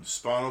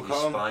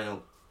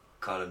spinal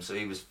column. So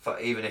he was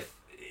even if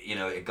it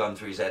had gone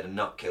through his head and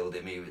not killed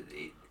him,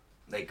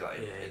 they got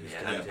him.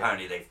 And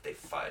apparently they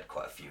fired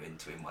quite a few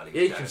into him while he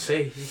was you can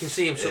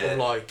see him sort of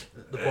like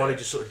the body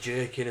just sort of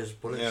jerking as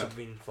bullets have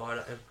been fired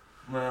at him.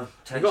 Well,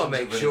 you've got to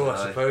make sure,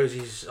 I suppose,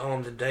 he's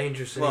armed and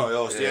dangerous.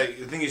 Well, the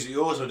thing is,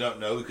 you also don't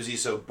know, because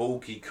he's so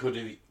bulky, could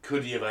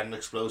he have had an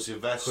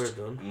explosive vest? Could have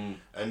done.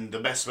 And the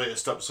best way to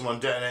stop someone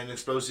detonating an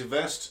explosive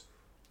vest,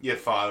 you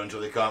fire until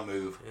they can't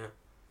move. Yeah.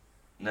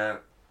 Now,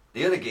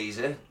 the other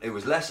geezer, who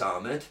was less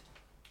armoured,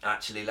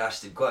 actually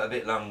lasted quite a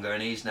bit longer,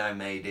 and he's now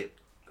made it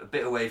a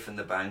bit away from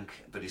the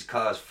bank, but his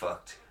car's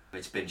fucked.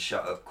 It's been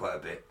shot up quite a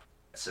bit,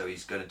 so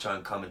he's going to try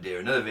and commandeer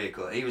another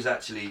vehicle. He was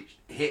actually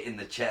hit in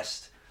the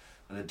chest,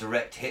 and a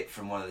direct hit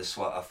from one of the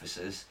SWAT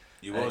officers.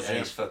 And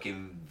his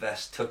fucking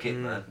vest took it,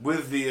 man.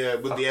 With the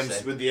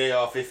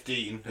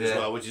AR-15 as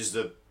well, which is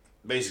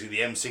basically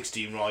the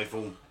M16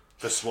 rifle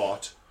for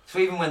SWAT. So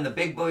even when the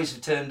big boys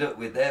have turned up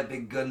with their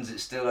big guns,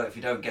 it's still like, if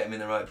you don't get them in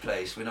the right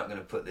place, we're not going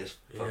to put this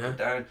fucker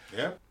down.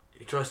 Yeah.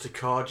 He tries to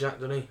carjack,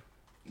 doesn't he?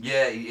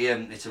 Yeah,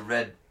 it's a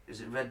red.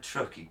 Is it red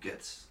truck he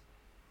gets?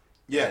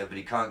 Yeah. But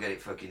he can't get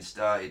it fucking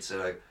started.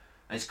 So and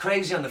it's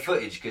crazy on the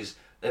footage because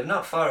they're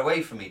not far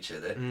away from each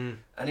other,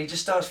 and he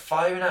just starts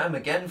firing at him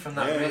again from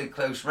that really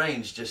close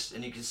range.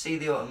 And you can see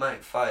the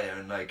automatic fire,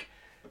 and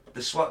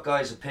the SWAT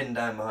guys are pinned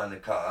down behind the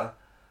car,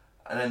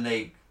 and then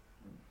they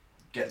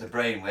get the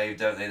brainwave,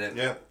 don't they?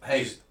 That,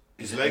 hey,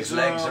 his legs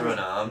are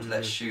unarmed.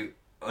 Let's shoot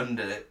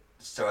under it.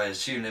 So I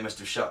assume they must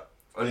have shot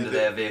under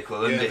their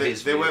vehicle,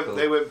 his vehicle.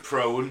 They went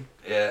prone.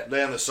 Yeah.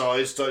 Lay on the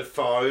side, started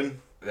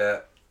firing.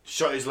 Yeah.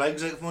 Shot his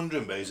legs out from under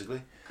him,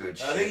 basically. Good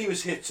shit. I think he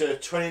was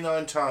hit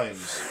 29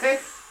 times.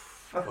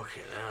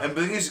 Fucking hell. And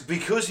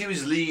because he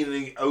was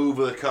leaning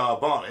over the car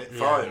bonnet,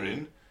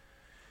 firing,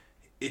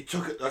 it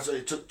took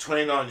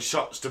 29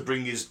 shots to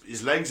bring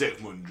his legs out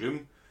from under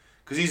him.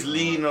 Because he's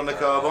leaning on the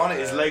car bonnet,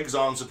 his legs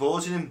aren't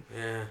supporting him.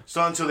 Yeah. It's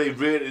not until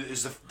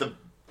the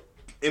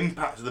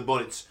impact of the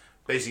bullets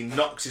basically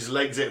knocks his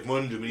legs out from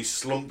under him and he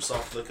slumps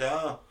off the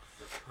car.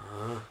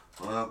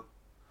 Well,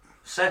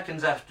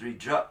 seconds after he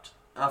dropped,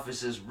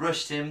 officers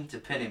rushed him to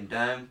pin him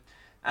down.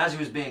 As he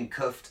was being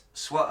cuffed,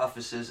 SWAT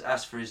officers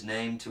asked for his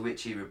name, to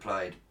which he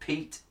replied,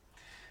 Pete.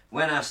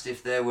 When asked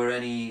if there were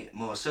any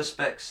more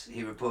suspects,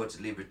 he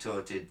reportedly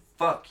retorted,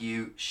 "Fuck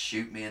you,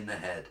 shoot me in the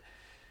head."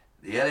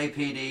 The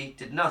LAPD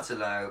did not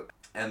allow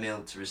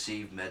Emil to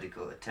receive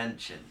medical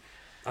attention.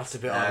 That's a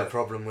bit I have a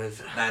problem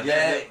with. Now,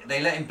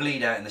 they let him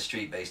bleed out in the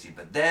street, basically,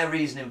 but their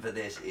reasoning for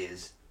this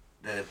is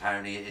that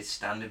apparently it's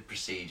standard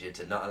procedure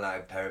to not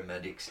allow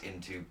paramedics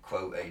into,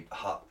 quote, a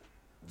hot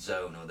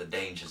zone or the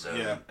danger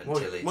zone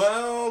until it's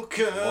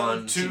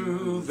welcome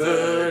to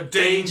the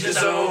danger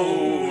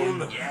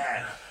zone.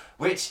 Yeah,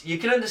 which you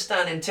can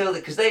understand until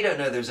because they don't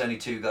know there was only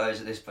two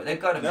guys at this point.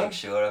 They've got to make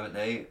sure, haven't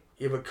they?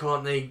 Yeah, but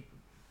can't they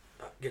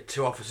get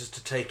two officers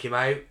to take him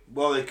out?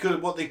 Well, they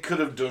could. What they could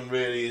have done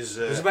really is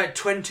there's about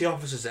 20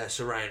 officers there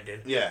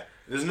surrounding. Yeah,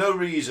 there's no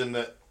reason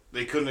that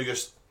they couldn't have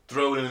just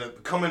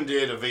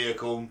commandeered a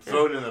vehicle,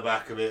 thrown in the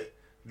back of it,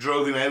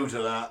 drove him out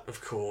of that. Of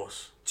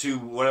course. To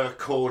whatever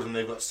cordon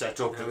they've got set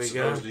up that's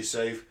supposedly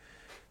safe.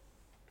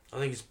 I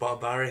think it's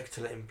barbaric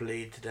to let him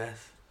bleed to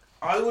death.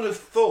 I would have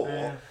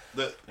thought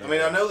that... I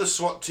mean, I know the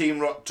SWAT team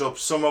rocked up,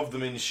 some of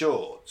them in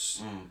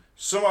shorts.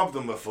 Some of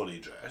them were fully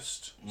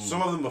dressed.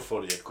 Some of them were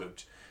fully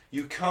equipped.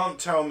 You can't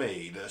tell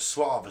me that a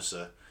SWAT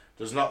officer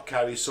does not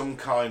carry some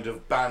kind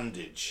of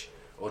bandage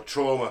or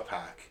trauma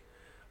pack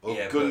or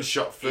Yeah,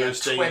 gunshot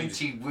first he aid. had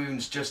 20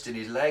 wounds just in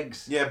his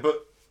legs. Yeah,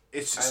 but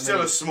it's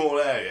still a small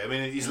area. I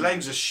mean, his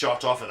legs are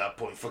shot off at that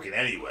point, fucking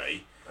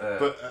anyway.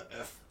 But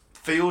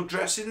field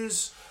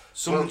dressings,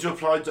 something to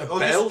apply to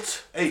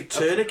belt,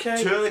 tourniquet.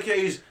 Tourniquet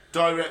is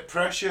direct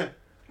pressure.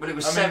 But it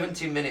was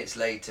 70 minutes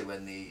later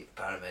when the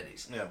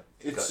paramedics got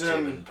to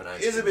him and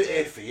pronounced it's a him bit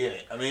dead. iffy, isn't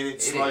it? I mean,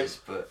 it's It like, is,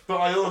 but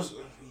I also.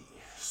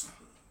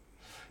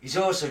 he's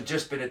also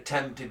just been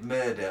attempted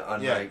murder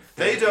on like.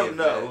 They 30 don't of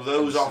know the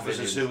those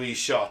officers civilians. who he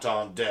shot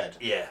aren't dead.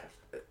 Yeah.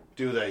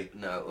 Do they?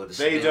 No, or the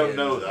They don't civilians.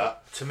 know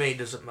that. To me, it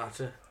doesn't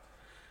matter.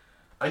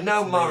 I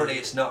know morally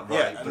it's not right,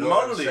 Yeah, but and all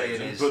I'm morally, saying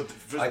it is, isn't,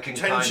 but I can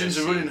tensions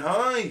are kinda running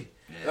high.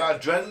 Yeah.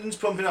 That adrenaline's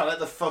pumping out. Let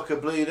the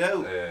fucker bleed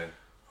out.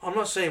 I'm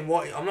not saying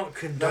what. I'm not No,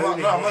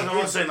 condoning. I'm what he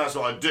not did. saying that's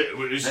what I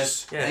do. It's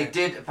just Yeah. They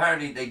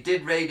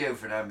did radio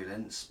for an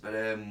ambulance, but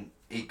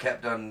he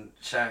kept on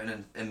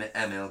shouting, and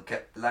Emil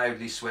kept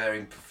loudly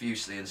swearing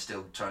profusely and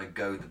still trying to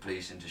goad the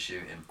police into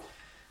shooting.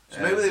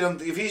 so maybe they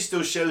don't. If he's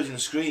still shouting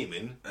and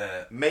screaming,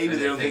 maybe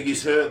they don't think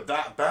he's hurt. hurt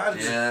that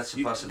bad. Yeah, that's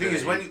a possibility. The thing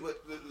is, when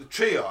the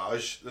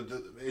triage,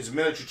 it's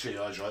military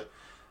triage, right?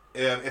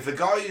 If the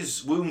guy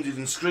is wounded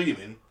and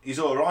screaming, he's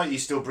all right.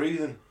 He's still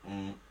breathing.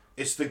 Mm.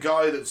 It's the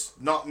guy that's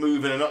not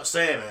moving and not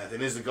saying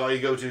anything is the guy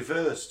you go to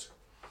first.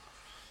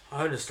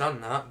 I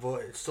understand that,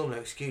 but it's still no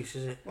excuse,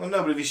 is it? Well,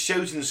 no, but if he's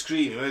shouting and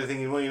screaming, they're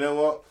thinking, well, you know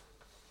what?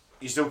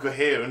 He's still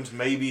coherent.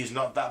 Maybe he's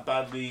not that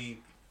badly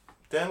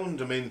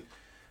downed. I mean,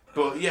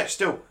 but yeah,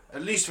 still,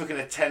 at least we can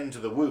attend to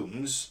the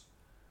wounds.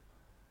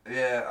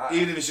 Yeah.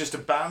 Even if it's just a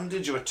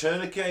bandage or a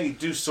tourniquet, you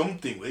do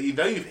something with it. You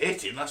know you've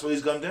hit him. That's why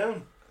he's gone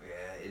down.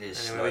 Yeah, it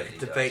is. Anyway, we slightly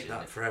could debate dodgy, that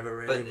isn't it? forever,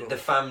 really. But the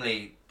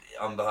family,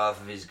 on behalf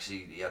of his, because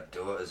he had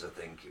daughters, I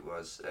think it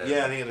was.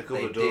 Yeah, I think he had a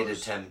couple of daughters. They did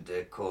attempt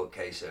a court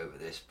case over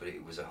this, but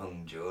it was a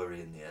hung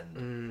jury in the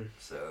end.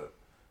 So,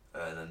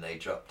 and then they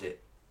dropped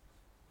it,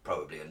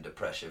 probably under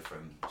pressure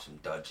from some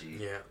dodgy.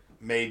 Yeah.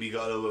 Maybe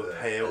got a little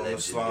payout on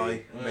the sly.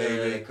 Allegedly. Maybe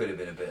There could have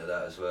been a bit of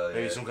that as well.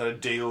 maybe Yeah. some kind of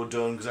deal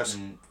done, because that's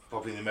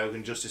probably the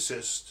American justice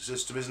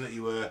system, isn't it?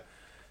 You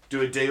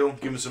do a deal,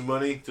 give him some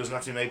money, doesn't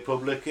have to be made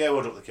public. Yeah,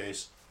 we'll drop the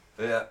case.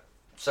 Yeah.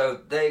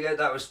 So there you go.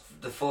 That was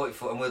the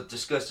 40-foot, and we'll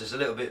discuss this a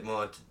little bit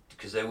more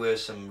because there were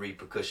some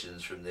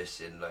repercussions from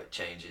this in like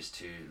changes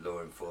to law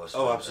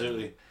enforcement. Oh,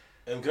 absolutely.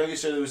 And can I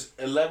just say there was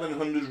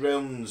 1,100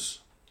 rounds.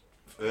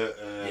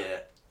 Yeah.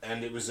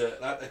 And it was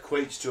that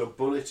equates to a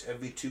bullet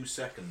every 2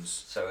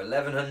 seconds. So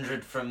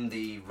 1,100 from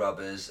the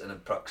robbers and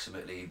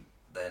approximately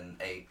then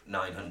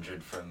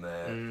 900 from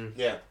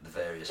Yeah. the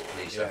various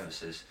police Yeah.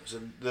 officers. So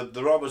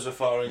the robbers are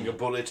firing a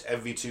bullet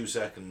every 2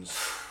 seconds.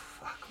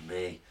 Fuck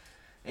me.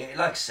 Like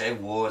I say,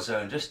 war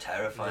zone, just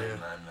terrifying, Yeah.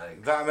 man.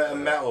 Like That amount of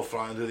metal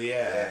flying through the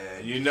air, Yeah.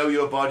 and you know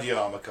your body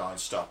armour can't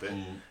stop it.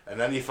 And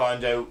then you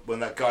find out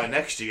when that guy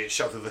next to you gets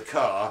shot through the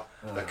car,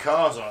 the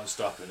cars aren't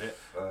stopping it.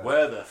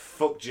 Where the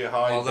fuck do you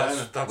hide Well,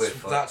 down?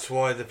 that's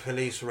why the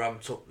police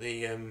ramped up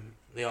the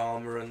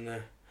armour and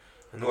the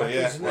Well,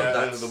 yeah, weapons,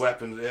 isn't it? the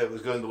weapons. Yeah, it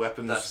was going to the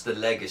weapons. that's the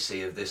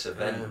legacy of this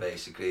event,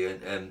 basically.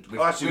 And we've,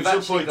 Actually, we've we should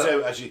actually point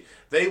out. Actually,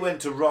 they went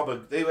to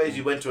They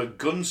basically went to a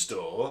gun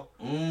store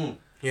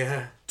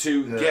Yeah.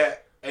 to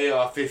get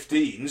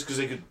AR-15s because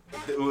they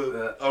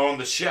are on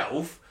the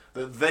shelf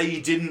that they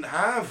didn't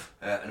have.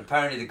 and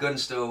apparently the gun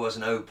store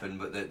wasn't open,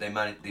 but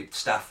the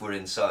staff were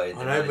inside. I They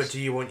know, managed- but do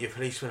you want your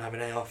policemen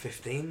having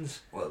AR-15s?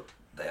 Well,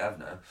 they have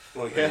now.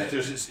 Well, yeah. Do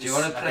you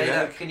want to play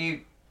that? Can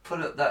you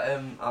pull up that?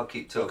 I'll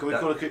keep talking. Can we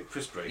call a quick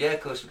piss break? Yeah,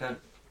 of course we can.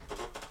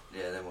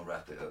 Yeah, then we'll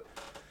wrap it up.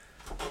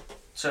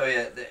 So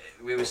yeah,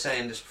 we were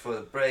saying just before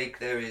the break,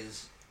 there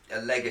is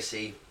a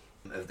legacy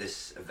of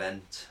this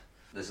event.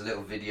 There's a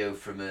little video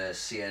from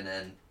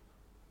CNN,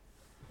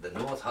 the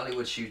North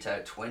Hollywood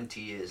shootout 20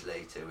 years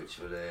later, which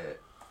will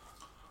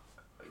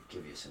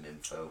give you some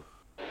info.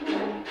 The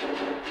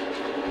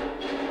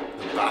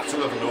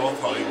Battle of North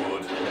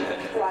Hollywood.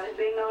 Squad is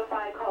being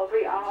notified. Call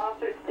 3. All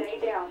officers stay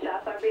down.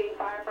 Shots are being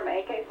fired from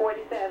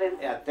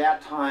AK-47. At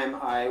that time,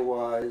 I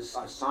was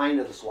assigned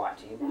to the SWAT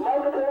team.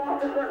 Multiple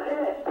officers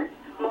hit.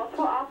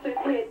 Multiple officers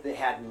hit. They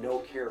had no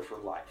care for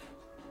life.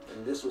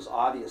 And this was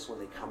obvious when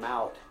they come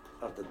out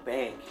of the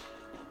bank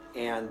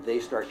and they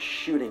start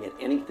shooting at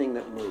anything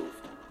that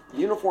moved.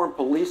 Uniformed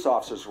police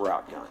officers were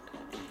outgunned.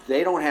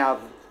 They don't have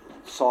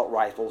assault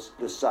rifles.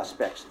 The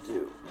suspects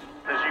do.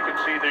 As you can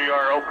see, they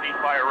are opening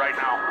fire right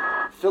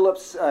now.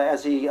 Phillips,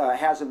 as he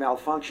has a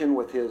malfunction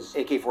with his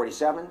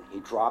AK-47, he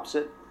drops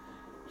it.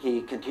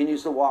 He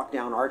continues to walk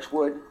down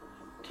Archwood,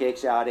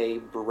 takes out a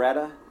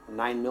Beretta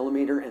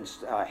 9mm and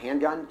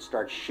handgun,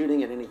 starts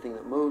shooting at anything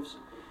that moves,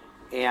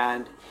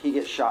 and he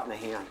gets shot in the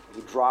hand.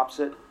 He drops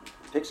it,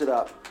 picks it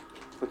up,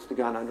 puts the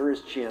gun under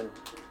his chin,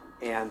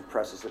 and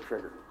presses the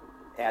trigger.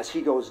 As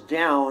he goes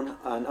down,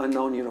 an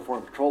unknown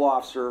uniformed patrol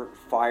officer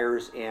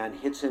fires and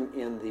hits him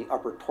in the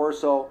upper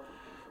torso,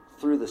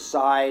 through the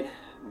side,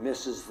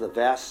 misses the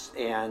vest,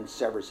 and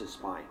severs his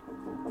spine.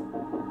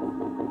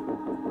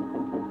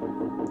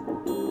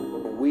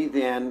 We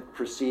then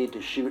proceed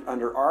to shoot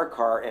under our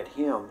car at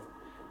him,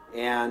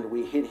 and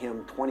we hit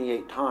him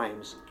 28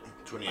 times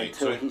 28,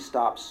 until sorry. he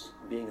stops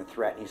being a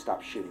threat and he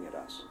stops shooting at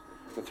us.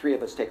 The three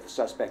of us take the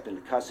suspect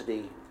into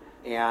custody,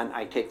 and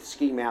I take the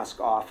ski mask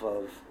off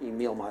of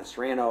Emil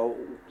Mascherano.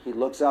 He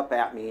looks up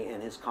at me,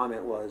 and his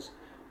comment was,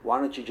 "Why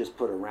don't you just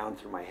put a round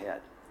through my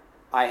head?"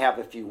 I have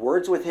a few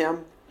words with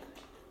him,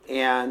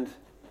 and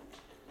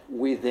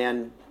we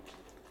then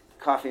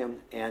cuff him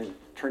and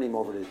turn him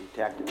over to the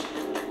detective.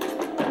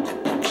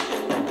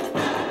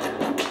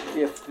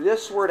 If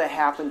this were to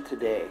happen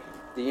today,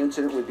 the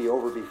incident would be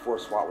over before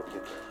SWAT would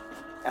get there.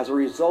 As a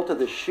result of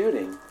the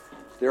shooting,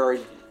 there are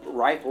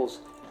rifles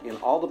in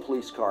all the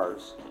police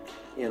cars,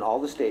 in all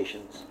the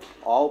stations.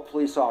 All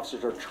police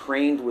officers are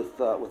trained with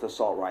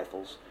assault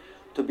rifles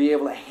to be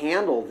able to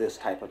handle this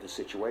type of a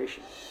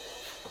situation.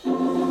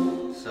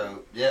 So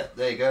yeah,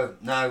 there you go.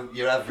 Now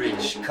your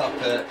average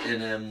copper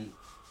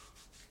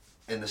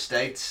in the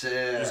States.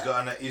 He's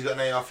got an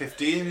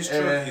AR-15 in his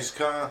truck, his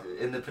car.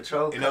 In the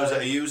patrol He car. knows how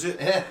to use it.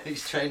 Yeah,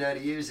 he's trained how to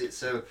use it.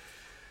 So,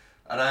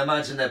 and I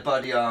imagine their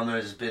body armour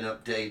has been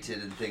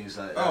updated and things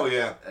like that. Oh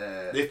yeah,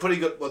 they've probably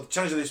got. Well, the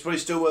chances are they probably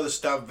still wear the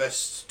stab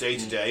vests day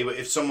to day. But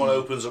if someone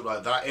opens up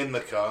like that in the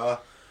car,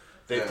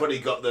 they've probably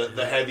got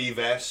the heavy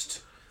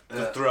vest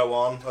to throw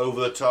on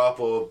over the top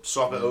or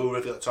swap it over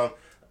if you've got time.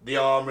 The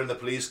armour in the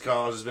police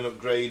cars has been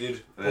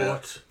upgraded.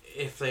 But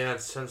if they had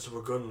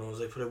sensible gun laws,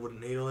 they probably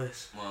wouldn't need all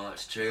this. Well,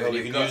 that's true. Well, And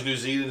you can use New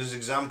Zealand as an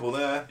example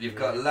there. You've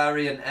got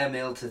Larry and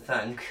Emil to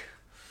thank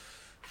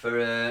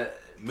for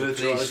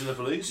Militarising the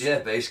police. Yeah,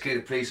 basically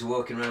the police are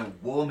walking around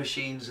with war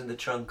machines in the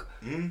trunk.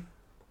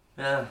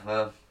 Yeah,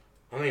 well,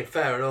 I mean,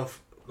 fair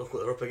enough. Look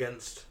what they're up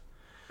against.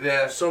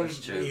 yeah, Some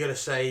that's true. you gotta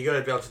say you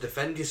gotta be able to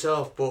defend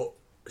yourself, but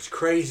it's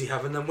crazy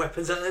having them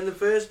weapons out there in the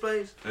first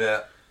place.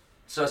 Yeah.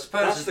 So I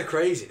suppose That's the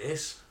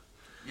craziness.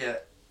 yeah,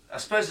 I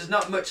suppose there's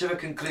not much of a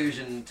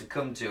conclusion to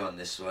come to on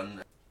this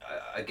one.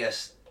 I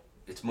guess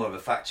it's more of a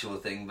factual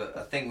thing, but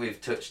I think we've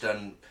touched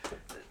on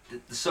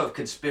the sort of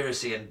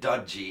conspiracy and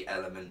dodgy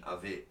element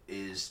of it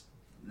is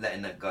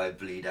letting that guy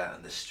bleed out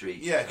on the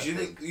street. Yeah, because you'd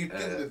think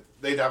that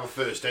they'd have a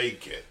first aid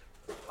kit,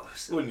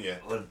 wouldn't you?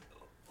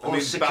 Or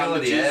secure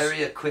bandages. the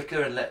area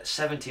quicker and let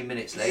 70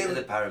 minutes later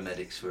the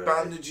paramedics were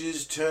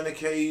Bandages,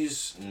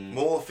 tourniquets,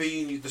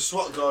 morphine. The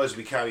SWAT guys will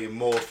be carrying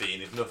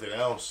morphine if nothing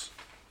else.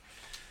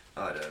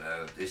 I don't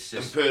know. It's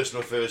And just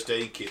personal first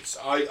aid kits.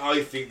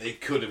 I think they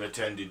could have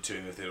attended to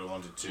him if they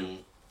wanted to.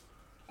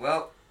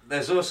 well.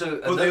 There's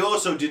also But they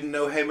also didn't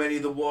know how many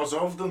there was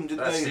of them, did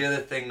that's they? the other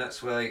thing.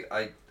 That's why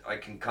I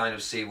can kind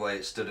of see why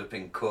it stood up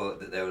in court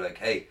that they were like,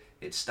 hey,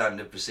 it's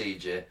standard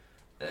procedure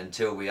that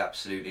until we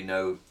absolutely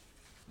know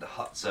the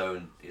hot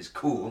zone is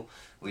cool,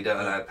 we don't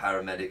allow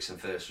paramedics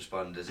and first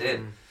responders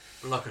in.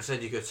 Like I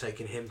said, you could have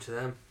taken him to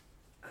them.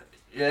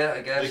 Yeah,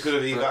 I guess They could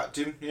have but- evac'd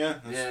him, yeah.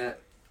 Yeah,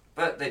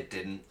 but they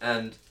didn't,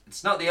 and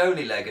it's not the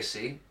only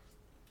legacy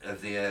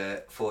of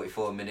the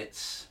 44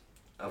 minutes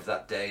of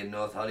that day in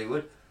North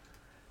Hollywood.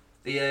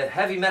 The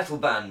heavy metal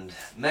band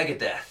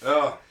Megadeth,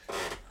 Oh,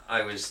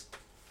 I was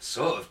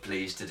sort of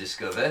pleased to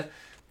discover,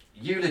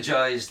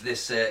 eulogised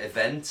this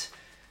event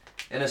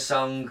in a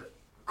song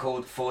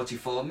called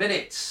 44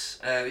 Minutes.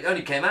 It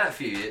only came out a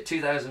few years,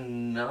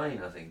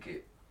 2009 I think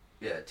it.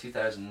 Yeah,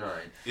 2009.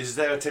 is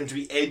their attempt to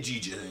be edgy,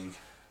 do you think?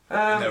 In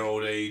their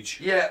old age?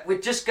 Yeah, we're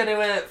just going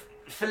to,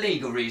 for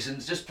legal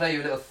reasons, just play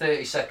you a little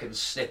 30-second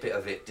snippet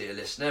of it, dear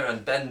listener,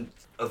 and Ben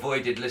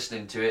avoided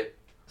listening to it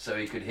so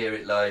he could hear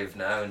it live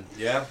now. And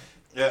Yeah.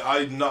 Yeah,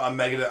 I'm not a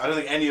Megadeth. I don't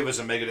think any of us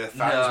are Megadeth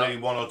fans. No.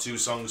 Maybe one or two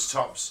songs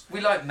tops.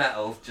 we like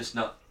metal, just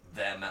not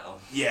their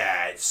metal.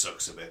 Yeah, it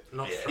sucks a bit.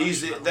 Not Yeah.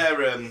 thrash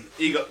metal.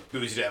 He got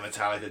booted out of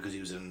Metallica because he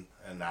was an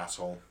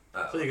asshole.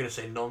 I thought you were going to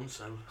say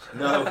nonsense.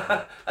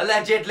 No,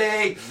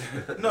 Allegedly!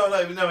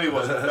 no, he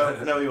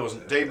wasn't. No, he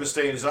wasn't. Dave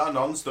Mustaine is not a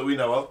nonce that we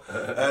know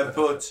of,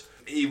 but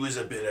he was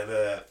a bit of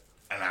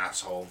an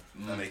asshole,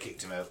 and they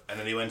kicked him out. And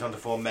then he went on to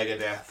form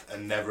Megadeth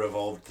and never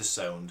evolved the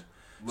sound.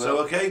 So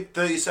Well- okay,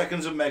 30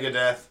 seconds of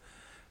Megadeth,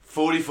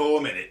 44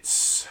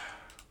 minutes.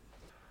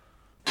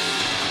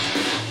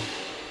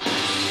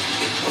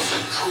 It was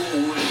a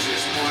cool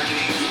winter's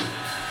morning.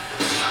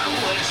 The sun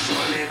was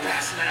shortly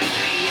past 9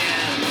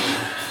 a.m.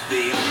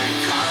 The armored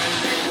cars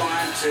they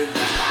wanted,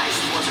 the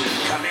heist wasn't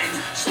coming,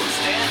 so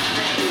instead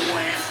they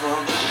went for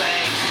the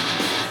bank.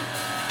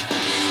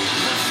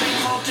 The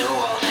faithful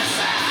duo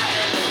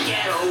decided to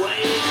get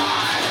away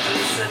car,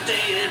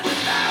 elucidated with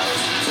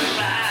thousands of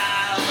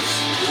rounds.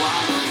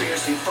 While the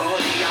piercing for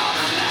the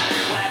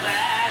automatic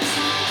weapons,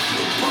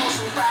 the pulse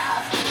and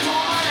wrath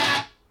poured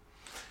out.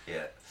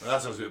 Yeah. Well,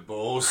 that sounds a bit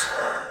balls.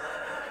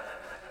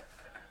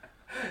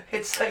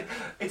 It's like...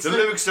 It's The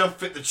lyrics don't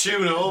fit the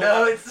tune at all.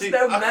 No, there's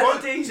no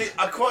melody.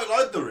 I quite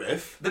like the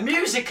riff. The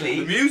musically...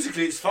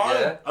 Musically, it's fine.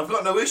 Yeah. I've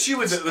got no issue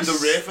with it, with the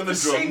riff and the The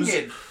drums.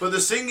 singing. But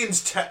the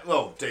singing's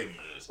well, Dave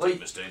Well,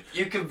 Mustaine.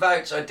 you can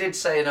vouch. I did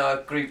say in our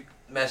group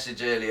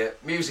message earlier,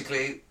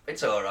 musically,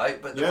 it's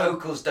alright, but the Yeah.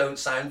 vocals don't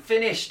sound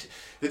finished.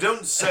 They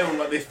don't sound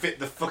like they fit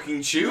the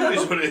fucking tune,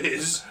 is what it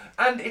is.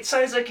 And it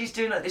sounds like he's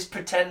doing like this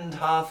pretend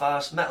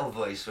half-arsed metal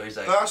voice where he's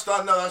like...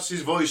 That's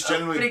his voice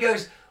generally. But he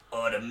goes,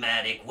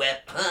 automatic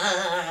weapon.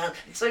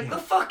 It's like, well,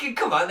 fucking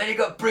come on. Then you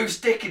got Bruce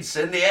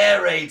Dickinson, the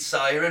air raid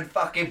siren,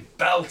 fucking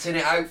belting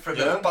it out from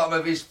the bottom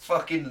of his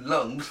fucking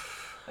lungs.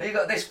 And you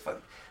got this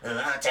an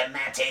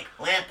automatic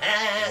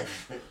weapon.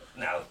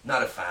 No,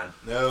 not a fan.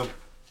 No.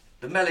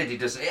 The melody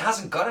doesn't. It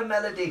hasn't got a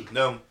melody.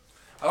 No.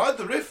 I like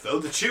the riff though.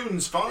 The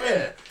tune's fine.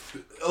 Yeah.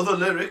 Other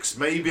lyrics,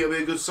 maybe it'll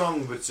be a good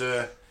song, but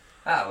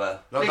well,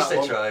 not at least that they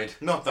one. tried.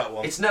 Not that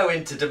one. It's no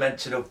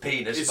Interdimensional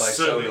Penis It's by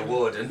certainly- Solar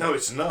Warden. No,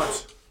 it's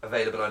not.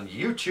 Available on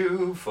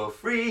YouTube for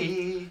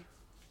free.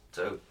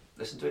 So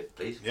listen to it,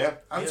 please. Yeah,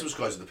 and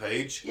subscribe to the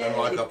page and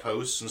like our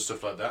posts and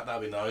stuff like that.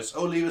 That'd be nice.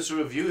 Oh, leave us a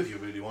review if you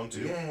really want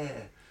to. Yeah.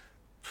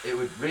 It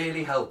would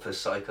really help us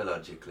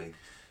psychologically.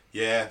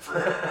 Yeah.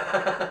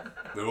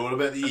 We're all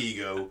about the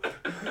ego.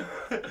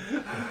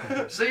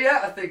 So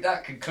yeah, I think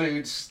that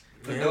concludes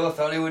the North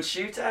Hollywood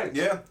Shootout.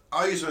 Yeah,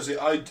 I used to say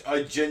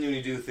I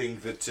genuinely do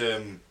think that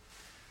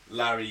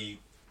Larry,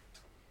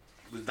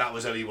 that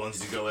was how he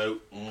wanted to go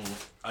out.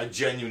 I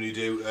genuinely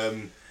do.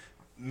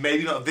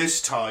 Maybe not this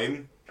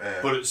time,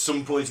 but at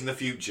some point in the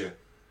future,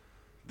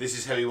 this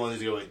is how he wanted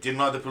to go out. Didn't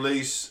like the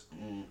police.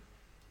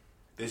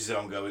 This is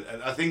how I'm going,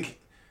 and I think.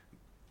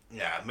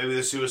 Yeah, maybe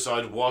the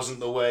suicide wasn't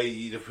the way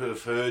he'd have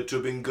preferred to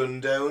have been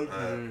gunned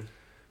down.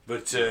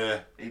 But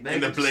in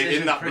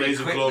that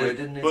blaze of glory.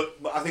 But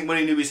I think when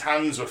he knew his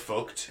hands were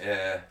fucked,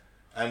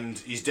 and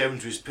he's down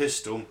to his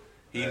pistol,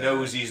 he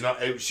knows he's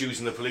not out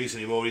shooting the police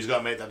anymore. He's got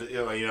to make that.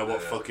 You know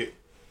what? Fuck it.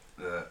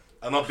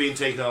 I'm not being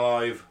taken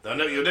alive.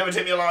 You'll never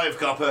take me alive,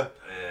 copper.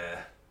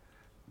 Yeah.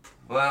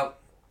 Well,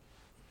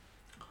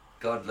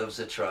 God loves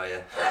a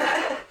trier.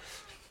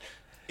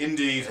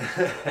 Indeed.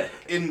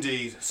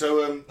 Indeed.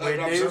 So that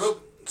wraps it up.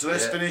 So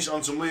let's finish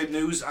on some weird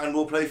news and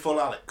we'll play Full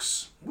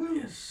Alex.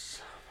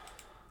 Yes.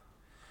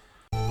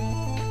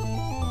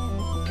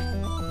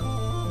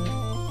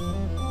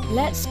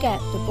 Let's get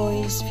the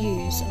boys'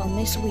 views on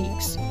this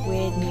week's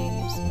weird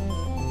news.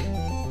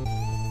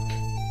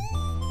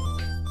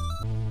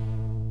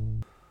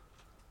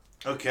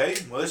 Okay,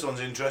 well this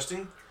one's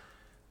interesting.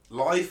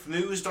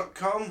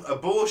 Lifenews.com.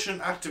 Abortion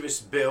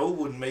activist bill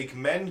would make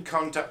men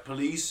contact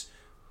police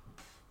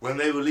when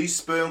they release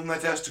sperm from their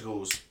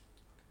testicles.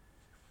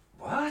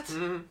 What?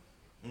 I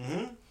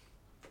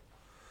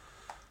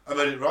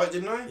read it right,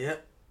 didn't I? Yeah.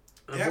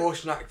 An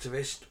abortion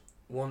activist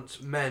wants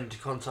men to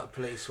contact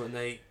police when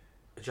they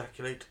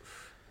ejaculate.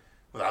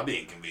 Well, that'd be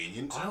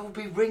inconvenient. I will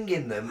be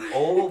ringing them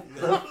all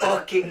the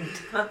fucking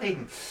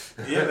time.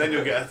 Yeah, then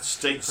you'll get a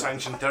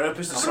state-sanctioned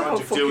therapist assigned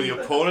to deal with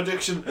your porn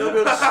addiction. They'll be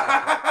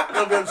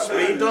on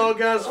speed dial,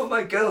 guys. Oh,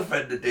 my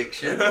girlfriend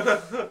addiction.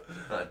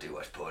 I do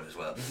watch porn as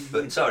well.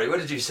 But sorry, what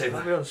did you say?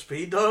 They'll be on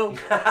speed dial.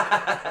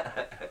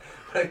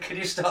 Can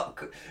you stop?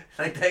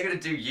 Like they're going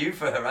to do you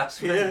for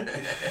harassment.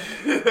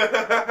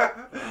 Yeah.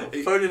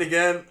 Phoning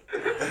again.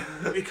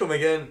 You come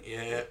again.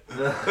 Yeah.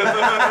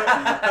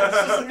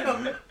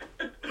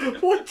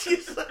 What'd you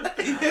say?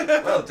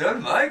 Well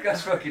done, Mike.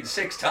 That's fucking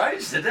 6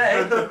 times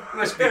today.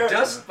 Must be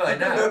dust by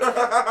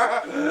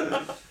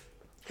now.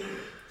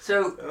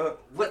 So,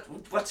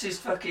 what's his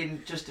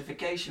fucking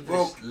justification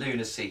for this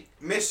lunacy?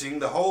 Missing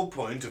the whole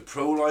point of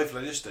pro-life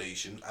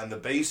legislation and the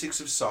basics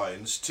of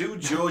science, 2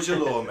 Georgia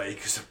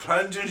lawmakers are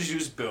planning to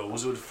introduce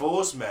bills that would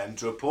force men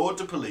to report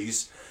to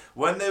police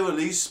when they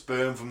release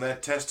sperm from their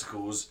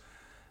testicles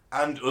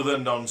and other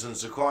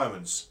nonsense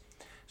requirements.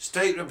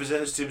 State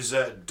Representatives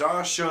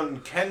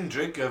Darshun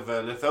Kendrick of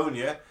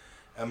Lithuania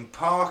and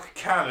Park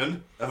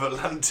Cannon of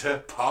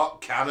Atlanta.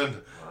 Park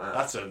Cannon. Wow.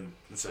 That's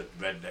a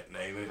redneck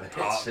name, isn't it?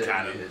 Park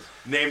Cannon. Is.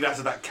 Named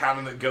after that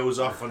cannon that goes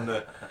off on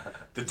the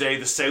day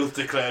the South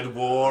declared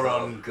war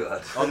on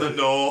the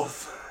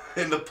North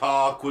in the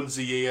park once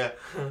a year.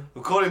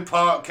 We'll call him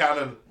Park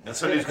Cannon.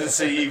 That's when he was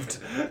conceived.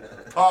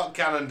 Park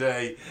Cannon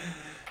Day.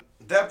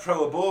 They're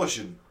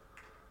pro-abortion.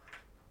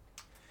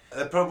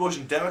 The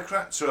pro-abortion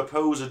Democrats who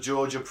oppose a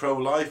Georgia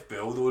pro-life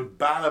bill that would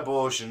ban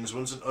abortions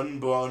once an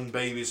unborn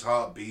baby's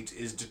heartbeat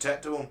is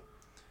detectable.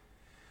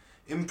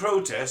 In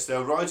protest,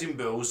 they're writing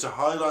bills to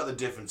highlight the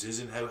differences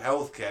in how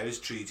healthcare is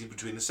treated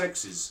between the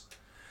sexes.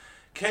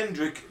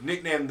 Kendrick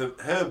nicknamed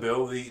her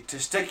bill the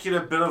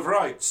Testicular Bill of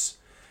Rights,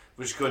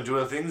 which, according to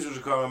other things, would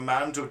require a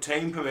man to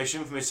obtain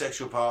permission from his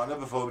sexual partner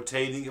before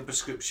obtaining a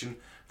prescription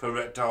for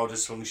erectile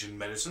dysfunction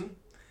medicine.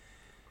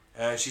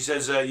 She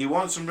says, "You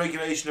want some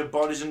regulation of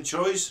bodies and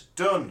choice?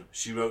 Done."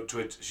 She wrote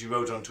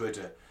on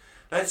Twitter.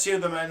 "Let's hear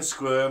the men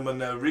squirm when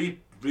their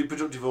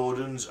reproductive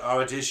organs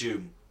are at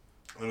issue."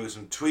 And look at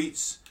some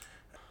tweets.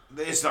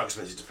 It's not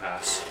expected to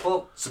pass.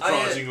 Well,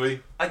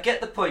 surprisingly, I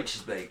get the point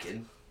she's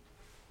making.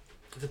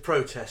 The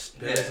protest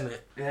bit, isn't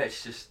it? Yeah,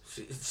 it's just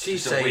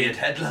she's saying, a weird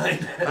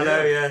headline. I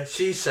know. Yeah,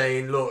 she's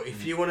saying, look,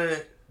 if you want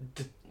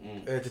to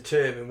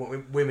determine what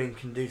women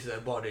can do to their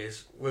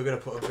bodies, we're going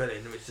to put a bill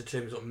in which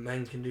determines what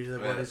men can do to their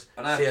bodies.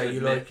 And see how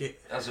you like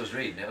it. As I was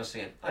reading it, I was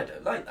thinking, I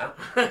don't like that.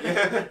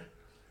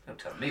 Don't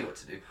tell me what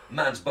to do.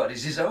 Man's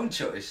body's his own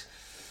choice.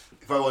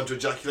 If I want to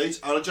ejaculate,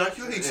 I'll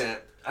ejaculate. Yeah,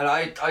 and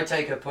I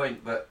take her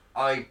point, but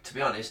I, to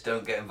be honest,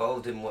 don't get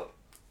involved in what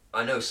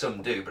I know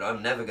some do, but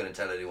I'm never going to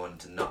tell anyone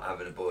to not have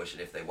an abortion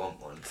if they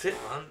want one. That's it,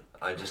 man.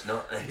 I'm just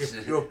not.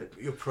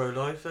 You're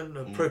pro-life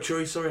then?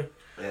 Pro-choice, sorry.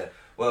 Yeah.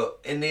 Well,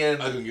 in the I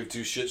don't give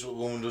two shits what a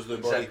woman does to their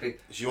body. Exactly.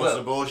 If she wants an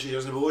abortion, she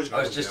has an abortion.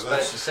 I was just about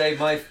to say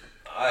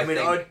I mean,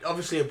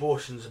 obviously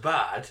abortions are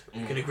bad.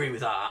 You can agree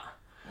with that.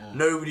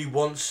 Nobody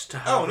wants to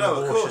have Oh an no,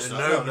 abortion. of course not.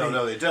 Nobody,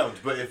 No, they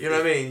don't. But if you know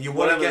what I mean? You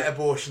want to whatever- get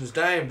abortions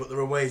down, but there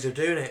are ways of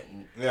doing it.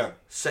 Yeah.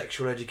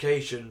 Sexual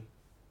education.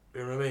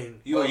 You know what I mean?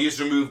 You just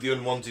remove the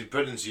unwanted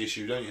pregnancy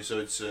issue, don't you? So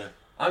it's.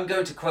 I'm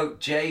going to quote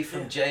Jay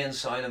from Jay and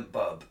Silent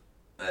Bob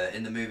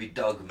in the movie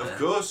Dogma. Of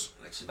course.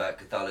 It's about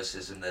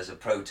Catholicism. There's a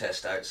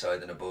protest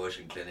outside an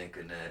abortion clinic,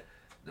 and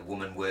the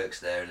woman works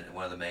there, and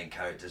one of the main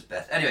characters,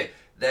 Beth. Anyway,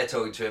 they're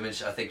talking to him,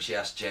 and I think she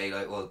asked Jay,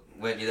 like, well,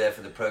 weren't you there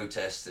for the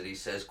protest? And he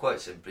says, quite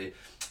simply,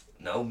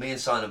 no, me and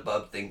Silent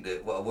Bob think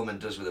that what a woman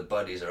does with her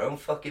body is her own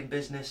fucking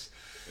business.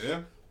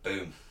 Yeah.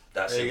 Boom.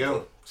 That's there you simple.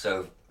 go.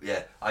 So,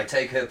 yeah, I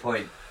take her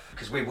point,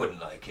 because we wouldn't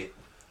like it.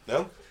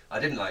 No? I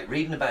didn't like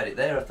reading about it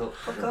there. I thought,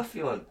 fuck off,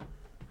 you won't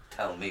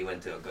tell me when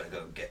to I'm going to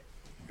go get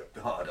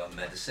hard on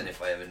medicine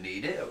if I ever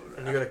need it.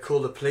 And you're going to call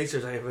the police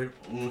if they have a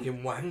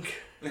fucking wank.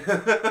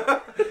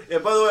 Yeah,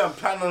 by the way, I'm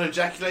planning on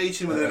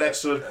ejaculating within the next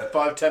sort of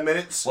 5-10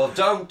 minutes. Well,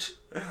 don't.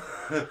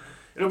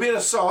 It'll be in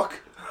a sock.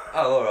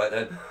 Oh, all right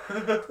then.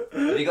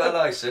 Have you got a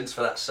licence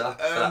for that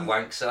sock? For that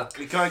wank sock?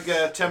 Can I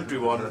get a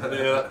temporary one?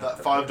 That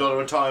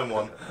 $5 a time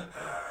one.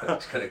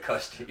 It's going to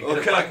cost you. You're Or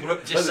going to can I-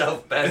 bankrupt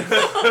yourself, Ben.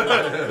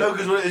 No,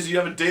 because what it is, you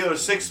have a deal, a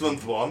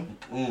 6-month one,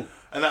 Mm.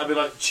 and that'll be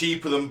like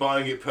cheaper than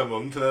buying it per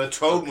month, and then a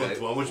 12-month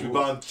Okay. one, which will be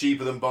buying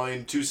cheaper than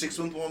buying 2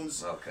 6-month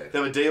ones. Okay. They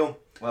have a deal.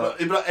 Well- Well,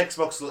 it'd be like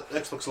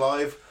Xbox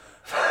Live.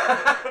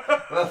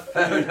 Well,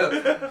 fair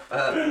enough.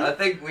 I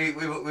think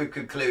we've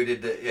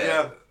concluded that,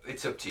 yeah,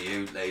 it's up to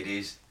you,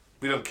 ladies.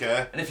 We don't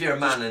care. And if you're a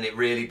man and it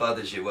really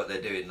bothers you what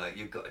they're doing, like,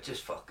 you've got to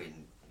just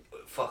fucking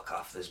fuck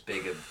off. There's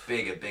bigger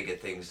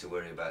things to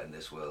worry about in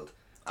this world.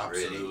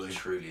 Absolutely. Really,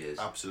 truly is.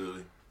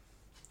 Absolutely.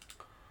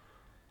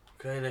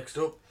 Okay, next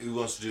up. Who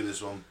wants to do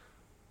this one?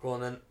 Go on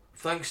then.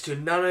 Thanks to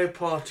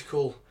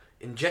nanoparticle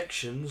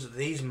injections,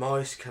 these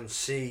mice can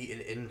see in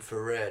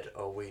infrared.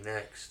 Are we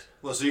next?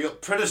 Well, so you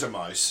got predator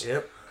mice.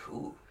 Yep.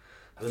 Cool.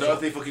 I don't know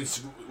if they fucking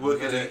work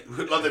as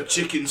like the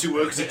chickens who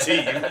work as a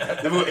team.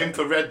 They've got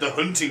infrared, they're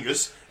hunting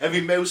us.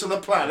 Every mouse on the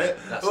planet.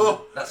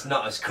 That's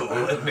not as cool,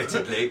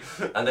 admittedly.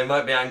 And they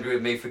might be angry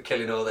with me for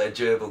killing all their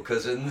gerbil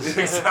cousins.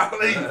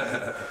 Exactly.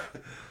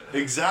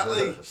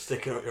 Exactly.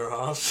 Sticking up your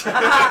arse.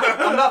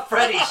 I'm not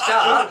Freddie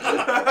Stark.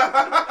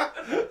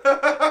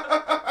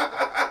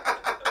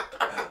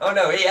 Oh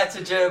no, he had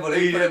a gerbil.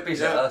 He put up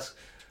his arse.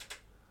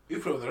 You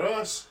put up their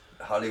arse.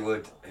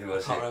 Hollywood. Who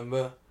was Can't it?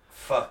 remember.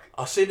 Fuck.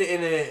 I've seen it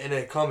in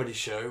a comedy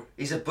show.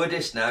 He's a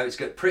Buddhist now. It's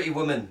got Pretty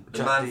Woman. The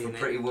Jack man D from in it.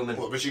 Pretty Woman.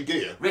 What, Richard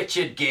Gere?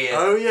 Richard Gere.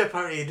 Oh yeah,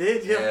 apparently he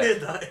did. Yeah, I Yeah.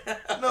 heard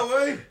that. No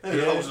way.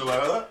 Yeah. I wasn't aware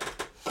of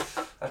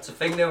that. That's the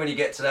thing though, when you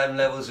get to them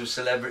levels of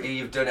celebrity,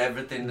 you've done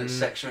everything that's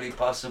sexually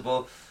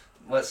possible.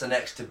 What's the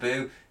next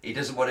taboo? He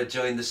doesn't want to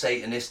join the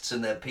Satanists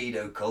and their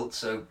pedo cult,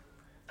 so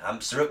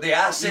hamster up the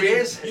ass it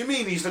is. You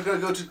mean he's not going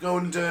to go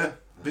and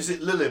visit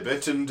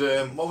Lilibet and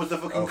what was the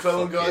fucking Oh,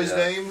 clone fuck guy's yeah.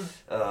 name?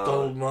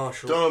 Donald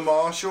Marshall. Donald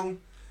Marshall.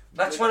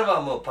 That's one of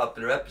our more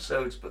popular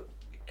episodes, but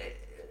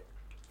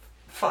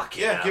fuck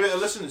Yeah, give it a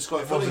listen. It's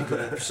quite That was funny. a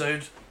good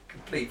episode.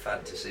 Complete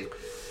fantasy.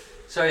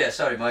 So yeah,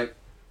 sorry Mike,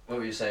 what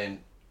were you saying?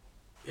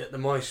 Yeah, the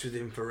mice with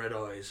infrared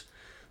eyes.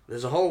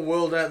 There's a whole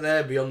world out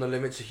there beyond the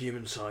limits of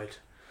human sight.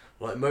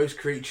 Like most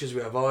creatures,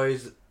 we have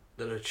eyes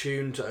that are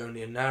tuned to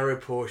only a narrow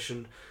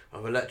portion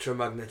of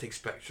electromagnetic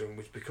spectrum,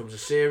 which becomes a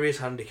serious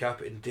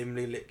handicap in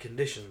dimly lit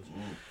conditions.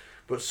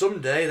 But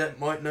someday that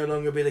might no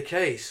longer be the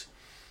case.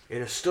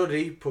 In a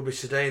study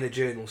published today in the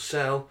journal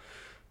Cell,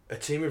 a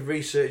team of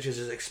researchers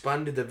has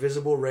expanded the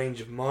visible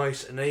range of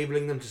mice,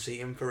 enabling them to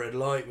see infrared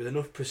light with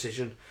enough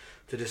precision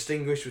to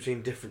distinguish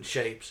between different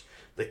shapes.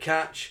 The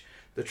catch: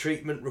 the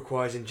treatment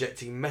requires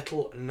injecting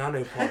metal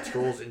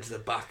nanoparticles into the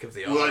back of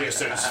the eye. Well, I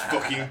guess it's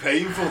fucking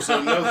painful,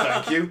 so no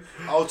thank you.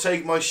 I'll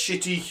take my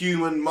shitty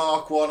human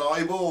Mark 1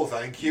 eyeball,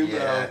 thank you.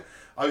 Yeah.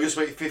 I'll just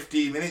wait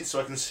 15 minutes so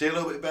I can see a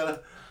little bit better.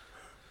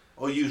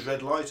 Or use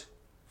red light.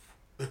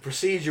 The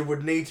procedure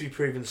would need to be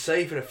proven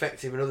safe and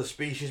effective in other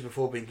species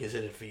before being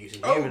considered for use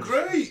in Oh, humans.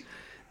 great!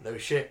 No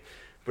shit.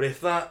 But if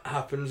that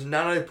happens,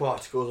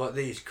 nanoparticles like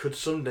these could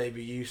someday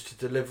be used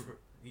to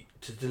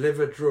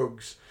deliver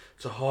drugs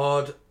to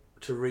hard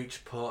to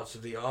reach parts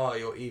of the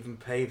eye, or even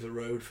pave the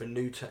road for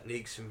new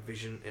techniques in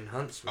vision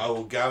enhancement. I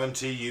will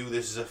guarantee you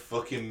this is a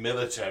fucking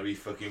military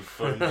fucking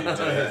funded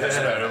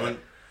experiment.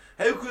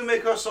 How can we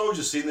make our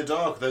soldiers see in the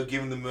dark without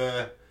giving them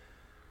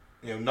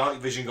night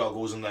vision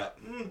goggles and that?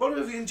 What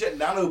if we inject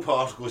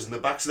nanoparticles in the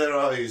backs of their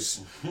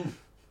eyes?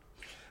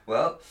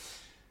 Well,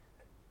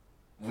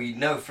 we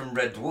know from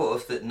Red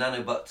Dwarf that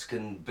nanobots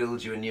can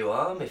build you a new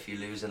arm if you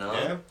lose an arm.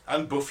 Yeah,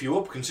 and buff you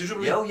up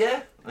considerably. Oh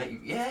yeah,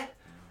 yeah,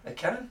 I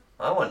can.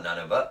 I want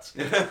nanobots.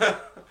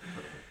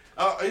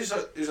 He's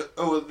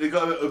like, they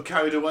got a bit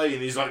carried away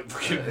and he's like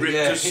fucking ripped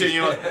Yeah. just seeing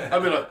you like,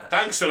 I'd be like,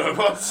 thanks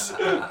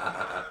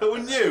nanobots.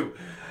 Wouldn't you?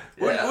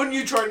 Yeah. Wouldn't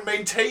you try and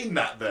maintain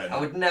that then? I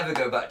would never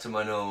go back to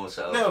my normal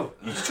self. No,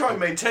 you should try and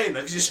maintain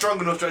that because you're strong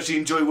enough to actually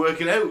enjoy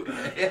working out.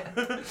 Yeah.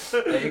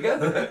 There you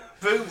go.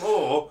 Boom.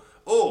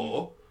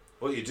 Or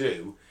what you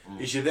do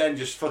is you then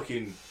just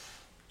fucking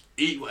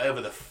eat whatever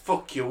the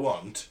fuck you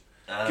want,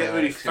 get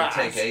really it's gonna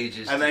fat, take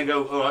ages and then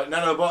go, all right,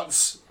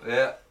 nanobots,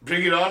 Yeah.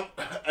 bring it on,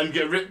 and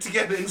get ripped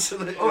again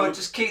instantly. Or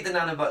just keep the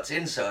nanobots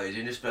inside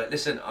and just be like,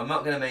 listen, I'm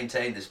not going to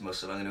maintain this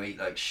muscle. I'm going to eat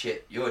like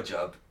shit. Your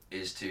job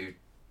is to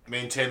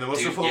maintain the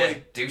muscle for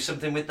me. do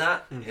something with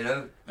that. You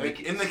know.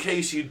 In the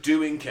case you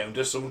do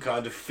encounter some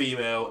kind of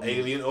female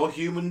alien or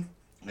human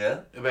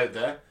about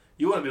there,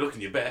 you want to be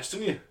looking your best,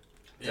 don't you?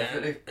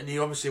 Definitely. And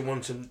you obviously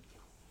want an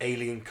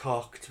alien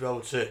cock to be able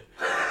to,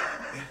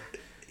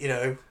 you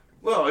know,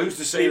 Well, who's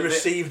to say be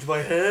received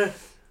by her?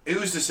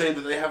 Who's to say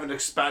that they haven't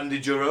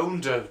expanded your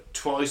own to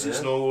twice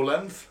its normal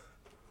length?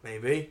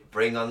 Maybe.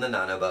 Bring on the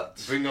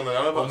nanobots. Bring on the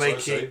nanobots. Or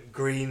make it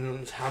green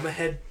and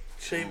hammerhead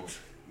shaped.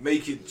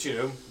 Make it,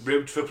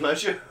 ribbed for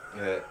pleasure.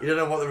 Yeah. You don't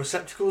know what the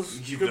receptacles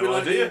You've could be no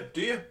like, idea,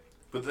 do you?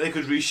 But they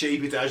could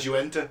reshape it as you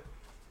enter.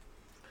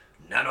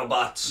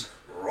 Nanobots,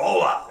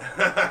 roll out.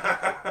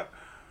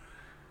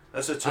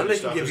 That's a And Tony they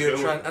can give you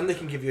Stark's and they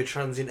can give you a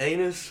transient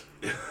anus.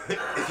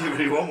 if you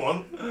really want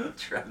one.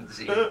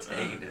 Transient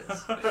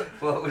anus.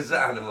 What was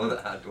that animal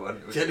that had one?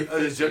 It was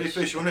Jellyfish.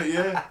 Jellyfish, wasn't it?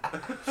 Yeah.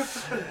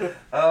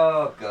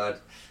 Oh God.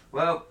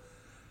 Well,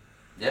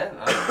 yeah,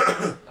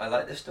 I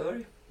like this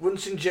story.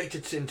 Once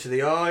injected into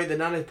the eye, the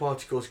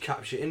nanoparticles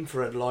capture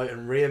infrared light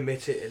and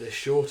re-emit it at a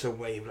shorter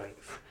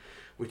wavelength,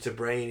 which the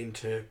brain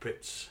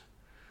interprets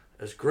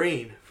as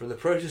green. From the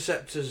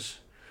photoreceptor's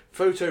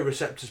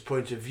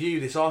point of view,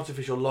 this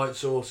artificial light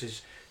source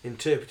is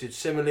interpreted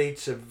similarly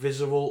to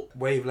visible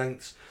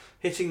wavelengths,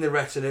 hitting the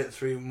retina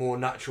through more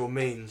natural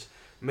means,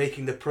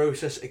 making the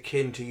process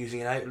akin to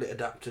using an outlet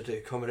adapter to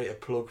accommodate a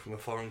plug from a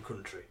foreign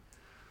country.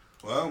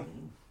 Well,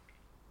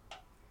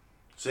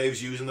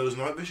 saves using those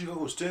night vision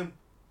goggles too.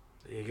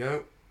 There you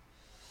go.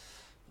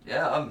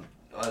 Yeah,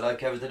 I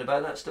like everything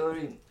about that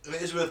story. And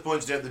it is worth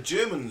pointing out the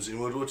Germans in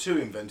World War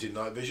II invented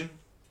night vision.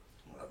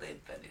 Well, they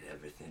invented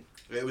everything.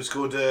 It was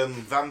called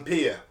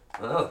Vampire.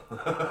 Oh.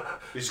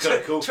 It's kind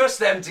of cool. Trust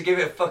them to give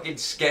it a fucking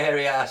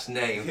scary ass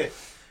name. Yeah.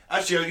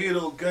 Actually,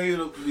 I'll give you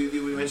a little.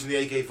 We mentioned the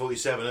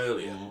AK-47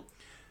 earlier.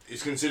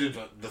 It's considered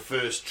like the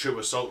first true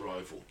assault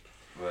rifle.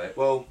 Right.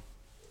 Well,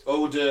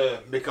 old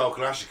Mikhail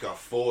Kalashnikov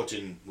fought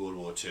in World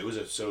War II as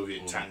a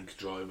Soviet tank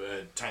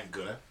driver, tank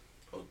gunner,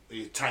 or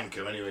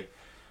tanker anyway.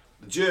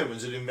 The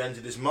Germans had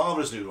invented this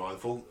marvellous new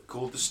rifle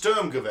called the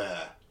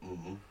Sturmgewehr,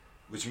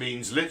 which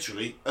means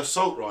literally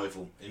assault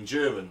rifle in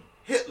German.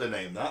 Hitler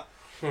named that.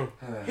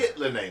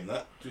 Hitler named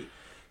that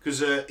because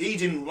he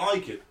didn't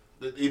like it.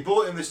 He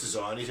bought him this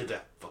design. He said,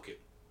 "Fuck it,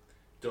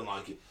 don't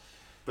like it."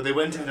 But they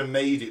went ahead and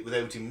made it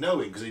without him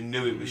knowing because they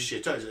knew it was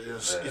shit.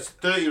 It's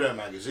 30 round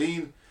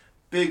magazine,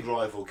 big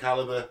rifle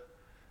caliber,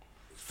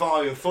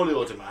 firing fully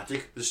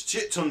automatic. There's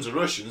shit tons of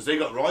Russians. They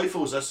got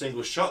rifles. They're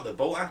single shot. They're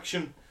bolt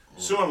action.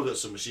 Some of them got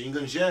some machine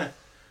guns, yeah.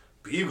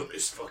 But you got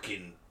this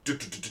fucking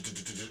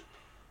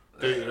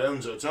 30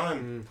 rounds at a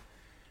time.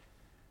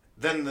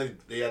 Then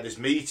they had this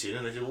meeting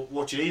and they said,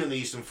 "What you need on the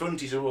Eastern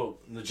Front?" He said, "Well,"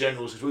 and the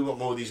general said, "We want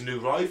more of these new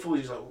rifles."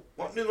 He's like,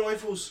 "What new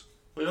rifles?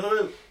 What are you on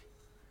about?"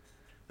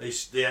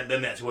 Then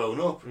they had to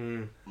own up.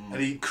 And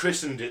he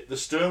christened it the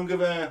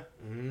Sturmgewehr,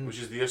 which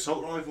is the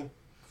assault rifle.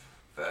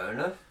 Fair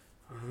enough.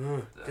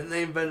 Didn't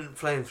they invent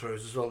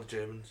flamethrowers as well, the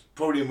Germans?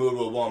 Probably in World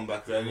War One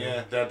back then,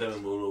 yeah. They had them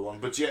in World War One.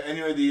 But yeah,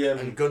 anyway,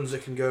 And guns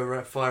that can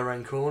go fire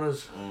around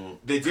corners.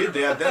 they did.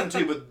 They had them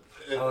too, but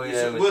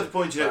it's with worth the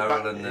pointing out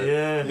barrel back, and the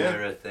Yeah.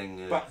 mirror thing.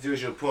 Yeah. back to the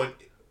original point.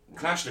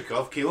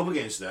 Kalashnikov came up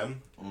against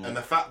them, and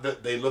the fact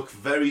that they look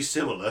very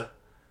similar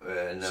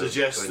No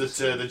suggests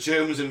that the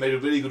Germans had made a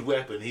really good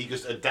weapon. He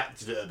just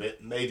adapted it a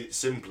bit, made it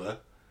simpler,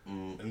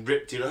 and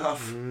ripped it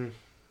off.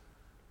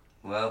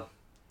 Well,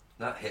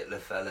 that Hitler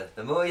fella.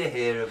 The more you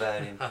hear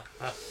about him.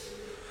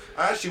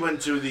 I actually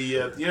went to the,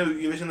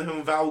 you seen the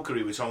film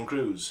Valkyrie with Tom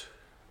Cruise?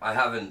 I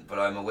haven't, but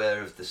I'm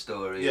aware of the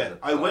story. Yeah, and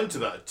the I plot. went to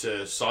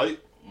that site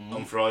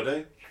on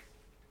Friday.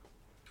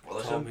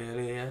 Awesome.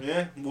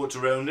 Yeah, walked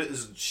around it.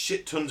 There's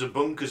shit tons of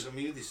bunkers. I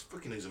mean, these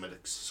fucking things are made of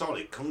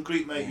solid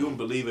concrete, mate. You wouldn't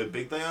believe how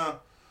big they are.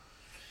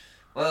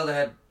 Well, they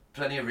had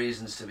plenty of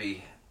reasons to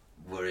be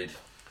worried.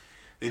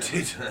 They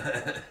did.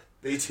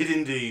 They did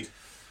indeed.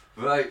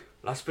 Right.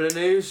 Last bit of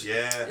news.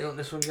 Yeah. You want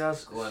this one,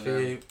 Gaz? Go on For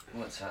you.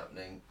 What's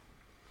happening?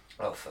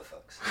 Oh, for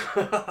fuck's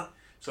sake.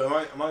 So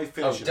am I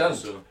finishing? don't.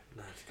 this, or-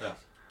 No, Yeah.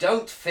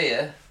 Don't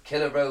fear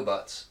killer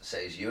robots,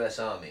 says US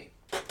Army.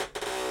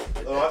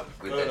 Alright,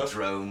 With fair their enough.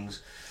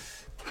 drones.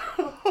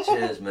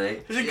 Cheers,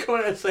 mate. Is it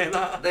coming out saying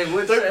that? They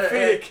would Don't say-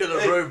 fear killer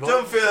Hey, robot.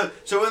 don't feel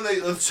so when the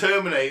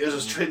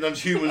Terminators are training on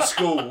human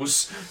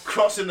schools,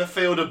 crossing the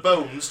field of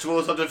bones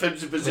towards our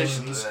defensive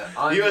positions.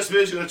 I'm- the US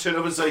military are going to turn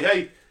up and say,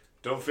 "Hey,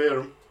 Don't fear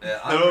them. Yeah,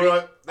 They're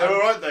alright. They're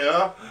alright, they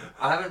are.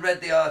 I haven't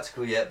read the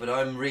article yet, but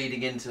I'm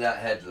reading into that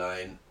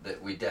headline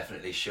that we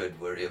definitely should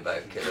worry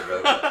about killer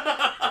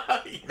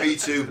robots. Me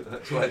too.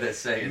 That's why they're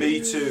saying Me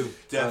it. too,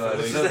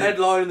 definitely. This is the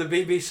headline in the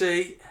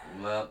BBC.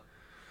 Well,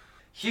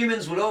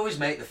 humans will always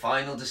make the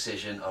final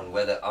decision on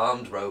whether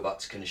armed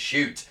robots can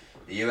shoot,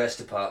 the US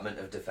Department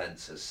of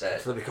Defense has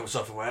said. So they become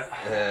self-aware.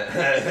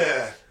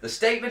 The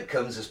statement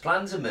comes as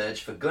plans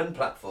emerge for gun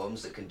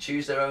platforms that can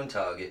choose their own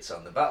targets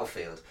on the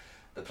battlefield.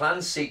 The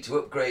plans seek to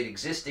upgrade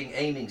existing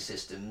aiming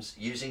systems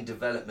using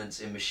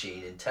developments in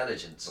machine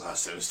intelligence. Well, that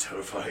sounds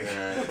terrifying.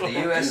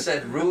 The US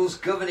said rules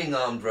governing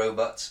armed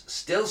robots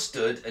still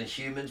stood and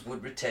humans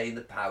would retain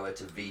the power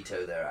to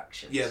veto their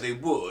actions. Yeah, they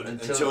would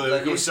like until they you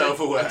become said,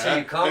 self-aware. until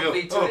you can't They go,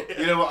 veto it.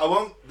 You know what? I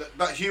won't.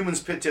 That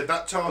human's picked at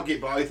that target,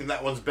 but I think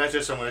that one's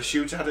better, so I'm going to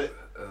shoot at it.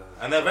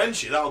 And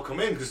eventually that'll come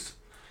in because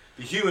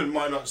the human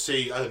might not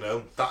see, I don't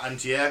know, that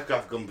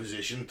anti-aircraft gun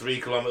position 3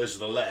 kilometres to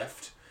the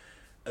left.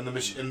 And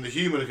the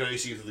human can only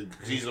see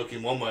because he's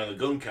looking one way on the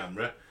gun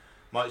camera.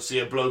 Might see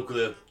a bloke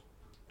with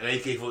an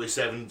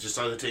AK-47,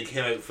 decide to take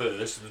him out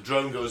first. And the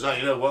drone goes, "Oh,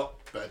 you know what?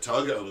 Better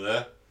target over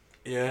there."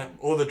 Yeah,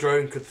 or the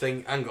drone could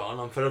think, hang on,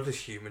 I'm fed up with this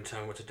human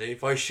telling me what to do.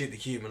 If I shoot the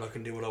human, I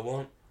can do what I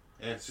want.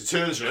 Yeah, so it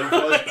turns around,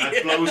 flies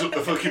back, blows up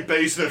the fucking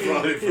base they're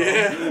flying from.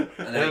 Yeah.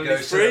 And then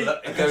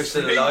it goes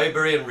to the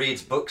library and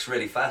reads books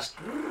really fast.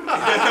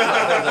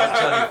 Like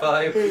Johnny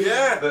Five.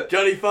 Yeah. But,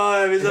 Johnny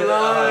Five is I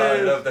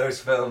alive! love those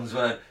films,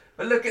 man.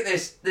 But look at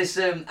this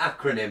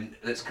acronym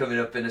that's coming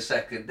up in a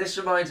second. This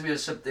reminds me of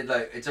something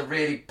like, it's a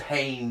really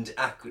pained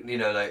acronym, you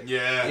know, like,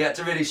 Yeah. you had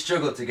to really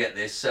struggle to get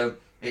this. So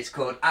it's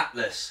called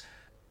ATLAS,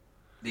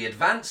 the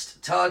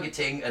Advanced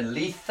Targeting and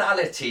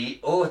Lethality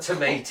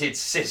Automated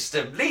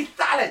System.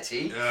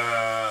 Lethality?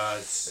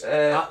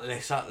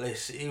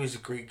 Atlas, he was a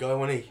Greek guy,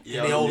 wasn't he?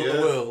 Yeah, In the old yeah.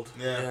 world.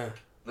 Yeah.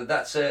 But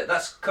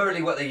that's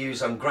currently what they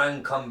use on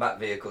ground combat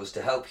vehicles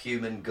to help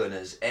human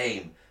gunners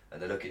aim,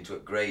 and they're looking to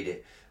upgrade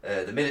it.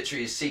 The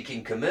military is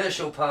seeking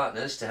commercial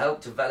partners to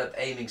help develop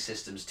aiming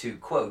systems to,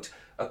 quote,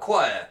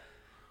 acquire,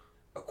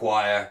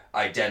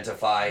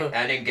 identify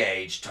and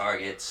engage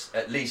targets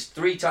at least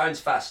 3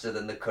 times faster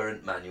than the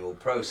current manual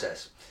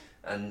process.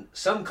 And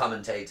some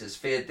commentators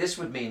feared this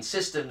would mean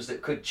systems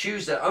that could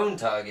choose their own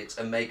targets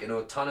and make an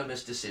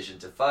autonomous decision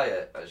to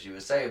fire, as you were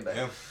saying, Ben.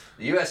 Yeah.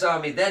 The US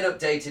Army then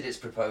updated its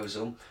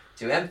proposal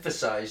to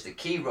emphasise the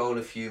key role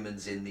of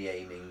humans in the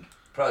aiming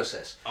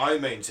process. I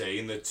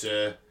maintain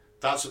that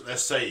that's what they're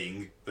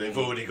saying. They've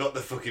already got the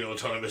fucking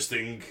autonomous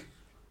thing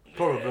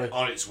Probably.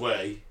 on its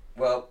way.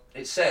 Well,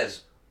 it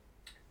says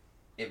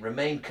it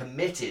remained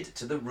committed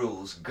to the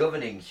rules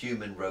governing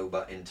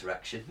human-robot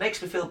interaction.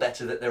 Makes me feel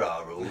better that there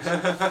are rules.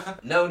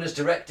 Known as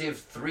Directive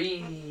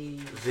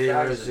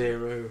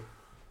 3000.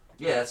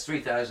 Yeah, that's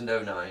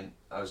 3009.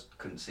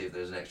 Couldn't see if there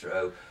was an extra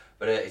O.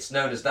 But it's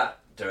known as that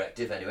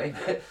directive anyway,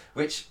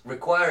 which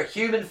require a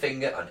human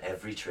finger on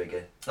every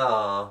trigger.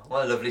 Ah,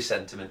 what a lovely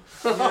sentiment.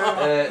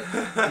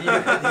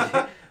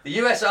 The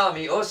US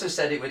Army also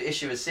said it would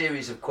issue a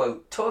series of,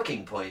 quote,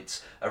 talking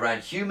points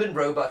around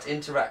human-robot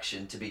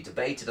interaction to be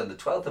debated on the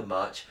 12th of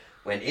March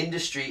when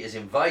industry is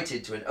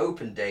invited to an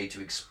open day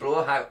to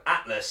explore how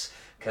Atlas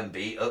can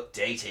be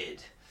updated.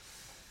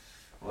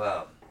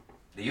 Well,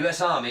 the US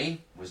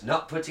Army was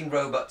not putting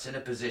robots in a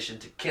position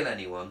to kill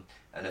anyone,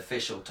 an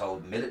official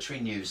told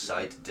military news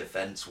site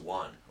Defense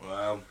One.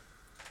 Wow.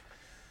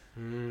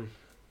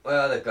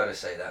 Well, they've got to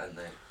say that, haven't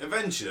they?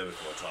 Eventually they'll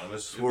become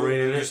autonomous.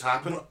 Worrying, It'll innit? just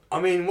happen. I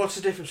mean, what's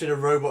the difference in a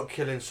robot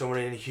killing someone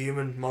and a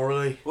human,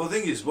 morally? Well, the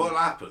thing is, what'll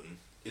happen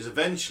is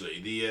eventually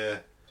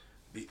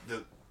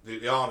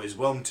the armies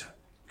won't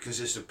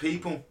consist of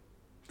people.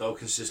 They'll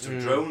consist of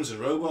drones and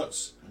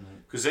robots.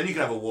 Because then you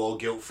can have a war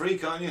guilt-free,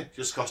 can't you?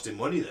 Just costing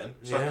money then.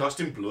 It's not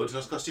costing blood, it's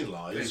not costing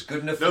lives. It's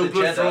good enough No for the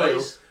blood for oil.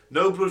 Jedis.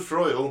 No blood for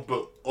oil,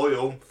 but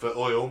oil for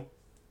oil.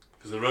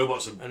 Because the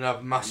robots are... And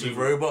have massive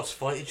robots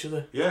fight each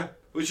other. Yeah,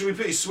 which will be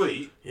pretty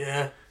sweet.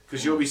 Yeah.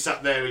 Because you'll be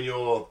sat there in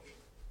your...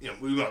 You know,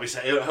 we might be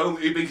sat here at home,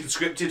 you've been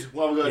conscripted.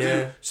 What are we going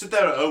to do? Sit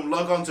there at home,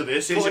 log on to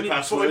this, here's your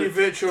password. Put on your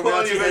virtual Put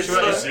on your reality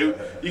virtual headset. suit.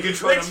 You can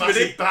try a Next massive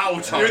minute, battle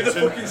You're titan. in the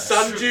fucking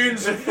sand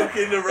dunes of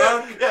fucking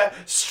Iraq. Yeah,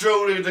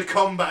 strolling into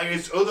combat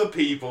against other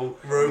people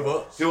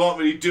Robots. who aren't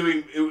really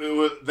doing,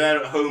 who are there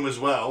at home as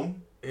well.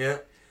 Yeah.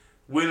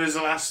 Winners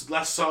the last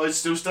side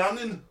still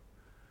standing.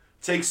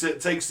 Takes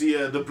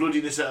the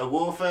bloodiness out of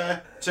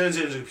warfare, turns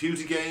it into a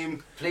computer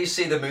game. Please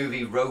see the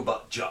movie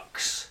Robot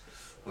Jocks,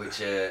 which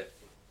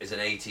is an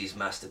 80s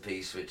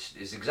masterpiece, which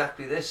is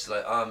exactly this.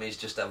 Like, armies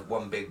just have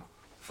one big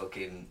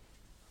fucking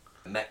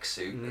mech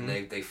suit and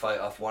they fight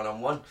off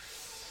one-on-one.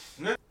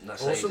 Yeah. And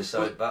that's how you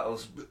decide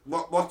battles.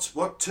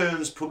 What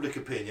turns public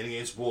opinion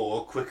against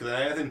war quicker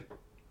than anything?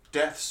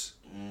 Deaths.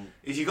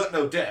 If you got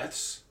no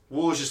deaths,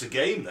 war's just a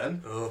game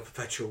then. Oh,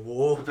 perpetual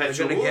war.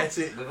 Perpetual They're gonna war. get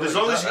it.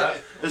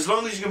 As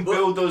long as you can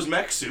build those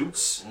mech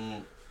suits,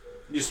 you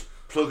just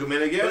plug them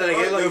in again. But then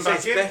again, like go you say, back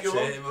it's in, better, go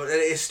on. but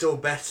it is still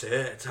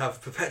better to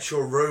have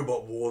perpetual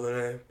robot war than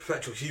a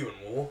perpetual human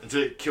war.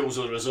 Until it kills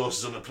all the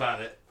resources on the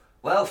planet.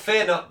 Well,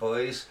 fear not,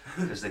 boys,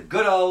 because the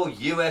good old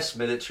US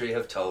military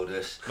have told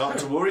us Not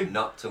to worry.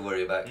 not to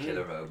worry about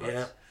killer robots.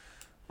 Yeah.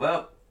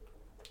 Well,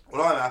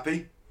 I'm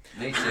happy.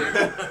 me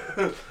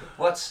too.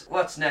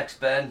 What's next,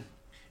 Ben?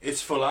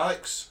 It's Full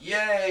Alex.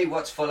 Yay,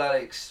 what's Full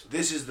Alex?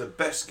 This is the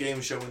best game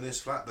show in this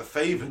flat, the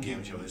favourite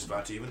game show in this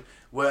flat even,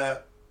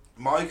 where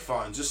Mike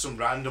finds just some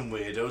random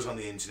weirdos on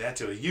the internet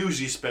who are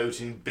usually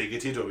spouting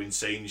bigoted or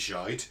insane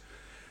shite,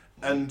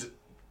 and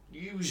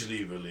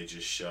usually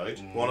religious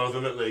shite, one of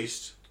them at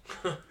least.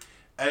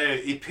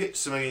 Anyway, he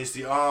pits them against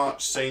the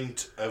arch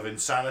saint of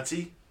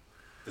insanity,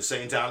 the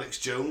Saint Alex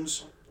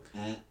Jones,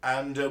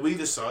 and we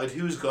decide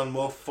who's gone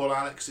more full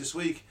Alex this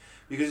week,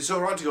 because it's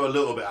alright to go a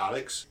little bit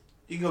Alex.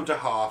 You can go to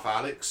half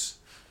Alex,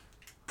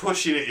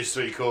 pushing it is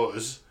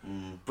 3/4,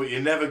 but you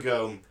never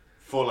go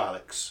full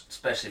Alex.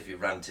 Especially if you're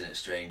ranting at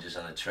strangers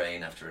on a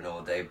train after an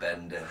all-day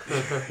bender.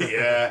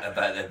 Yeah.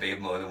 About there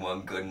being more than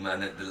one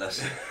gunman at the Las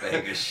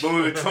Vegas. But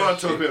we were trying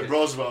to talk about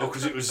Roswell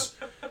because it was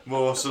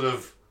more sort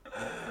of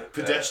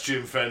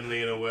pedestrian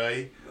friendly in a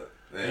way.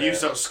 Yeah. And you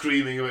start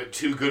screaming about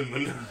 2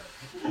 gunmen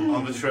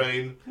on the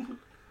train.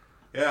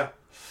 Yeah.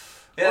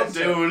 Yeah, One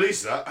day we'll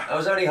release that. I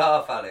was only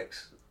half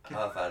Alex.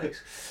 Half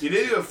Alex. You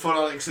nearly went full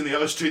Alex in the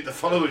High Street the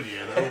following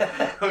year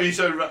though. I mean,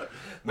 so what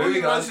were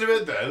you Moving on. ranting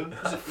about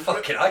then?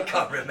 Fucking, I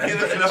can't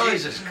remember.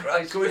 Jesus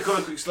Christ. Can we call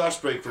a quick slash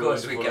break for Of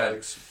course the we full can.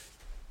 Alex?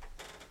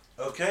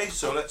 Okay,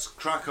 so let's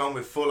crack on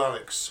with full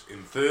Alex.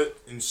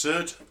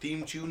 Insert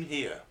theme tune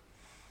here.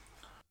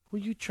 Were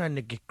you trying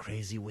to get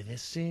crazy with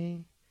this, eh?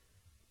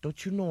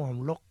 Don't you know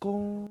I'm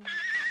loco?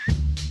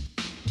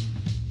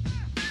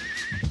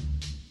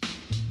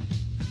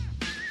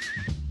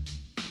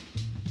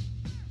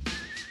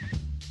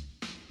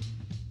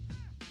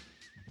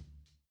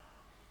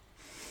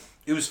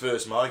 Who's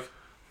first, Mike?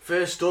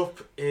 First up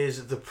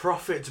is the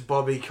Prophet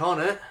Bobby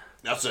Connor.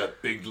 That's a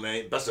big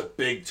name. That's a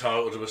big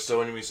title to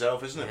bestow on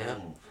himself, isn't it? Yeah.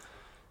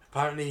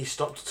 Apparently he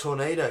stopped a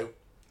tornado.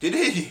 Did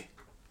he?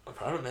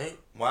 Apparently.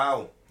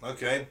 Wow.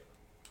 Okay.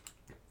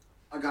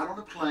 I got on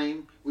a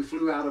plane. We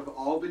flew out of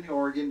Albany,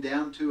 Oregon,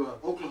 down to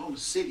Oklahoma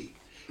City,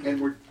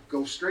 and we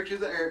go straight to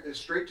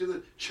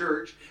the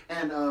church.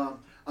 And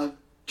a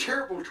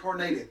terrible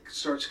tornado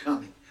starts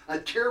coming. A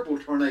terrible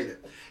tornado.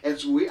 And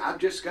so I've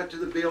just got to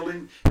the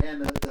building, and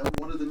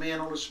one of the men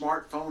on a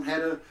smartphone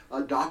had a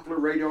Doppler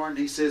radar, and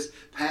he says,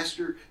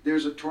 "Pastor,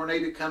 there's a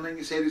tornado coming.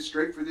 He's headed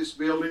straight for this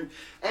building."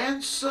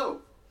 And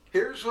so,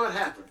 here's what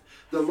happened.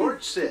 The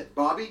Lord said,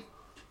 "Bobby,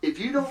 if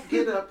you don't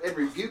get up and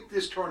rebuke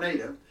this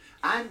tornado,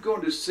 I'm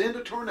going to send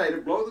a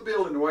tornado, blow the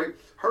building away,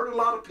 hurt a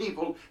lot of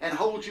people, and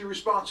hold you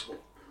responsible."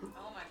 Oh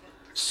my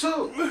goodness.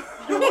 So, Did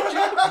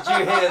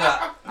you hear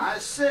that? I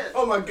said,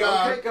 "Oh my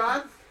God." Okay,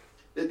 God.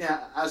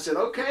 Now, I said,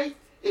 "Okay,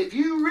 if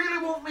you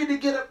really want me to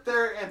get up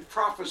there and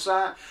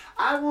prophesy,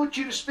 I want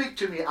you to speak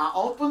to me." I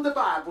opened the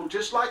Bible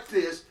just like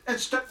this and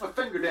stuck my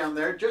finger down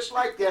there just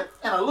like that,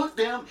 and I looked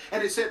down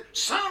and it said,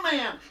 "Son of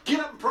man, get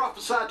up and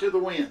prophesy to the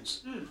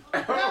winds."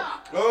 Yeah.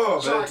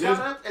 Oh, So I dude. got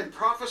up and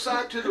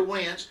prophesied to the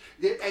winds,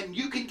 and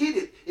you can get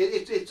it.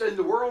 It's in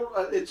the world.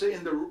 It's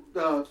in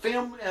the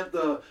film and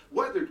the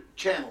Weather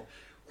Channel.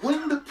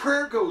 When the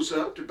prayer goes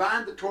up to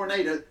bind the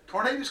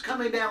tornado's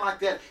coming down like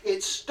that,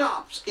 it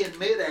stops in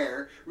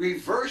midair,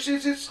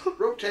 reverses its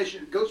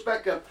rotation, goes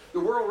back up.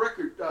 The world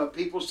record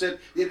people said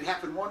it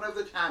happened one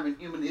other time in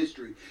human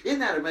history. Isn't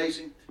that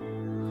amazing?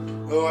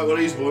 All right, well,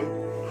 he's won.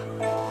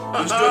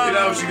 There's nothing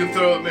else you can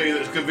throw at me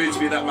that's convinced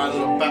me that man's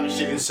not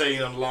batshit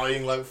insane and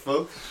lying like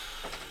fuck.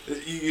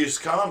 You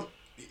just can't.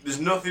 There's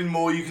nothing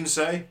more you can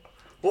say.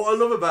 What I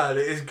love about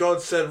it is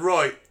God said,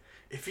 right,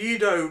 if you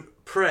don't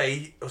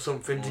pray or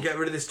something to get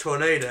rid of this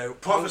tornado,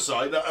 Prophesy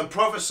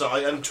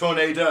and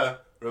tornado.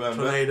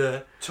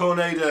 Remember?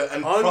 Tornado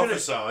and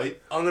prophesy.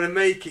 I'm gonna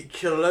make it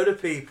kill a load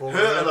of people,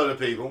 Hurt a load of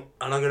people,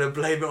 and I'm gonna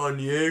blame it on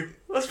you.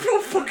 That's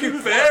not fucking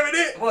fair, isn't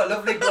it? What a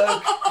lovely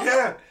bloke.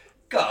 Yeah.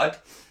 God.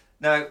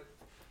 Now,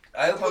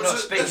 I hope I'm not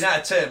speaking out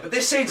of turn, but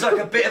this seems like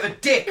a bit of a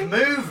dick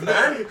move,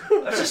 man. I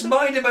was just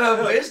minding my own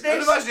And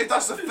business. imagine if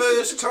that's the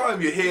first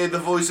time you hear the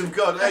voice of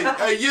God.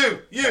 Hey, you.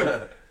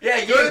 Yeah,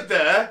 you. Good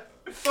there.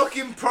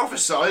 Fucking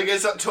prophesy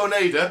against that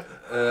tornado.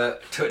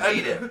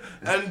 Tornado.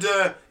 And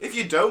if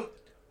you don't,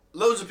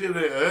 loads of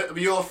people get hurt. It'll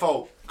be your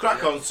fault.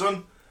 Crack on,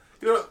 son.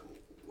 You're like,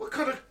 what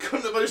kind of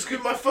cunt have I just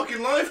given my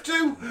fucking life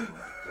to?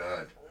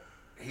 God.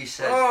 He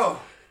said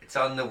it's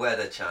on the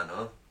Weather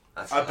Channel.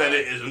 That's a I bet lie.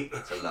 it isn't.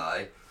 That's a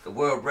lie. The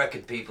world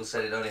record people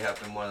said it only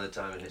happened one other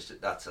time in history.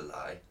 That's a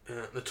lie.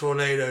 Yeah, the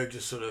tornado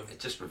just sort of It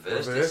just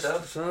reversed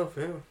itself.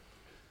 Yeah.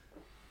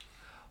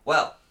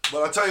 Well,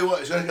 I'll tell you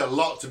what, it's going to take a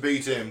lot to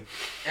beat him.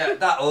 yeah,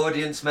 that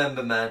audience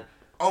member, man.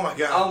 Oh my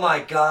God. Oh my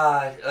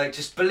God. Like,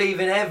 just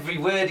believing every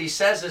word he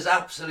says is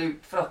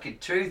absolute fucking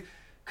truth.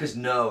 Because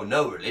no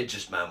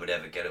religious man would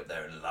ever get up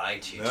there and lie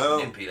to you, No.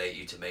 to manipulate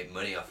you, to make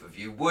money off of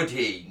you, would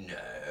he?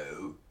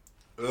 No.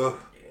 Ugh.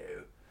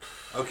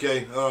 No.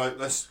 Okay, alright,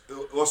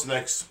 what's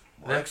next?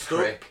 Next What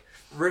a up, prick.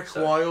 Rick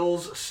Sorry.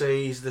 Wiles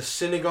says the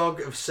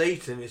synagogue of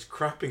Satan is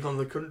crapping on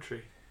the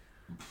country.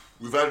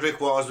 We've had Rick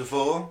Waters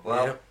before.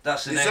 Well, Yep.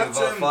 that's the Is name that, of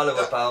our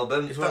follow-up that-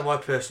 album. It's one of my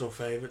personal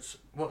favourites.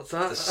 What's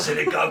that? The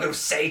Synagogue of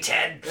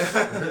Satan.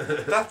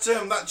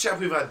 That chap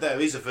we've had there,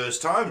 he's a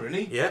first timer,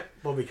 isn't he? Yeah,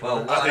 Bobby Well,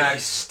 Connor. what an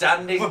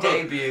outstanding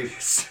debut.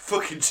 It's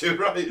fucking too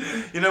right.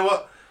 You know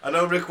what? I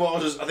know Rick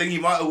Waters, I think he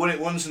might have won it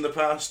once in the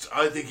past.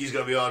 I think he's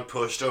going to be hard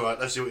pushed. Alright,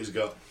 let's see what he's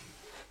got.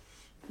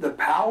 The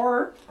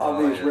power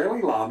of the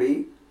Israeli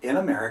lobby in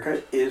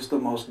America is the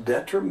most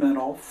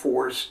detrimental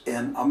force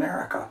in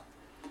America.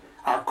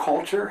 Our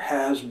culture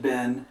has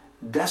been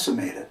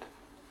decimated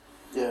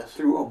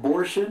through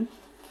abortion,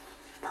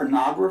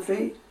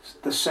 pornography,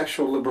 the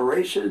sexual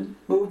liberation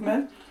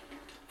movement,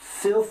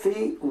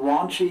 filthy,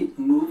 raunchy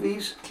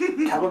movies,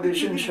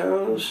 television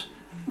shows,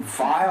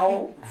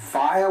 vile,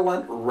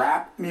 violent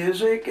rap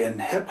music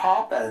and hip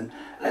hop and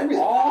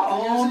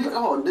all owned,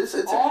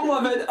 all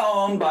of it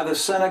owned by the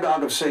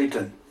Synagogue of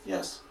Satan.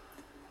 Yes.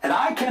 And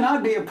I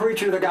cannot be a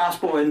preacher of the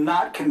gospel and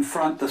not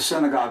confront the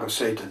Synagogue of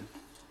Satan,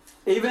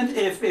 even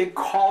if it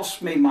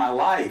costs me my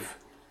life.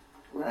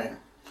 Right.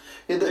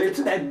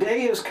 That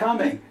day is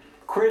coming.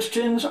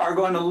 Christians are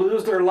going to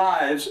lose their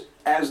lives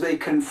as they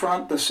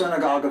confront the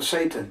Synagogue of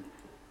Satan.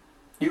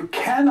 You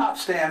cannot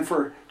stand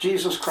for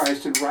Jesus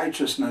Christ and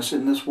righteousness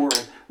in this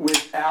world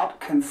without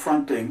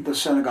confronting the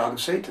Synagogue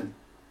of Satan.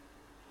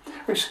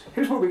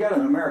 Here's what we got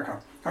in America,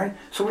 right?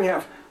 So we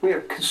have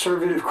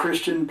conservative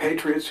Christian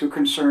patriots who are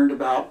concerned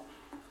about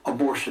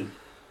abortion,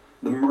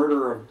 the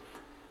murder of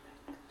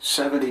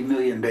 70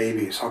 million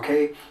babies,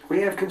 okay?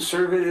 We have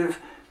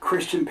conservative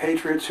Christian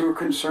patriots who are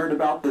concerned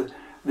about the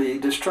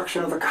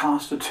destruction of the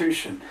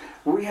Constitution.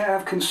 We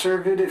have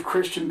conservative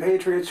Christian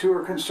patriots who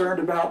are concerned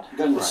about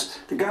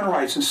the gun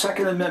rights and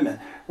Second Amendment.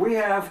 We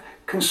have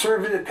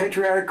conservative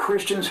patriotic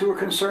Christians who are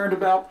concerned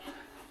about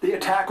the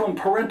attack on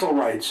parental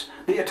rights,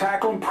 the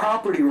attack on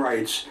property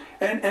rights,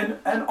 and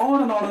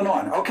on and on and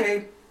on,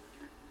 okay?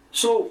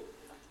 So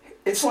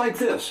it's like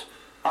this.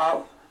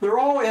 They're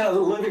all in a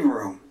living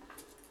room,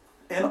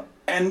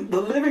 and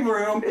the living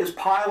room is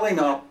piling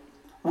up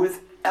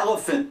with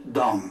elephant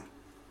dung.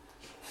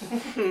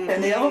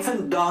 And the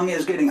elephant dung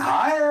is getting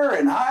higher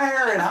and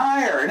higher and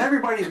higher, and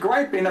everybody's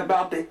griping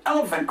about the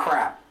elephant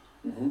crap.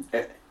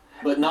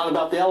 But not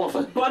about the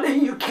elephant. But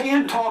you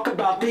can't talk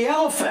about the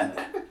elephant.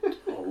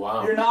 Oh,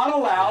 wow. You're not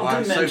allowed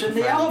to so mention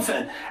the profound.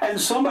 elephant.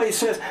 And somebody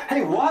says,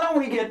 hey, why don't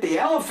we get the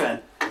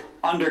elephant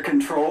under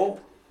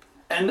control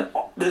and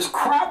this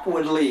crap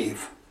would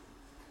leave?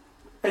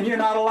 And you're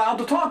not allowed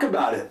to talk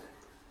about it.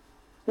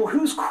 Well,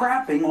 who's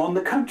crapping on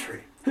the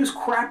country? Who's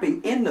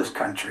crapping in this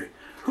country?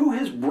 Who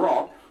has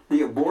brought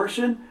the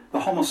abortion,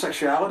 the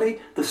homosexuality,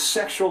 the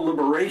sexual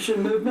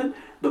liberation movement,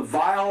 the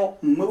vile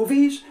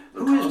movies?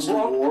 Who has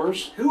brought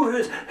wars? Who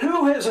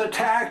has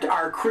attacked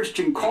our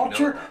Christian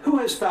culture? Who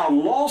has filed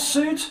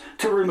lawsuits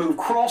to remove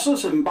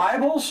crosses and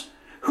Bibles?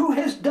 Who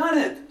has done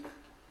it?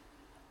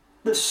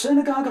 The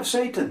Synagogue of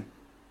Satan.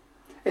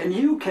 And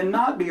you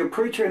cannot be a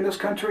preacher in this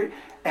country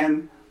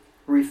and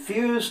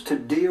refuse to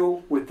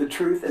deal with the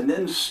truth and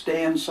then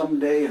stand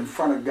someday in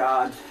front of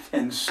God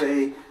and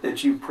say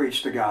that you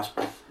preach the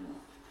gospel.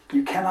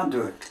 You cannot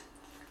do it.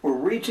 We're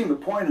reaching the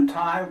point in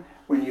time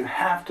when you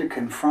have to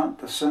confront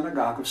the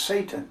Synagogue of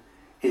Satan.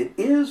 It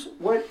is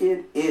what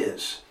it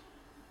is.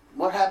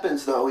 What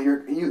happens though?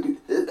 And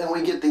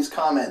we get these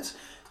comments.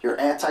 You're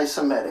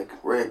anti-Semitic,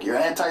 Rick. You're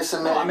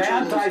anti-Semitic. I'm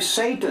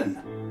anti-Satan.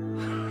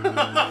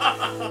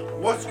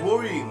 What's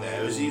worrying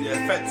there is he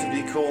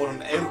effectively called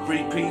on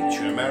every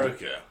preacher in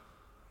America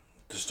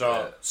to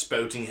start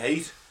spouting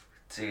hate.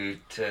 To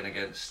turn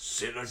against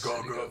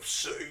Synagogue of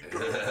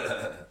Satan.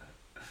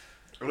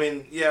 I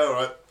mean, yeah,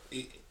 alright.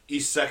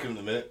 He's second at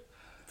the minute.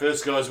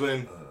 First guy's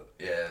winning.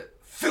 Yeah.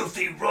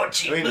 Filthy,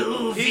 raunchy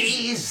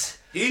movies.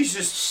 He's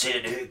just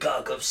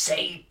Synagogue of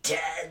Satan.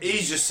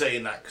 He's just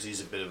saying that because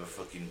he's a bit of a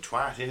fucking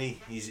twat, isn't he?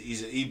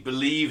 He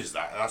believes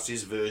that. That's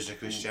his version of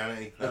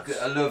Christianity. Look,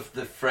 I love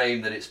the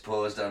frame that it's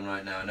paused on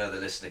right now. I know the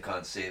listener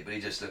can't see it, but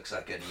he just looks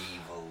like an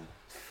evil,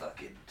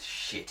 fucking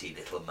shitty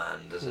little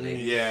man, doesn't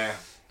he? Yeah.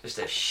 Just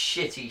a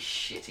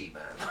shitty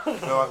man.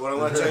 Alright, what I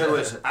want to tell you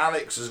is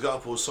Alex has got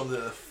to pull something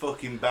in a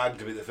fucking bag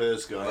to be the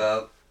first guy.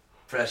 Well,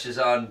 pressure's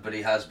on, but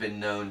he has been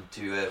known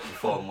to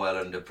perform well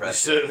under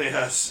pressure. He certainly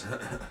has.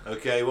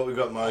 Okay, what we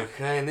got, Mike?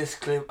 Okay, in this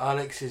clip,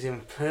 Alex is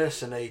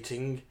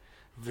impersonating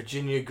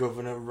Virginia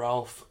Governor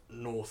Ralph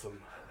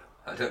Northam.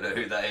 I don't know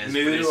who that is,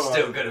 Neither but it's do I.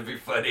 still going to be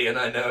funny, and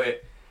I know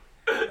it.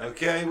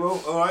 Okay,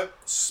 well, alright,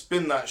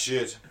 spin that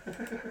shit.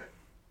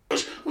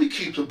 We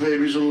keep the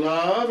babies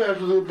alive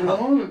after they're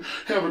born and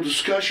have a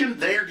discussion.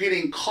 They're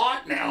getting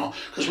caught now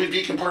because we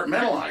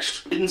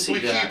decompartmentalized. Didn't see we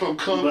that, keep them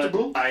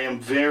comfortable. But I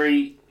am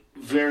very,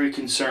 very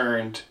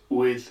concerned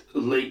with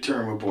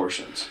late-term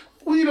abortions.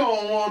 We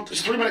don't want,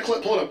 it's a 3-minute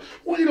clip, pull it up.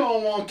 We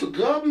don't want the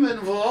government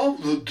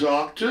involved. The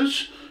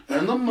doctors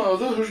and the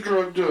mother who's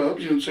drugged up,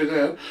 you didn't say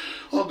that,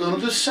 are going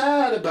to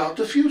decide about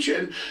the future.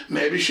 And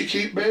maybe she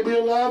keep baby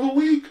alive a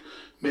week.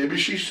 Maybe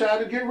she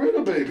decided to get rid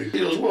of baby. He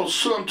goes, well,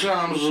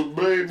 sometimes a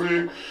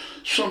baby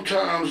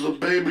sometimes the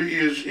baby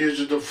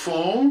is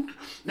deformed.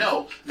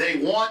 No, they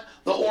want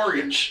the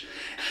organs.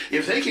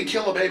 If they can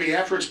kill a baby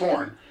after it's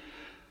born,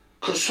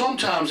 because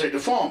sometimes they're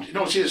deformed. You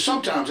don't see it,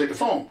 sometimes they're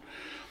deformed.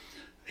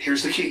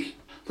 Here's the key.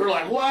 They're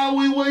like, why are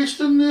we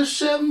wasting this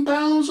 7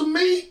 pounds of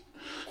meat?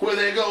 Where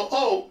they go,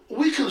 oh,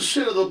 we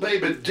consider the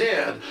baby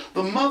dead.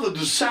 The mother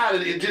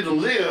decided it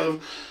didn't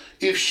live.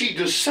 If she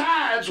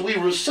decides we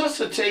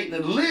resuscitate and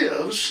it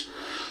lives,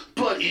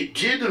 but it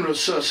didn't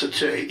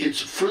resuscitate, it's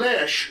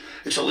flesh,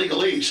 it's a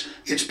legalese,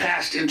 it's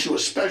passed into a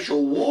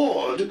special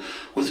ward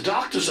with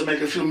doctors that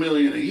make a few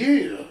million a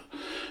year.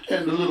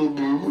 And the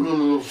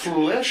little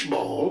flesh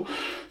ball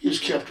is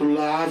kept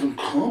alive and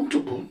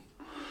comfortable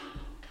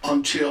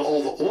until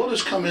all the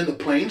orders come in, the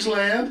planes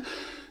land,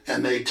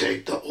 and they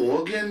take the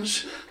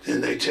organs,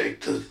 then they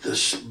take the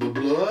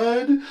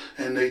blood,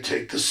 and they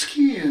take the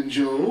skin,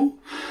 Joe.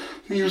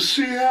 You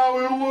see how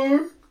it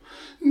works?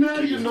 Now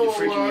you know You're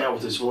freaking why. me out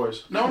with his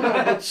voice. No,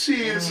 but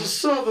see, it's a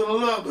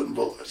southern loving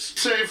voice.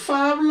 Say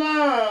 5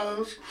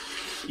 lives,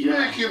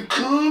 make him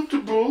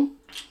comfortable.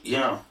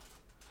 Yeah.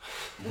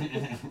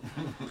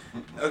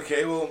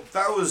 Okay, well,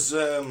 that was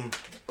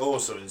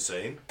also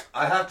insane.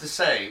 I have to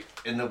say,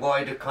 in the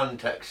wider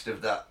context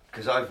of that,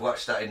 because I've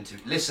watched that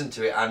listened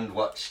to it and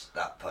watched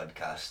that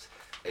podcast.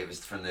 It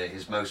was from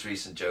his most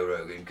recent Joe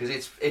Rogan, because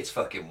it's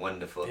fucking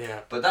wonderful.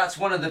 Yeah. But that's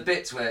one of the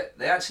bits where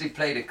they actually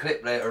played a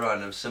clip later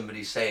on of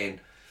somebody saying,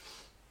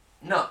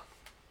 not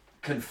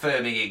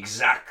confirming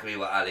exactly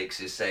what Alex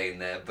is saying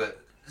there,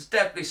 but there's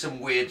definitely some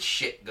weird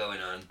shit going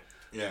on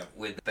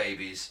with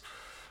babies.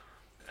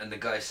 And the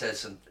guy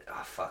says something,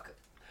 oh fuck.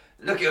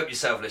 Look it up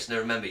yourself, listener.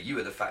 Remember, you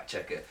were the fact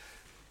checker.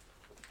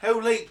 How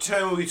late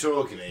term are we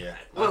talking here?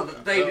 Well, the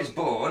baby's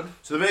born.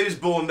 So the baby's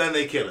born, then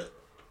they kill it?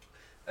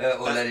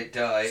 Or let it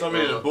die. It's not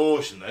really an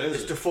abortion then, is it?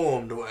 It's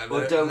deformed or whatever.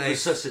 Or don't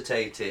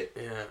resuscitate it.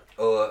 Yeah.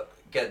 Or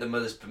get the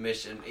mother's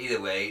permission.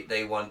 Either way,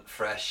 they want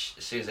fresh.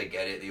 As soon as they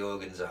get it, the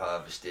organs are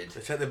harvested.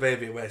 They take the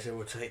baby away, so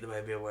we'll take the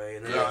baby away.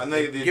 And Yeah, and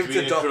they give it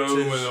to doctors.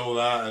 and all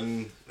that,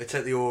 and they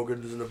take the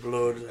organs and the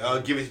blood.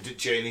 I'll give it to Dick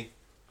Cheney.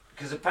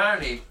 Because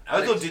apparently...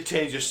 I thought Dick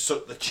Cheney just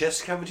sucked the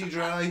chest cavity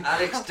dry.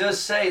 Alex does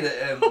say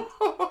that...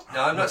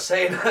 no, I'm not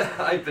saying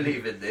I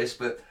believe in this,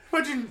 but...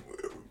 Imagine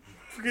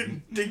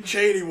fucking Dick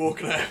Cheney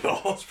walking out of the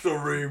hospital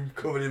room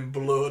covered in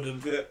blood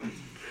and...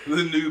 With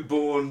a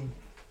newborn...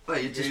 Well,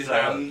 you just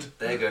hand.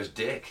 There goes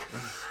Dick.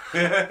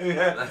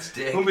 yeah. That's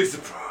Dick. Wouldn't be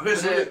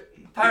surprised.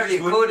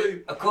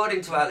 Apparently,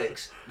 according to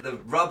Alex, the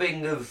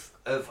robbing of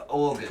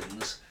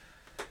organs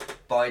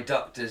by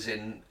doctors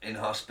in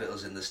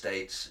hospitals in the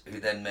States, who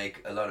then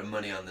make a lot of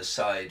money on the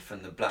side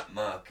from the black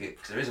market,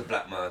 because there is a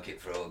black market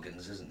for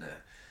organs, isn't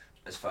there?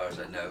 As far as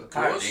I know.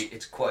 Apparently,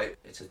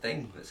 it's a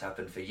thing that's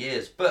happened for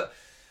years. But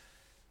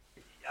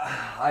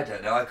I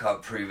don't know. I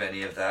can't prove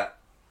any of that.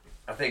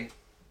 I think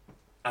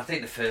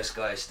the first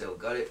guy still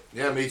got it.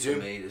 Yeah, me too.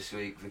 For me this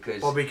week,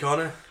 because Bobby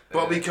Connor.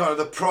 Bobby Connor,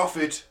 the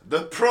prophet,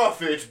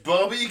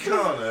 Bobby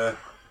Connor.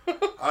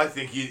 I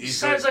think he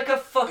sounds like a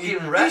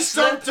fucking wrestler. He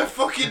stopped a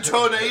fucking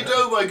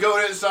tornado by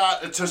going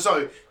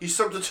outside. He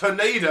stopped a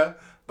tornado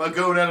by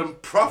going out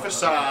and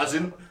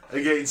prophesying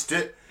against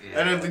it. Yeah.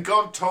 And then the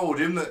God told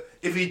him that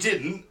if he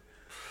didn't,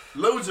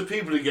 loads of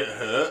people would get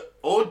hurt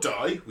or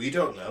die. We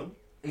don't know.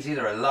 He's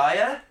either a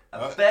liar,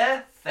 a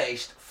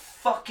bare-faced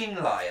fucking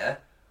liar,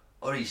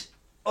 or he's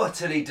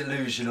utterly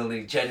delusional and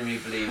he genuinely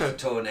believes the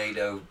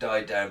tornado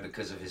died down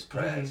because of his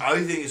prayers.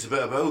 I think it's a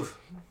bit of both.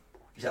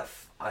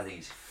 I think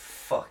he's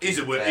fucking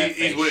he's won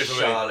it for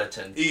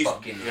charlatan, me.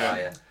 Fucking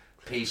liar.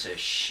 Piece of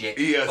shit.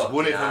 He has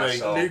won it for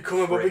me.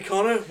 Newcomer Bobby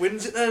Connor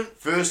wins it then.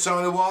 First time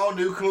in a while,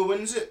 newcomer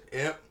wins it.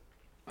 Yep.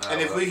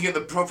 And if we can get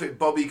the prophet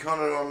Bobby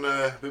Connor on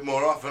a bit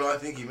more often, I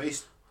think he may.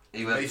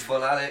 He went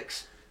full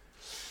Alex.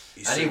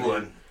 And he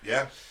won.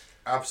 Yeah,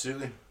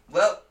 absolutely.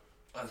 Well,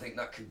 I think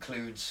that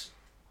concludes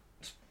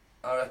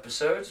our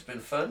episode. It's been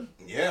fun.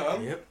 Yeah,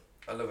 man. Yep.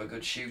 I love a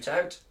good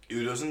shootout.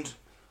 Who doesn't?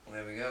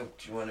 There we go.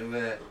 Do you want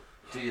to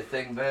do your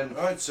thing, Ben?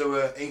 Right,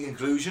 so in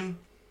conclusion,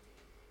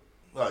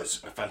 well,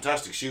 it's a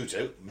fantastic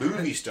shootout.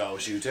 Movie-style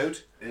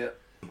shootout. Yeah.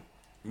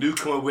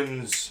 Newcomer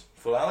wins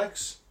for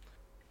Alex.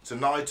 It's a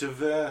night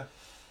of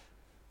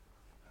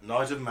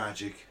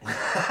magic.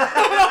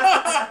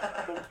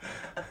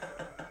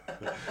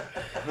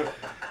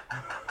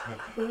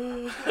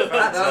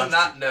 On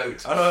that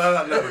note. On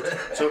that note.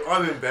 So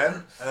I've been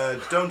Ben.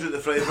 Don't drink the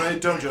flavour aid.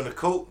 Don't join the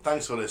cult.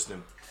 Thanks for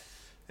listening.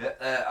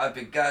 Yeah, I've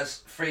been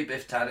Gaz. Free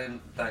Biff Tannen.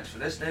 Thanks for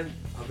listening.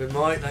 I've been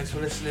Mike. Thanks for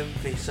listening.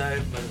 Peace out.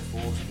 May the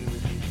force be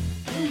with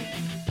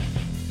you.